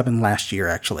podcast, this happened last year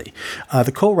actually.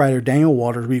 The co-writer Daniel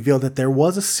Waters revealed that there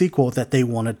was a sequel that they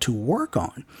wanted to work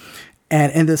on,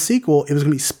 and in the sequel, it was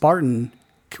going to be Spartan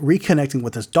reconnecting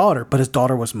with his daughter, but his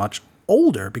daughter was much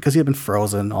older because he had been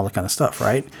frozen, all that kind of stuff,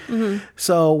 right? Mm-hmm.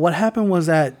 So what happened was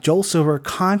that Joel Silver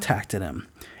contacted him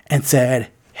and said,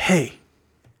 "Hey,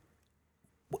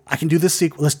 I can do this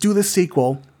sequel. Let's do this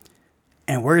sequel."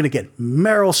 And we're going to get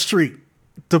Meryl Streep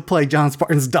to play John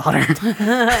Spartan's daughter.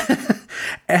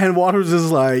 And Waters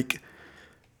is like,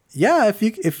 yeah, if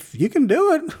you can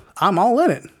do it, I'm all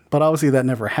in it. But obviously that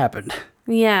never happened.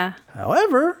 Yeah.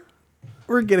 However,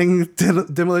 we're getting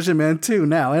Demolition Man 2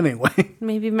 now anyway.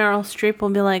 Maybe Meryl Streep will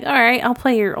be like, all right, I'll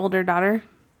play your older daughter.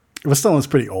 But Stallone's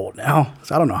pretty old now,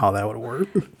 so I don't know how that would work.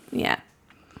 Yeah.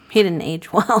 He didn't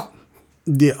age well.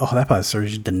 Yeah, that plastic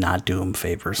surgery did not do him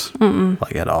favors,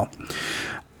 like at all.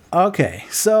 Okay,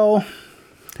 so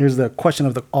here's the question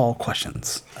of all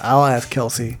questions. I'll ask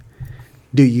Kelsey,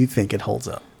 do you think it holds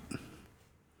up?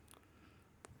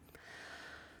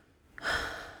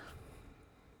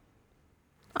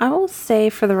 I will say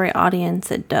for the right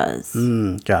audience, it does.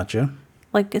 Gotcha.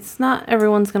 Like, it's not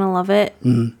everyone's going to love it,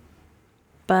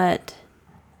 but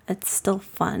it's still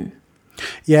fun.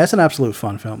 Yeah, it's an absolute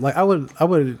fun film. Like I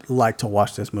would like to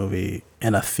watch this movie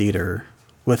in a theater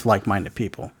with like-minded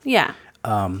people. Yeah.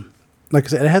 Like I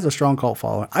said, it has a strong cult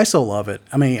following. I still love it.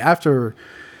 I mean, after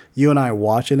you and I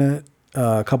watching it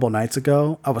a couple nights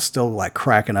ago, I was still like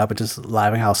cracking up and just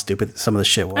laughing how stupid some of the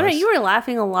shit was. I know you were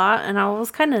laughing a lot, and I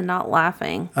was kind of not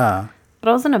laughing. But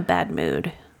I was in a bad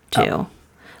mood too.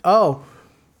 Oh,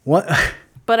 what?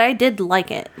 But I did like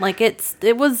it. Like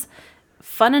it was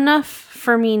fun enough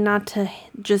for me not to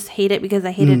just hate it because I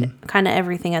hated kind of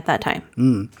everything at that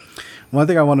time. One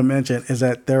thing I want to mention is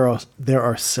that there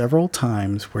are several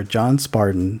times where John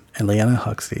Spartan and Leanna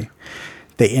Huxley,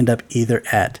 they end up either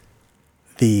at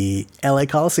the LA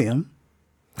Coliseum.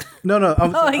 No,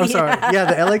 I'm sorry. Yeah,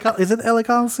 the LA is it the LA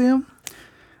Coliseum?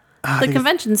 The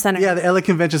convention center. Yeah, the LA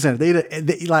Convention Center.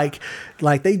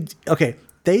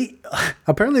 They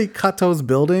apparently Kato's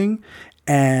building.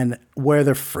 And where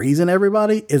they're freezing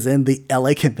everybody is in the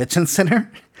LA Convention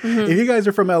Center. If you guys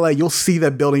are from LA, you'll see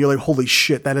that building. You're like, holy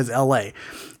shit, that is LA.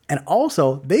 And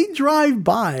also, they drive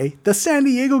by the San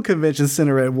Diego Convention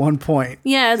Center at one point.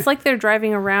 Yeah, it's like they're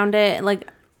driving around it, like,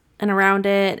 and around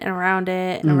it, and around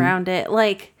it, and around it.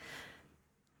 Like,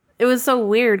 it was so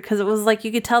weird because it was like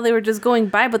you could tell they were just going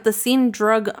by, but the scene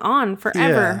drug on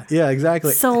forever. Yeah,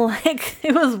 exactly. So like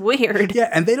it was weird.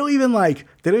 Yeah, and they don't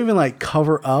even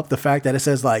cover up the fact that it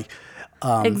says like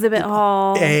Exhibit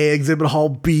Hall A, Exhibit Hall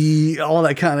B, all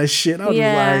that kind of shit. I was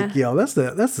like, yo, that's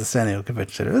the San Diego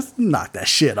Convention Center. Let's knock that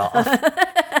shit off.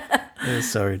 It's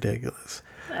so ridiculous.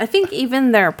 I think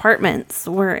even their apartments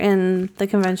were in the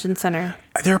convention center.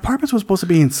 Their apartments were supposed to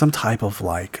be in some type of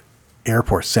like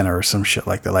airport center or some shit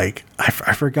like that. Like I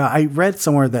forgot. I read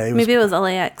somewhere that maybe it was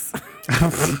LAX.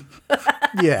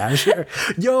 Yeah, sure.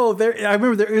 Yo, I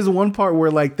remember there is one part where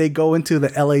like they go into the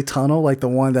LA tunnel, like the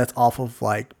one that's off of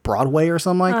like Broadway or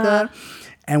something like that.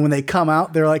 And when they come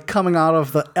out, they're like coming out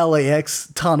of the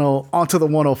LAX tunnel onto the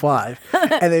 105,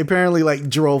 and they apparently like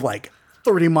drove like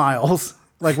 30 miles,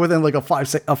 like within like a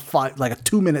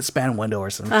 2-minute span window or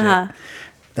some shit.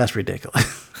 That's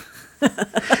ridiculous.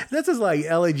 That's just like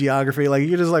LA geography. Like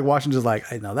you're just like watching, just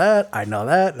like I know that.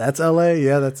 That's LA.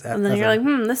 Yeah, that's. And then that's you're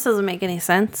like, this doesn't make any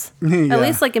sense. Yeah. At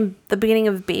least like in the beginning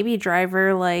of Baby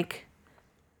Driver, like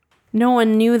no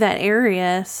one knew that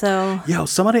area. So yo,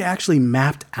 somebody actually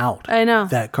mapped out. I know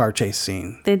that car chase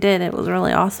scene. They did. It was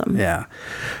really awesome. Yeah.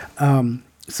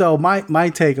 So my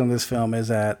take on this film is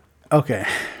that okay,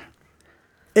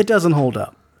 it doesn't hold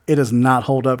up. It does not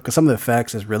hold up because some of the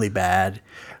effects is really bad.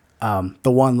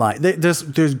 The one line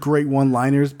there's great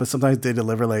one-liners, but sometimes they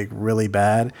deliver like really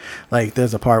bad. Like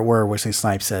there's a part where Wesley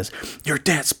Snipes says, "You're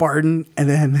dead, Spartan," and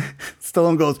then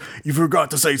Stallone goes, "You forgot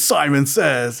to say Simon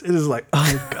Says." It is like,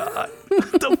 oh god,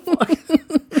 what the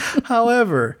fuck.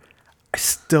 However, I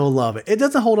still love it. It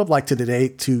doesn't hold up like to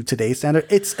today's standard.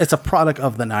 It's a product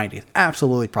of the 90s,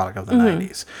 absolutely product of the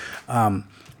 90s.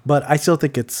 But I still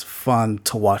think it's fun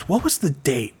to watch. What was the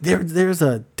date? There's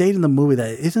a date in the movie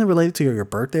that isn't it related to your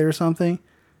birthday or something?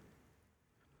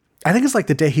 I think it's like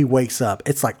the day he wakes up.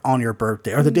 It's like on your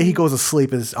birthday, or the day he goes to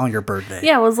sleep is on your birthday.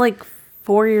 Yeah, it was like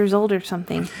 4 years old or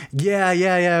something. Yeah.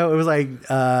 It was like,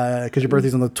 because your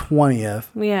birthday's on the 20th.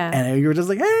 Yeah. And you were just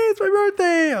like, hey, it's my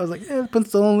birthday. I was like, yeah, put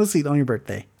still on the seat on your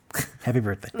birthday. Happy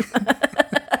birthday.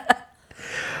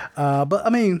 But I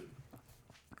mean,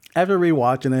 after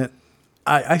rewatching it,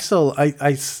 I still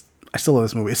love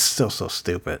this movie. It's still so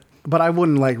stupid. But I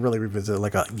wouldn't like really revisit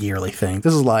like a yearly thing.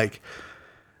 This is like,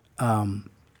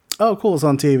 oh, cool, it's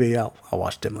on TV. I'll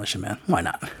watch Demolition Man. Why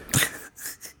not?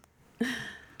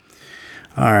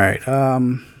 All right.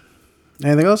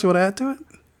 Anything else you want to add to it?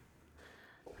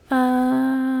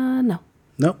 No.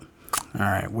 Nope. All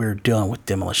right, we're dealing with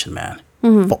Demolition Man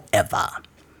forever.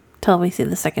 Till we see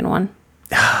the second one.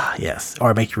 Yes,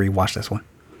 or make you rewatch this one.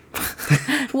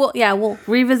 Well, yeah, we'll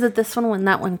revisit this one when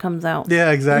that one comes out.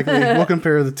 Yeah, exactly. We'll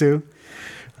compare the two.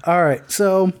 All right,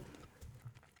 so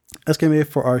that's going to be it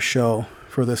for our show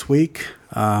for this week.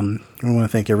 We want to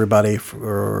thank everybody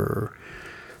for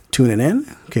tuning in,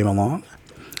 came along.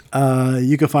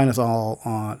 You can find us all.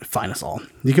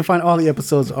 You can find all the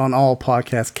episodes on all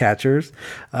podcast catchers,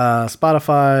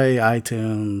 Spotify,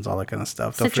 iTunes, all that kind of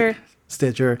stuff.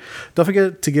 Stitcher. Don't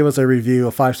forget to give us a review,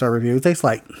 a 5-star review. It takes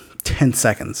like 10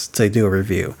 seconds to do a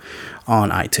review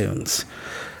on iTunes.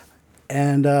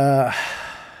 And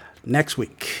next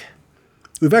week,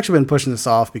 we've actually been pushing this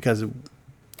off because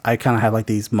I kind of have like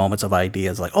these moments of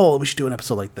ideas like, oh, we should do an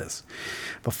episode like this.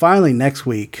 But finally, next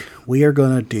week, we are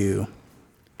going to do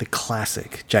the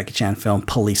classic Jackie Chan film,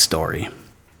 Police Story.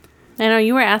 I know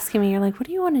you were asking me, you're like, what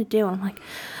do you want to do? And I'm like,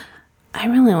 I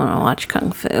really want to watch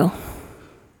Kung Fu.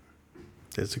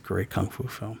 It's a great Kung Fu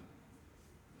film.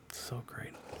 So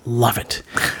great. Love it.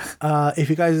 If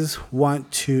you guys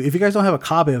don't have a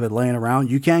copy of it laying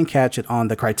around, you can catch it on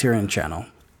the Criterion channel.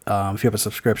 If you have a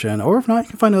subscription, or if not, you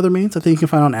can find other means. I think you can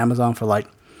find it on Amazon for maybe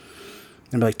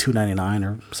 $2.99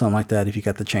 or something like that if you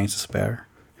got the change to spare.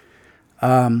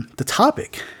 The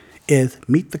topic is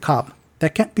Meet the Cop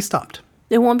That Can't Be Stopped.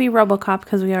 It won't be RoboCop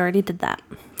because we already did that.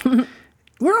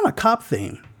 We're on a cop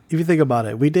theme. If you think about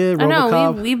it, we did RoboCop. I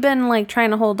know, we've been like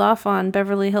trying to hold off on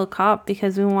Beverly Hill Cop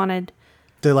because we wanted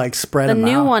to like spread the them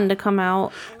new out. one to come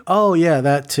out. Oh yeah,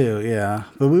 that too. Yeah,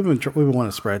 but we've been wanting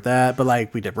to spread that. But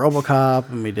like we did RoboCop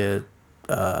and we did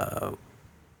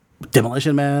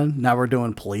Demolition Man. Now we're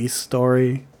doing Police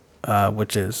Story,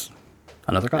 which is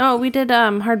another cop. Oh, we did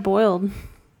Hard Boiled.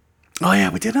 Oh yeah,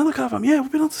 we did another cop film. Yeah,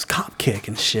 we've been on this cop kick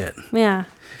and shit. Yeah,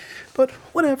 but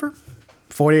whatever.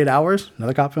 48 Hours,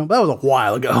 another cop film. That was a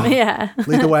while ago. Yeah.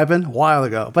 Lethal Weapon, a while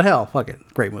ago. But hell, fuck it.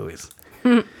 Great movies.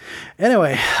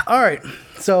 Anyway, all right.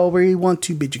 So we want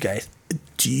to bid you guys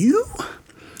adieu.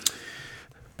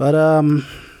 But I want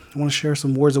to share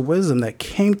some words of wisdom that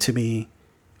came to me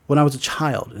when I was a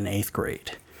child in 8th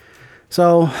grade.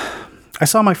 So I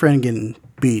saw my friend getting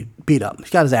beat up.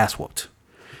 He got his ass whooped.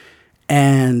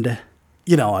 And,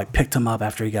 I picked him up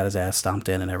after he got his ass stomped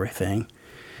in and everything.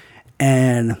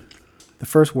 And the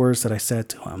first words that I said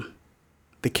to him,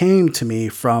 they came to me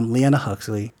from Leanna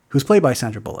Huxley, who's played by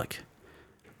Sandra Bullock.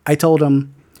 I told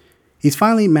him, he's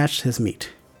finally matched his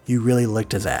meat. You really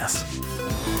licked his ass.